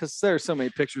around, because there's so many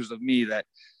pictures of me that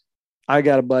I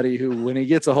got a buddy who, when he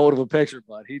gets a hold of a picture,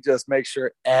 bud, he just makes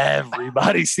sure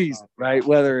everybody sees it, right?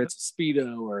 Whether it's a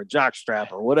Speedo or a jock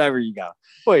strap or whatever you got.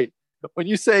 Wait, when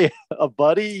you say a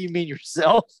buddy, you mean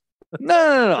yourself?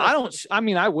 No.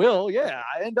 I will. Yeah.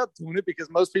 I end up doing it because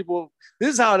most people,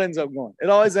 this is how it ends up going. It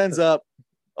always ends up,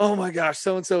 oh my gosh,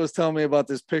 so-and-so was telling me about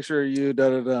this picture of you. Da,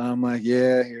 da, da. I'm like,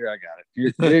 yeah, here, I got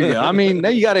it. There you go. I mean, now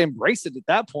you got to embrace it at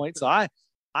that point. So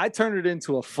I turned it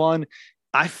into a fun,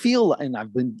 I feel, and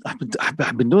I've been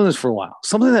doing this for a while.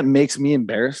 Something that makes me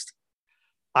embarrassed,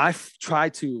 I try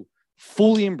to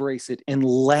fully embrace it and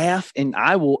laugh, and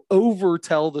I will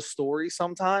overtell the story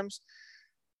sometimes.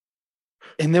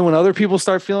 And then when other people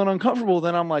start feeling uncomfortable,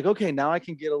 then I'm like, okay, now I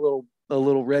can get a little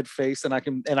red face, and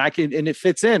and it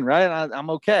fits in, right? I'm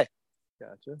okay.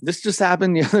 Gotcha. This just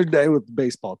happened the other day with the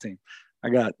baseball team.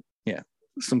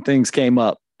 Some things came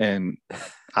up, and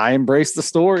I embraced the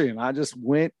story, and I just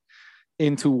went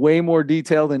into way more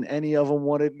detail than any of them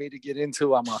wanted me to get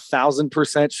into. I'm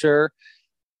 1,000% sure.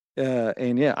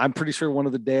 I'm pretty sure one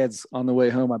of the dads on the way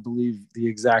home, I believe the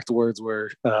exact words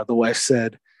were, the wife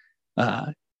said,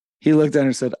 he looked at her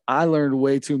and said, I learned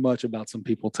way too much about some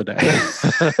people today.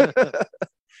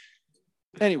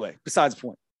 Anyway, besides the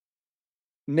point.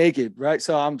 Naked, right?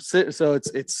 So I'm sitting, so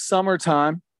it's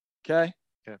summertime. Okay.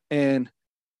 And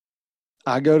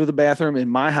I go to the bathroom in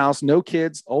my house, no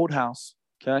kids, old house.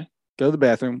 Okay. Go to the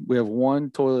bathroom. We have one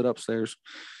toilet upstairs.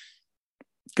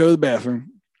 Go to the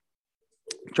bathroom.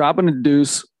 Dropping a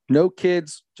deuce. No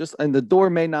kids. And the door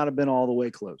may not have been all the way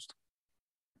closed.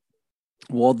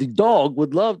 Well, the dog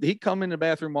would he'd come in the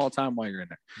bathroom all the time while you're in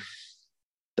there.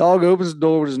 Dog opens the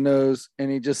door with his nose and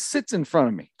he just sits in front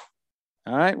of me.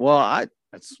 All right. Well,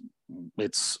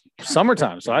 it's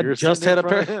summertime. So I just had a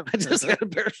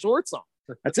pair of shorts on.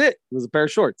 That's it. It was a pair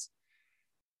of shorts.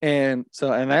 And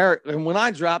so, and when I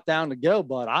drop down to go,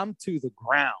 bud, I'm to the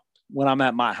ground when I'm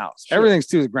at my house. Sure. Everything's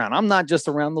to the ground. I'm not just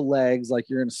around the legs like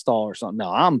you're in a stall or something.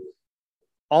 No, I'm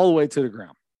all the way to the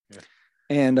ground. Yeah.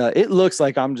 And it looks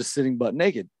like I'm just sitting butt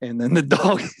naked. And then the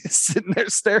dog is sitting there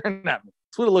staring at me.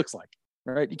 That's what it looks like.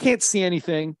 All right. You can't see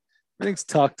anything. Everything's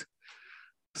tucked.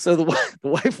 So the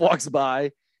wife walks by,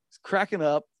 is cracking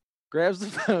up, grabs the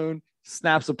phone,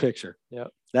 snaps a picture.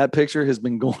 Yep. That picture has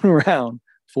been going around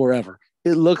forever.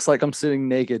 It looks like I'm sitting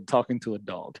naked talking to a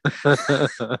dog.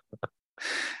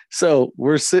 So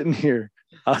we're sitting here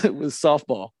with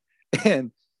softball,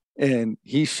 and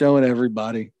he's showing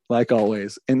everybody like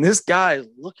always. And this guy is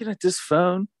looking at this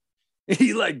phone.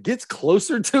 He like gets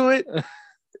closer to it,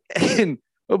 and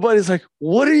my buddy's like,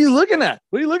 "What are you looking at?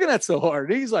 What are you looking at so hard?"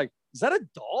 And he's like, "Is that a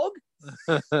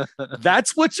dog?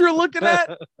 That's what you're looking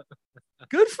at?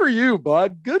 Good for you,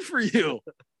 bud. Good for you.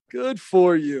 Good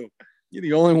for you." You're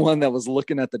the only one that was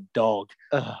looking at the dog,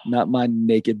 not my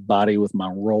naked body with my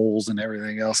rolls and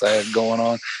everything else I had going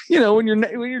on. You know, when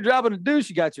you're dropping a deuce,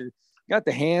 you got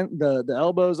the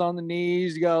elbows on the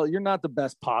knees. You're not the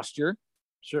best posture.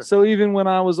 Sure. So even when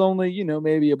I was only,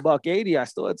 maybe $180, I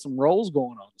still had some rolls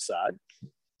going on the side.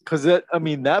 Because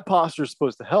that posture is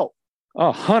supposed to help.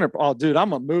 100. Oh, dude,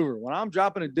 I'm a mover. When I'm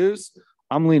dropping a deuce,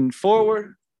 I'm leaning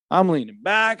forward. I'm leaning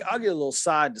back. I'll get a little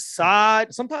side to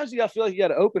side. Sometimes you got to feel like you got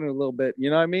to open it a little bit. You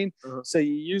know what I mean? Uh-huh. So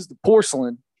you use the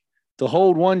porcelain to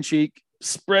hold one cheek,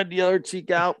 spread the other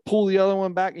cheek out, pull the other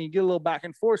one back, and you get a little back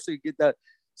and forth. So you get that.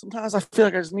 Sometimes I feel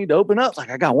like I just need to open up. Like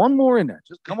I got one more in there.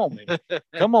 Just come on, baby.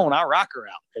 Come on. I'll rock her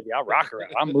out, baby. I'll rock her out.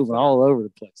 I'm moving all over the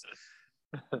place.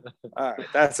 All right.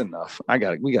 That's enough.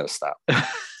 We got to stop.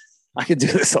 I could do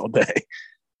this all day.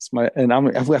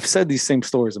 I've said these same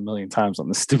stories a million times on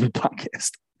this stupid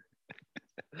podcast.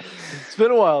 It's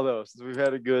been a while though since we've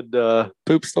had a good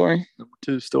poop story. Number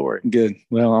 2 story. Good.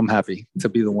 Well, I'm happy to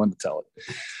be the one to tell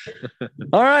it.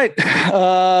 All right.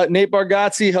 Nate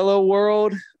Bargatze, hello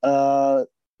world.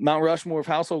 Mount Rushmore of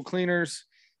household cleaners.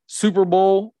 Super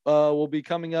Bowl will be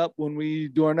coming up when we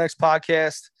do our next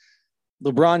podcast.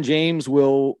 LeBron James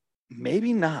will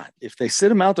maybe not. If they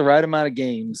sit him out the right amount of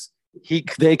games,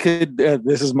 they could.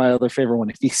 This is my other favorite one.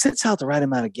 If he sits out the right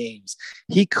amount of games,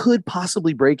 he could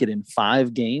possibly break it in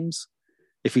 5 games.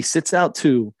 If he sits out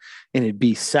 2, and it'd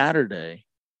be Saturday,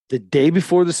 the day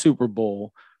before the Super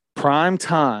Bowl, prime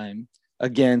time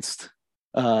against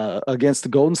the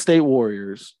Golden State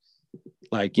Warriors.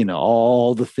 Like,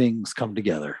 all the things come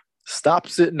together. Stop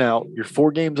sitting out. You're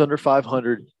 4 games under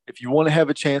 500. If you want to have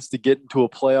a chance to get into a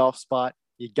playoff spot,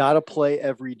 you got to play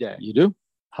every day. You do.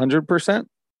 100%.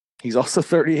 He's also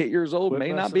 38 years old,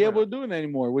 may not be able to do it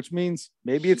anymore, which means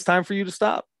maybe it's time for you to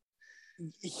stop.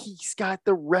 He's got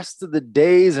the rest of the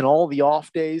days and all the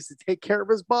off days to take care of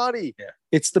his body. Yeah.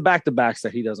 It's the back-to-backs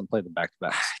that he doesn't play the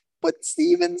back-to-backs. But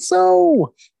even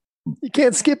so, you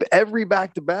can't skip every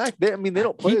back-to-back. They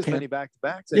don't play as many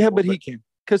back-to-backs anymore. Yeah, but he can.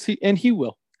 Because he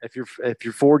will. If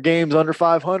you're 4 games under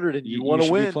 500 and you want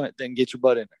to win, then get your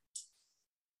butt in there.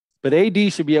 But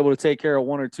AD should be able to take care of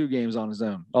 1 or 2 games on his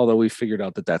own. Although we figured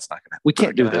out that that's not going to happen. We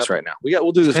can't do this right now.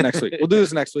 We'll do this next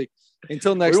week.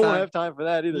 Until next time. We won't have time for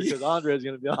that either because Andre's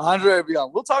going to be on. Andre will be on.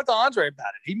 We'll talk to Andre about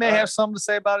it. He may have something to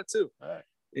say about it too. All right.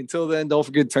 Until then, don't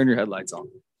forget to turn your headlights on.